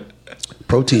 What?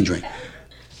 Protein drink.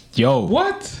 Yo.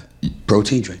 What?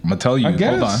 Protein drink. I'm going to tell you. I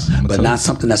guess. Hold on. But not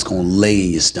something that's going to lay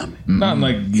in your stomach. Not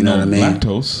like, you know what I mean?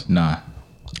 Lactose. Nah.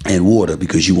 And water,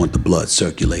 because you want the blood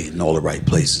circulating in all the right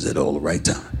places at all the right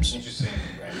times.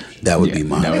 That would be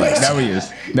my advice. That he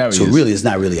is. So really, it's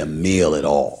not really a meal at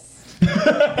all. So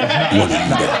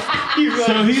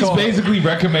he's basically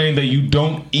recommending that you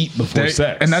don't eat before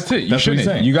sex, and that's it. You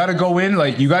shouldn't. You got to go in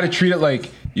like you got to treat it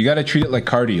like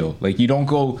cardio. Like you don't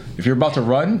go if you're about to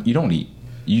run, you don't eat.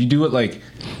 You do it like.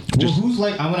 Well, who's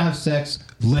like I'm gonna have sex?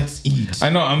 Let's eat. I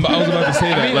know. I was about to say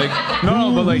that. Like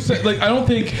no, but like I don't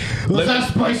think. Let's have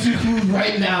spicy food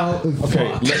right now.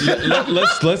 Okay,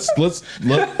 let's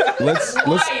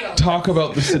talk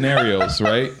about the scenarios,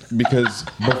 right? Because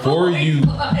before you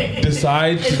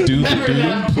decide to do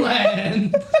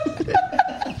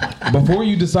before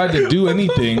you decide to do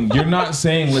anything, you're not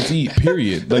saying let's eat.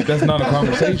 Period. Like that's not a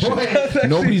conversation.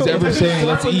 Nobody's ever saying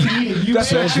let's eat.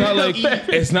 So it's not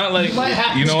like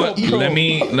you know what? Let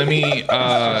me.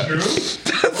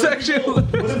 That's actually.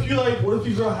 What if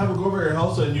you go have a go over at your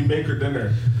house and you make her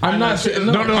dinner? I'm not saying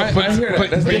no. But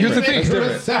here's the thing.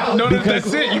 No,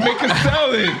 that's it. You make a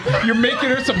salad. You're making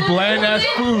her some bland ass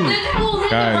food.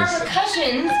 Guys,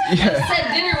 repercussions.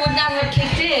 Said dinner would not have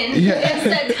kicked in.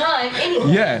 Instead time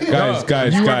anyway. Yeah,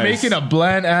 guys. You are making a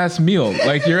bland ass meal.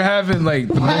 Like you're having like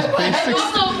the most basic.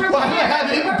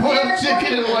 Boiled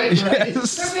chicken and white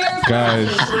rice. Guys,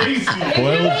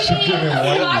 boiled chicken and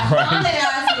white rice.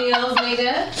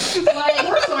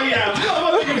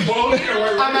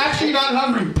 I'm actually not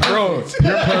hungry. Bro,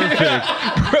 you're perfect.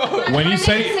 Bro, when you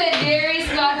say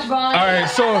all right,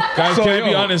 so guys, can I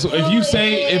be honest?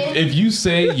 If you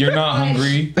say you're not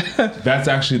hungry, that's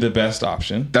actually the best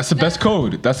option. That's the best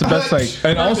code. That's the best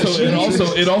and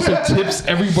it also tips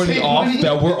everybody off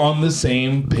that we're on the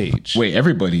same page. Wait,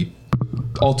 everybody?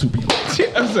 All two people.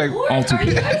 I was like, all two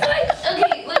people.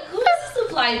 Okay, like who does this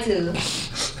apply to?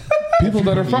 People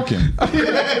that are fucking.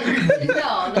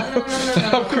 No.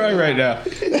 I'm crying right now.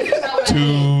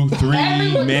 2, 3,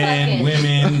 men,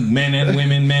 women, men and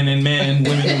women, men and men,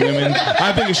 women and women.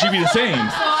 I think it should be the same. So I'll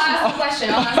ask a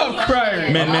question. I'm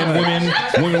crying. Men, women,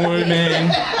 women,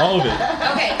 men, all of it.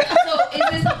 Okay, so is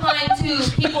this applying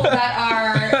to people that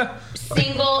are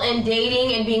single and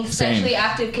dating and being sexually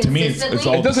active consistently? To me, it's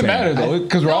all it doesn't matter though,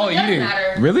 because we're all eating.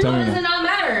 Matter. Really? Why does it not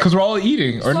matter? Because we're all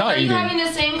eating or not eating. Are you having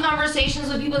the same conversations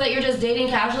with people that you're just dating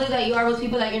casually that you are with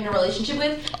people that you're in a relationship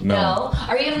with? No.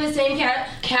 Are you having the same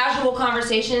casual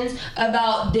conversations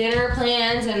about dinner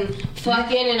plans and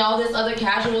fucking and all this other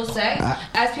casual sex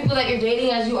as people that you're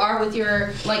dating as you are with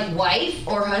your like wife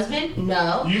or husband?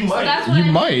 No. You might. So that's what I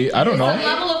don't know. It's a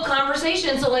level of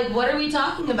conversation. So like, what are we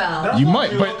talking about? That's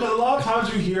but a lot of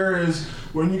times you hear is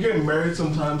when you get married,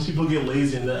 sometimes people get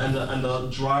lazy and the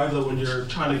drive that when you're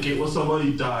trying to get with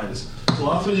somebody dies. So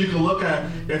that's when you can look at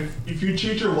if you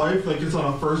treat your wife like it's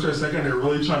on a first or a second, they're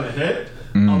really trying to hit.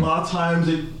 A lot of times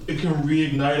it can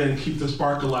reignite and keep the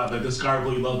spark alive. Like this guy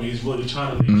really loves me. He's really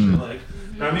trying to make shit like.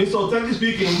 You know what I mean, so technically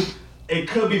speaking, it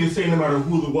could be the same no matter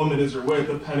who the woman is or with,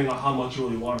 depending on how much you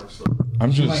really want her. So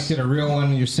I'm just like get a real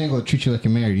one. You're single, treat you like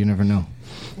you're married. You never know.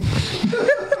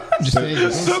 Just saying.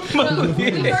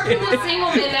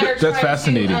 That's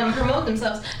fascinating. Promote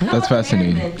themselves. That's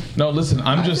fascinating. No, listen.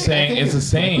 I'm just saying it's the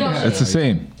same. It's the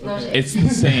same. It's the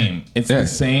same. It's the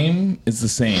same. It's the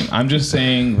same. I'm just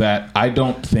saying that I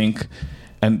don't think,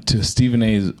 and to Stephen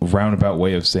A's roundabout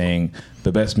way of saying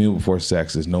the best meal before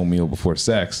sex is no meal before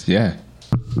sex. Yeah.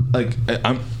 Like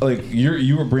I'm like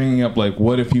you were bringing up like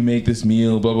what if you make this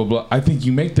meal blah blah blah. I think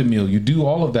you make the meal, you do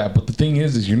all of that, but the thing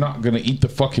is you're not gonna eat the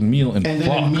fucking meal and then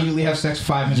fuck. Immediately have sex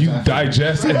 5 minutes. You after.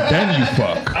 digest and then you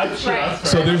fuck.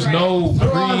 So there's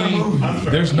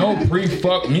no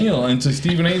pre-fuck meal. And to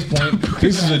Stephen A's point,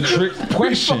 this is a trick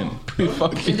question.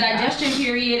 The digestion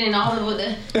period and all of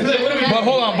the. But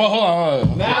hold on.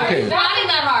 Okay. It's not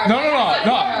that hard. No.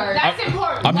 That's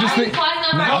important. I'm just thinking. Plotting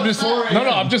I'm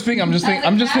just thinking. As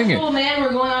a man,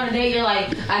 we're going on a date. You're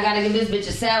like, I gotta give this bitch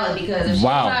a salad because if she's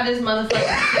not this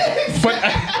motherfucker. But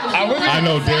I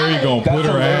know Derry gonna put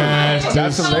her ass.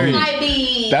 That's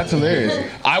hilarious. That's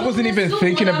hilarious. I wasn't even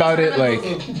thinking about it like.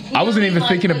 I wasn't even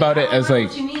thinking about it as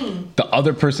like the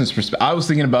other person's perspective. I was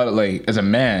thinking about it like as a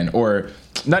man, or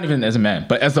not even as a man,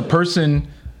 but as a person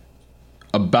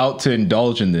about to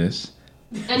indulge in this.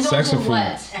 Indulge in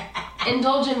what?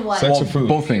 Indulge in what? Sex or food?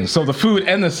 Both things. So the food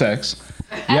and the sex.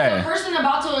 As a person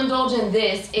about to indulge in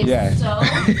this, it's so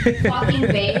fucking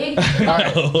vague.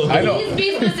 I know. Please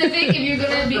be specific if you're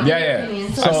gonna be.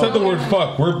 So, I said the word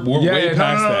fuck. We're way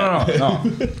past that. No.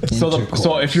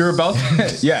 So if you're about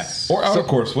to, or out of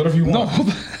course, whatever you want.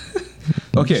 No.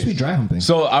 Okay.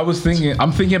 So I'm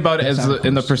thinking about it as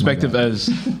in the perspective as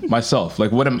myself.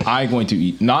 Like, what am I going to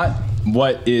eat? Not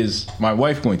what is my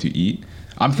wife going to eat.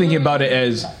 I'm thinking about it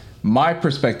as my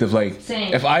perspective. Like,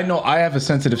 if I know I have a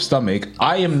sensitive stomach,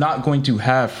 I am not going to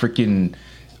have freaking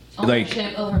like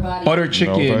butter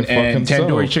chicken and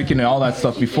tandoori chicken and all that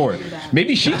stuff before.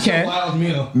 Maybe she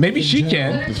can. Maybe she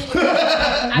can.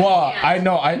 Well, I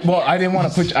know. I didn't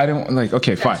want to put. I didn't like.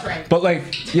 Okay, fine. But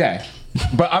like, yeah.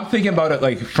 But I'm thinking about it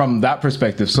like from that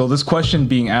perspective. So this question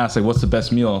being asked, like, what's the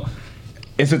best meal?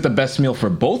 Is it the best meal for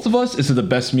both of us? Is it the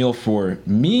best meal for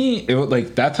me?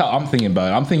 Like, that's how I'm thinking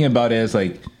about it. I'm thinking about it as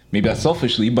like, maybe that's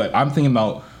selfishly, but I'm thinking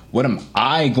about what am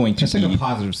I going to eat? Like a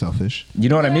positive selfish. You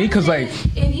know what I mean? Because like,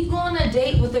 if you go on a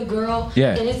date with a girl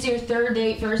and it's your third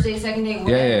date, first date, second date,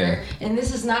 whatever, and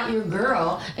this is not your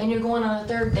girl, and you're going on a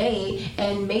third date,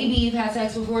 and maybe you've had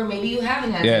sex before, maybe you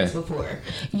haven't had sex before,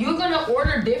 you're gonna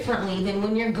order differently than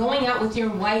when you're going out with your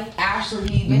wife,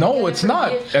 Ashley. No, it's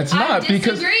not. It's not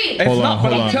because it's not.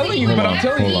 But I'm telling you. But I'm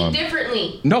telling you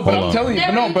differently. No, but I'm telling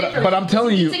you. No, but I'm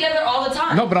telling you. Together all the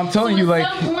time. No, but I'm telling you like.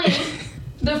 At some point,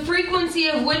 the frequency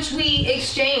of which we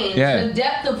exchange, the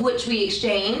depth of which we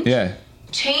exchange,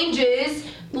 changes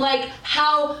like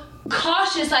how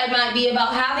cautious I might be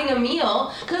about having a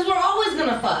meal because we're always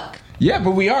gonna fuck. Yeah,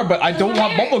 but we are. But I don't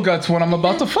want bubble guts when I'm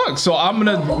about to fuck. So I'm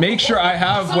gonna make sure I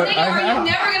have what I have. Are you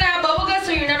never gonna have bubble guts,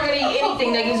 or you're never gonna eat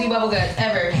anything that gives you bubble guts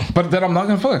ever? But then I'm not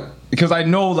gonna fuck because I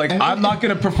know like I'm not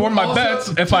gonna perform my bets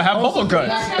if I have bubble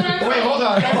guts. Wait, hold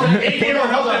on.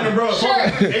 Sure,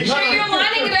 you're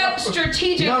lining it up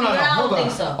strategically. No, I don't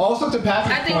think so. Also, to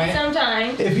Patrick's point,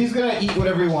 sometimes if he's gonna eat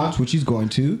whatever he wants, which he's going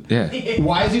to,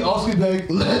 why is he also gonna be like,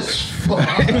 let's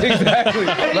fuck? Exactly.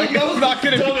 Like, it's not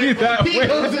gonna be that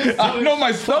way. I know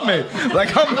my stomach.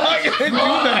 Like, I'm not gonna do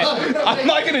that. I'm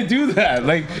not gonna do that.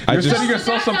 Like, you're setting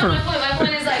yourself up for. My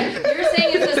point is like, you're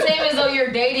saying it's the same as though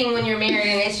you're dating when you're married,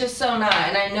 and it's just so not.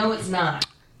 And I know it's not.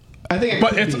 I think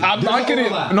but it's I'm not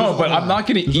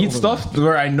gonna eat stuff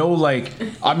where I know like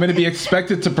I'm gonna be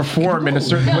expected to perform in a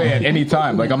certain way at any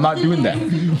time. Like, I'm not doing that.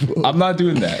 I'm not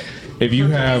doing that. If you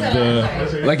have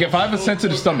the like, if I have a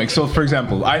sensitive stomach, so for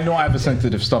example, I know I have a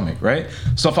sensitive stomach, right?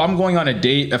 So if I'm going on a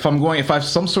date, if I have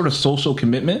some sort of social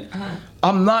commitment,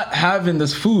 I'm not having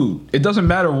this food. It doesn't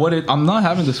matter what I'm not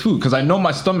having this food because I know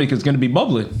my stomach is gonna be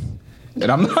bubbling. And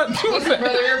I'm not doing that.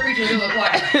 Brother, you're preaching to the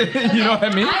choir. You know what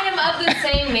I mean? I am of the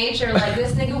same nature. Like,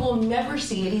 this nigga will never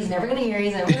see it. He's never gonna hear it.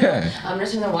 He's never gonna. I'm gonna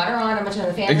turn the water on. I'm gonna turn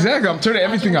the fan on. Exactly. I'm turning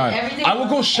everything on. I will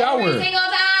go shower. Every single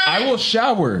time. I will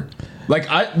shower. Like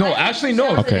actually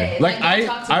no. Okay. Like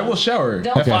I will shower.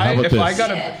 If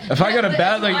I got a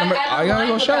bad like I gotta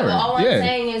go shower. All I'm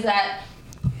saying is that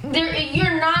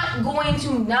you're not going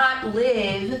to not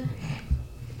live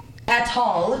at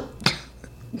all.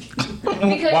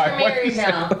 Because you're married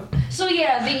now. So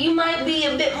yeah, you might be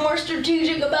a bit more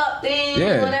strategic about things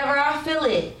whenever I feel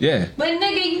it. Yeah. But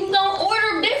nigga, you don't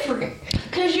order different.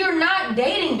 Cause you're not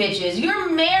dating bitches. You're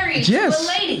married to a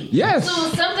lady. Yes. So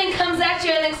if something comes at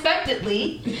you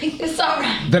unexpectedly, it's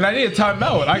alright. Then I need a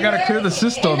timeout. I gotta clear the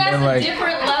system and like a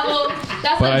different level.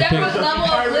 That's a different level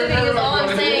of living is all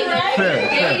I'm saying.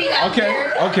 Dating out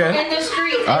there in the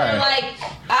streets. And you're like,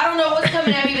 I don't know what's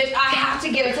coming at me, bitch. I have to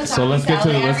get it to So let's get to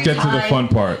the fun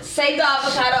part. Save the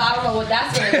avocado. I don't know what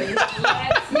that's gonna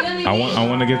be. I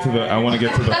want to get to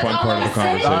the fun part of the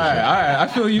conversation. All right. I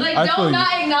feel you. Like, I feel don't you.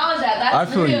 not acknowledge that.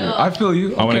 That's real. I feel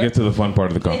you. I want to get to the fun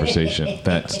part of the conversation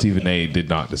that Stephen A. did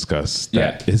not discuss.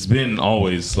 That it's been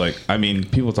always like, I mean,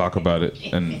 people talk about it,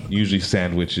 and usually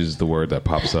sandwich is the word that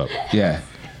pops up. Yeah.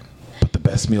 But the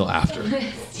best meal after.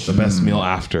 The best meal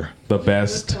after. The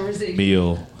best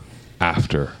meal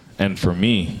after. And for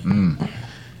me, I'm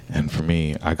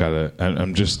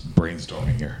just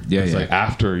brainstorming here. It's like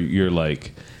after you're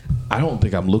like, I don't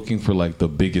think I'm looking for like the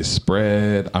biggest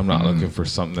spread. I'm not looking for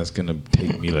something that's going to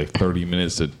take me like 30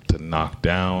 minutes to knock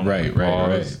down. Right.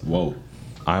 Whoa.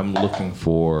 I'm looking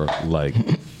for like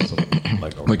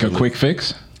a quick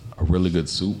fix, a really good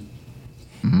soup,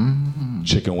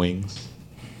 chicken wings.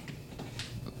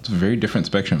 It's a very different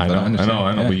spectrum. I know,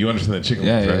 Yeah. but you understand that chicken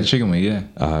wings, Yeah, right? chicken wing,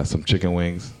 yeah. Some chicken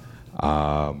wings.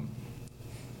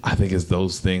 I think it's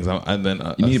those things. And then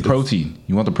you need protein.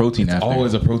 You want the protein after.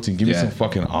 Always a protein. Give me some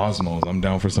fucking Osmos. I'm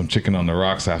down for some chicken on the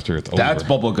rocks after it's over. That's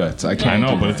bubble guts. I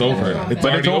know, but it's over. It's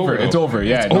over. It's over.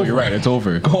 Yeah, no, you're right. It's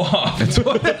over. Go off. It's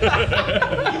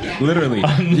literally.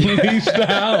 Unleash the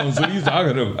house. What are you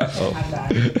talking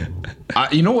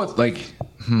about? You know what? Like,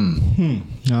 No,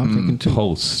 I'm thinking too.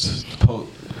 Post.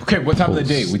 Okay, what time of the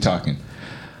day we talking?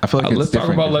 I feel like it's let's talk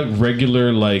different. about like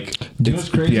regular, like You know what's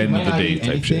crazy? the You end might of the not day eat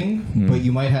type shit. anything, but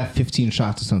you might have 15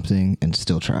 shots of something and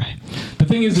still try. The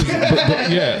thing is,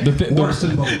 Worse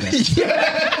than bubble guts.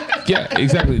 Yeah,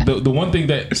 exactly. The one thing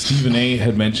that Stephen A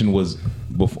had mentioned was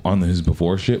on his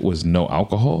before shit was no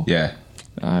alcohol. Yeah.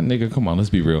 Nigga, come on,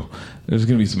 let's be real. There's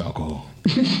gonna be some alcohol.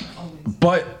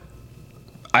 But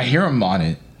I hear him on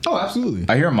it. Oh, absolutely.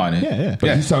 I hear him on it. Yeah.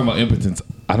 But he's talking about impotence.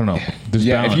 I don't know. There's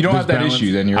if you don't have that balance.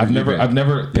 issue, then you're. I've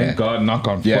never. Thank God. Knock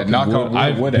on. Yeah, fucking knock wood.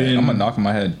 on wood. I'm gonna knock on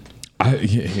my head.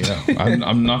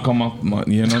 I'm knock on my.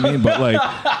 You know what I mean? But like,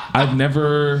 I've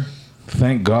never.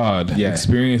 Thank God.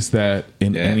 Experienced that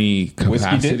in any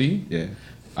capacity. Yeah.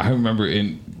 I remember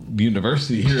in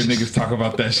university hearing niggas talk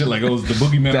about that shit like it was the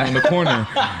boogeyman on the corner.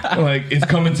 Like it's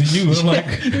coming to you. I'm like,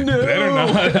 better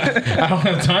not. I don't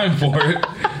have time for it.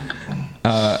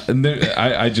 And then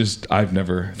I've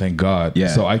never, thank God. Yeah.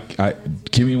 So I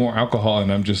give me more alcohol,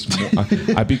 and I'm just,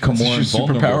 I become more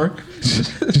invulnerable. Superpower.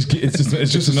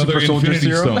 It's just another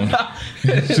Infinity Stone.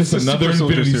 It's just another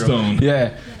Infinity Stone.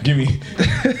 Yeah. Give me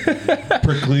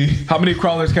prickly. How many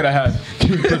crawlers can I have?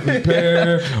 Give me prickly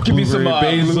pear. Give me some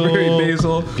blueberry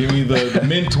basil. Give me the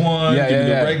mint one. Give me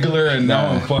the regular, and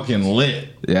now I'm fucking lit.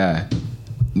 Yeah.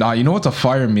 Nah, you know what's a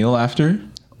fire meal after?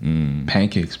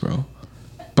 Pancakes, bro.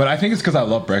 But I think it's because I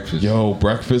love breakfast. Yo,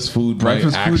 breakfast food might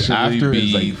actually be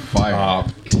is like fire.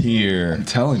 Top tier. I'm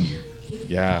telling you.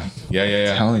 Yeah.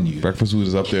 I'm telling you. Breakfast food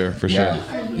is up there for sure.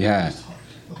 Yeah.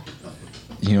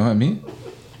 You know what I mean?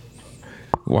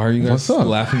 Why are you guys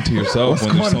laughing to yourself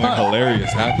when there's something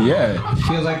hilarious happening? Yeah.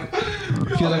 Feels like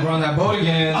we're on that boat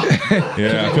again.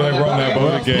 Yeah, I feel like we're on that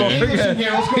boat again.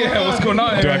 Yeah, what's going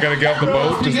on? Do I gotta get off the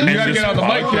boat? You gotta get on the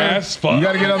mic here. You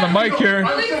gotta get on the mic here.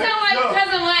 At least sound like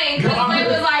Cousin Wayne. Cousin Wayne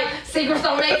was like, secrets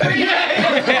don't make friends.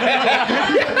 Secrets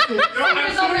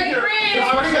don't make friends. I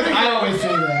always say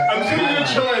that. I'm sitting here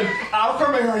chilling. Out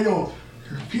from my hair, yo.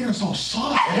 Your feet are so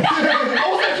soft. I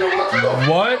was like,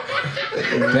 what?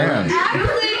 Damn.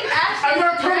 Actually, I'm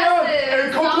gonna turn around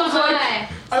and Coco's like,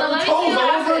 I'm told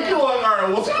I was like, alright,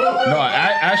 what's going on? No,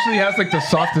 Ashley has like the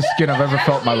softest skin I've ever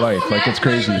felt in my life. Like it's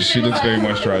crazy. She looks very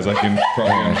moisturized. I can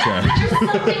probably understand. There's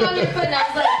something on your foot, and I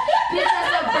was like, bitch,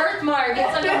 that's a birthmark.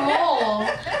 It's like a mole.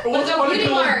 It's a beauty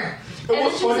mark. And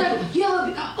then she was like, yo,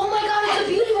 oh my God, it's a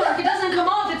beauty mark. It doesn't come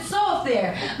off. It's soft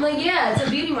there. I'm like, yeah, it's a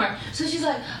beauty mark. So she's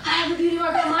like, I have a beauty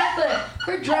mark on my foot.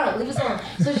 We're drunk. Leave us alone.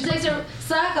 So she takes her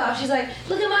sock off. She's like,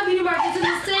 look at my beauty mark. It's in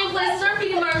the same place as her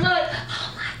beauty mark. I'm like,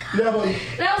 oh my God. Yeah, but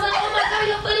and I was like, oh my God,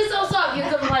 your foot is so soft. Here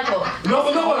comes Michael.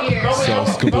 So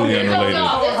it's completely unrelated.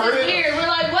 This is weird. We're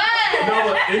like, what? No,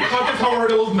 but in context, how I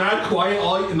heard it was mad quiet.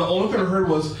 And the only thing I heard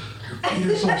was, your feet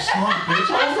are so soft, bitch.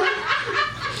 I was like,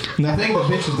 I think the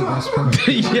bitch is the best part.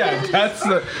 Yeah, that's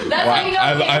the.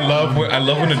 I love when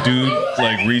a dude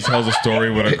like retells a story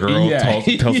when a girl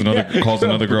calls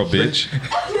another girl bitch.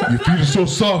 Your feet are so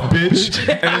soft, bitch.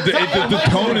 And the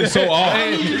tone is so off.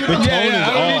 The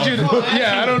tone is off.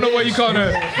 I don't know what you call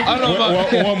her. I don't know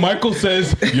when Michael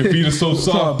says your feet are so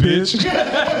soft, bitch.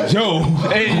 Yo.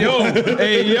 Hey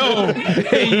yo.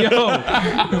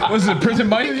 What's it, Prison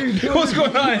Mike? What's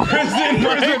going on? Prison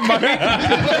Mike.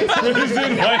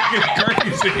 Prison Mike is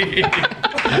crazy.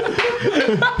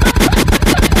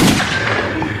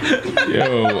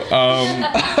 Yo,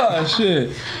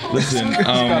 shit. Listen,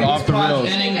 got off the rails.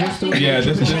 Yeah,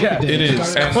 it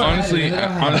is. And honestly,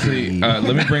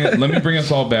 let me bring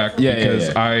us all back.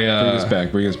 Because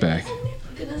bring us back.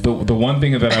 The one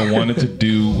thing that I wanted to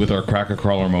do with our Cracker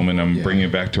Crawler moment, I'm bringing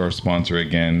it back to our sponsor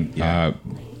again.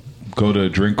 Go to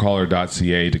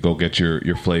drinkcrawler.ca to go get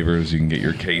your flavors. You can get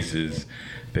your cases.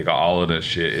 They got all of that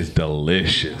shit. It's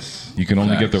delicious. You can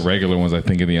only get the regular ones, I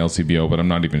think, in the LCBO, but I'm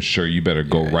not even sure. You better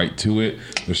go right to it.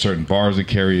 There's certain bars that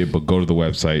carry it, but go to the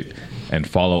website and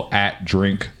follow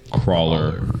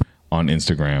 @drinkcrawler on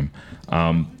Instagram.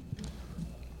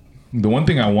 The one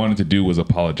thing I wanted to do was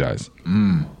apologize.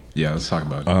 Yeah, let's talk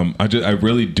about it. I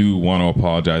really do want to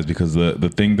apologize because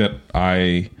the thing that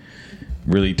I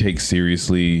really take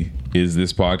seriously is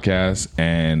this podcast,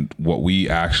 and what we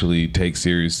actually take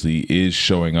seriously is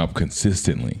showing up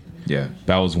consistently. Yeah,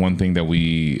 that was one thing that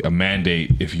a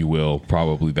mandate, if you will,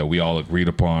 probably that we all agreed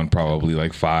upon probably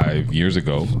like 5 years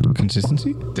ago.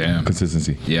 Consistency? Damn.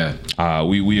 Consistency. Yeah.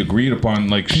 We agreed upon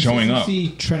like showing up.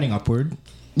 Trending upward.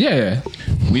 Yeah.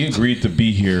 We agreed to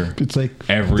be here. It's like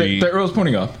every. The arrow's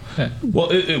pointing up. Yeah. Well,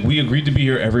 we agreed to be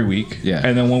here every week. Yeah.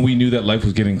 And then when we knew that life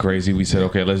was getting crazy, we said,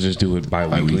 okay, let's just do it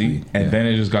bi-weekly. And then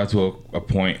it just got to a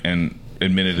point, and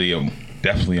admittedly,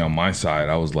 definitely on my side,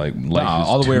 I was like, life is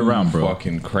all the way around, bro.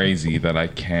 Fucking crazy that I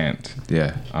can't.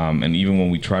 Yeah. And even when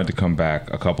we tried to come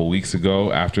back a couple weeks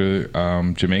ago after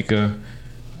Jamaica,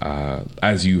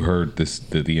 as you heard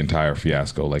the entire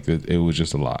fiasco, like it was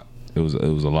just a lot. It was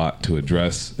a lot to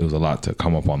address. It was a lot to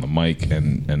come up on the mic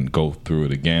and go through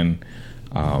it again.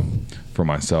 For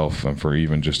myself and for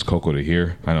even just Coco to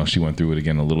hear. I know she went through it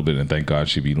again a little bit, and thank God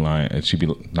she'd be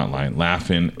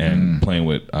laughing and playing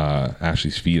with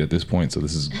Ashley's feet at this point. So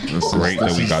this is great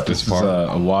that we got this far.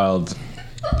 A wild,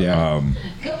 yeah.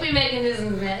 Could be making this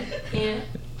in bed. Yeah.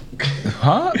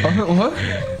 Huh? What?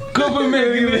 Could be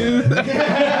making this.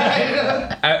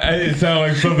 It sounded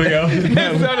like something else. It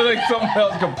sounded like something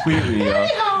else completely.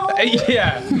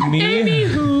 Yeah. Me.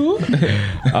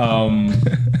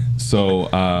 So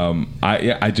I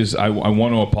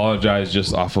want to apologize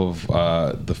just off of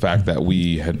the fact that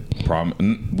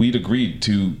we'd agreed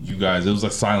to you guys. It was a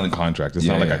silent contract. It's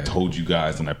not like I told you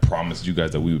guys and I promised you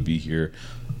guys that we would be here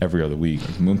every other week.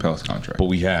 Moon Palace contract. But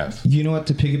we have. You know what?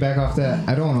 To piggyback off that,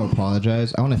 I don't want to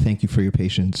apologize. I want to thank you for your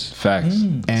patience. Facts.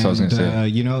 And so I was gonna say.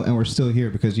 and we're still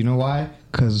here because you know why?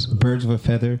 Because birds of a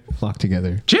feather flock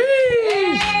together. Jeez!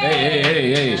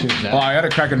 Hey. Oh, I gotta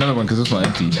crack another one because this one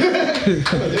empty.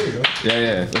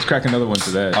 Yeah. Let's crack another one to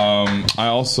that. I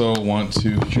also want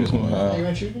to choose one.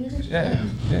 Yeah.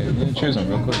 We're gonna choose one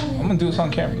real quick. I'm gonna do this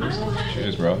on camera.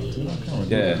 Cheers, bro.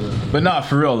 Yeah. But nah,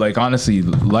 for real. Like honestly,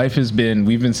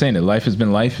 we've been saying it. Life has been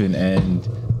lifing, and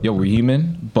yo, we're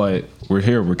human, but we're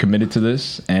here. We're committed to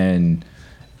this, and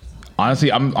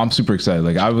honestly, I'm super excited.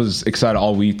 Like I was excited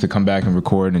all week to come back and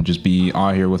record and just be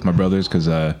on here with my brothers because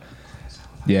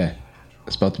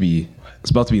it's about to be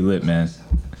lit, man.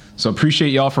 So appreciate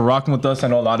y'all for rocking with us. I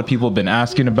know a lot of people have been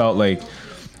asking about like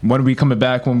when are we coming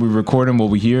back, when we recording, what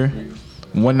we hear.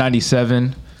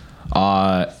 197.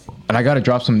 And I gotta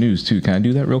drop some news too. Can I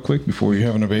do that real quick before you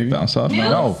having a baby? Bounce off?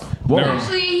 No. Whoa.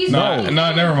 Actually, he's never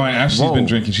mind. Ashley's been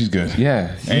drinking. She's good.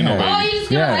 Yeah. Ain't no baby. Oh, you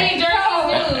just gonna lay dirt all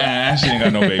over. Ashley ain't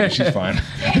got no baby. She's fine. No,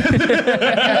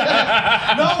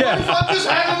 fuck this.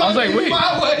 I was like, wait.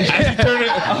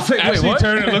 Ashley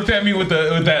turned and looked at me with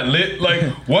that lit, like,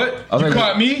 what? You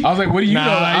caught me? I was like, what do you know?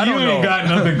 I don't know. You ain't got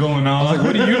nothing going on. I was like,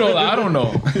 what do you know? I don't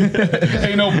know.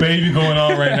 Ain't no baby going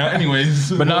on right now.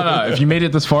 Anyways. But no. If you made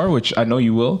it this far, which I know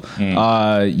you will,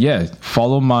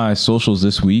 follow my socials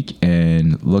this week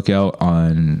and look out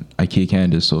on IKEA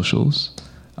Canada's socials.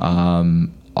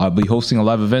 I'll be hosting a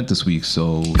live event this week,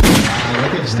 so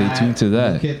stay tuned to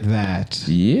that. Look at that.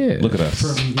 Yeah. Look at us.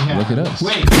 Look at us.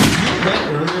 Wait, did you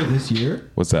event earlier this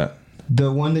year? What's that? The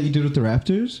one that you did with the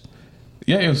Raptors?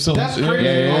 Yeah, it was still That's crazy.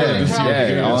 this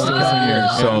year.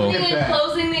 So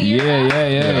closing the year.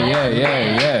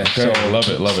 Yeah. So love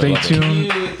it. Stay tuned.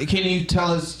 Can you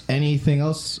tell us anything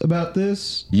else about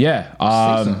this? Yeah.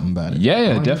 Say something about it.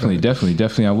 Yeah,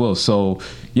 definitely I will. So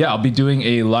I'll be doing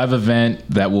a live event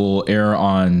that will air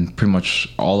on pretty much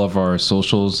all of our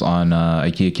socials on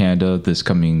IKEA Canada this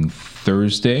coming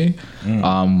Thursday.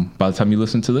 By the time you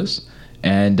listen to this.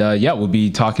 And we'll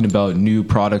be talking about new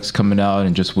products coming out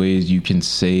and just ways you can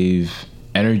save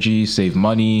energy, save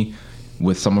money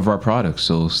with some of our products.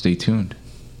 So stay tuned.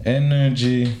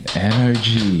 Energy.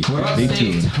 What about Stay save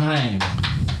tuned. time?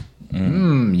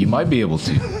 You might be able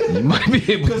to.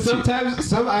 Because sometimes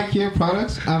some IKEA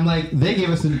products, I'm like, they gave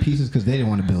us in pieces because they didn't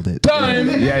want to build it. Time.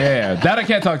 Yeah. That I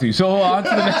can't talk to you. So on to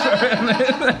the next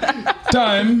one.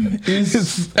 Time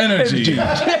is energy.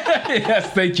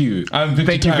 Yes, thank you. I'm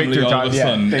Victor Timely all of a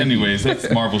sudden. Anyways, that's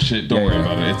Marvel shit. Don't worry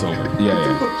about it. It's over.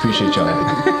 Yeah. Appreciate y'all.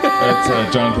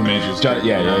 That's Jonathan Majors. King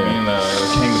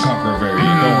the Conqueror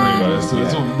Variant. Don't worry about it.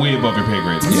 It's way above your pay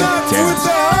grade. Not with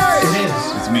the hype. It is.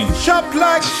 It's me. Shop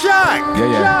like Shaq.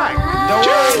 Yeah.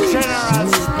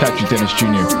 Patrick Dennis Jr.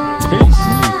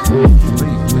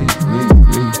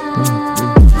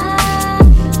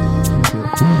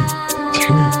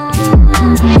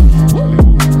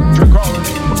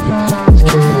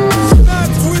 Not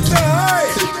with the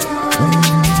hype.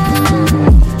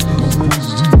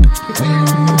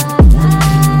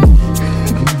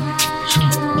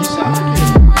 You sound like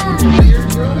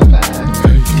you're on a bad.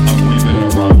 I'm leaving on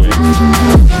Broadway.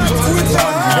 Not with the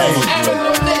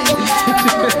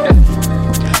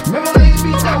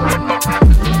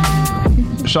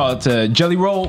out to Jelly Roll.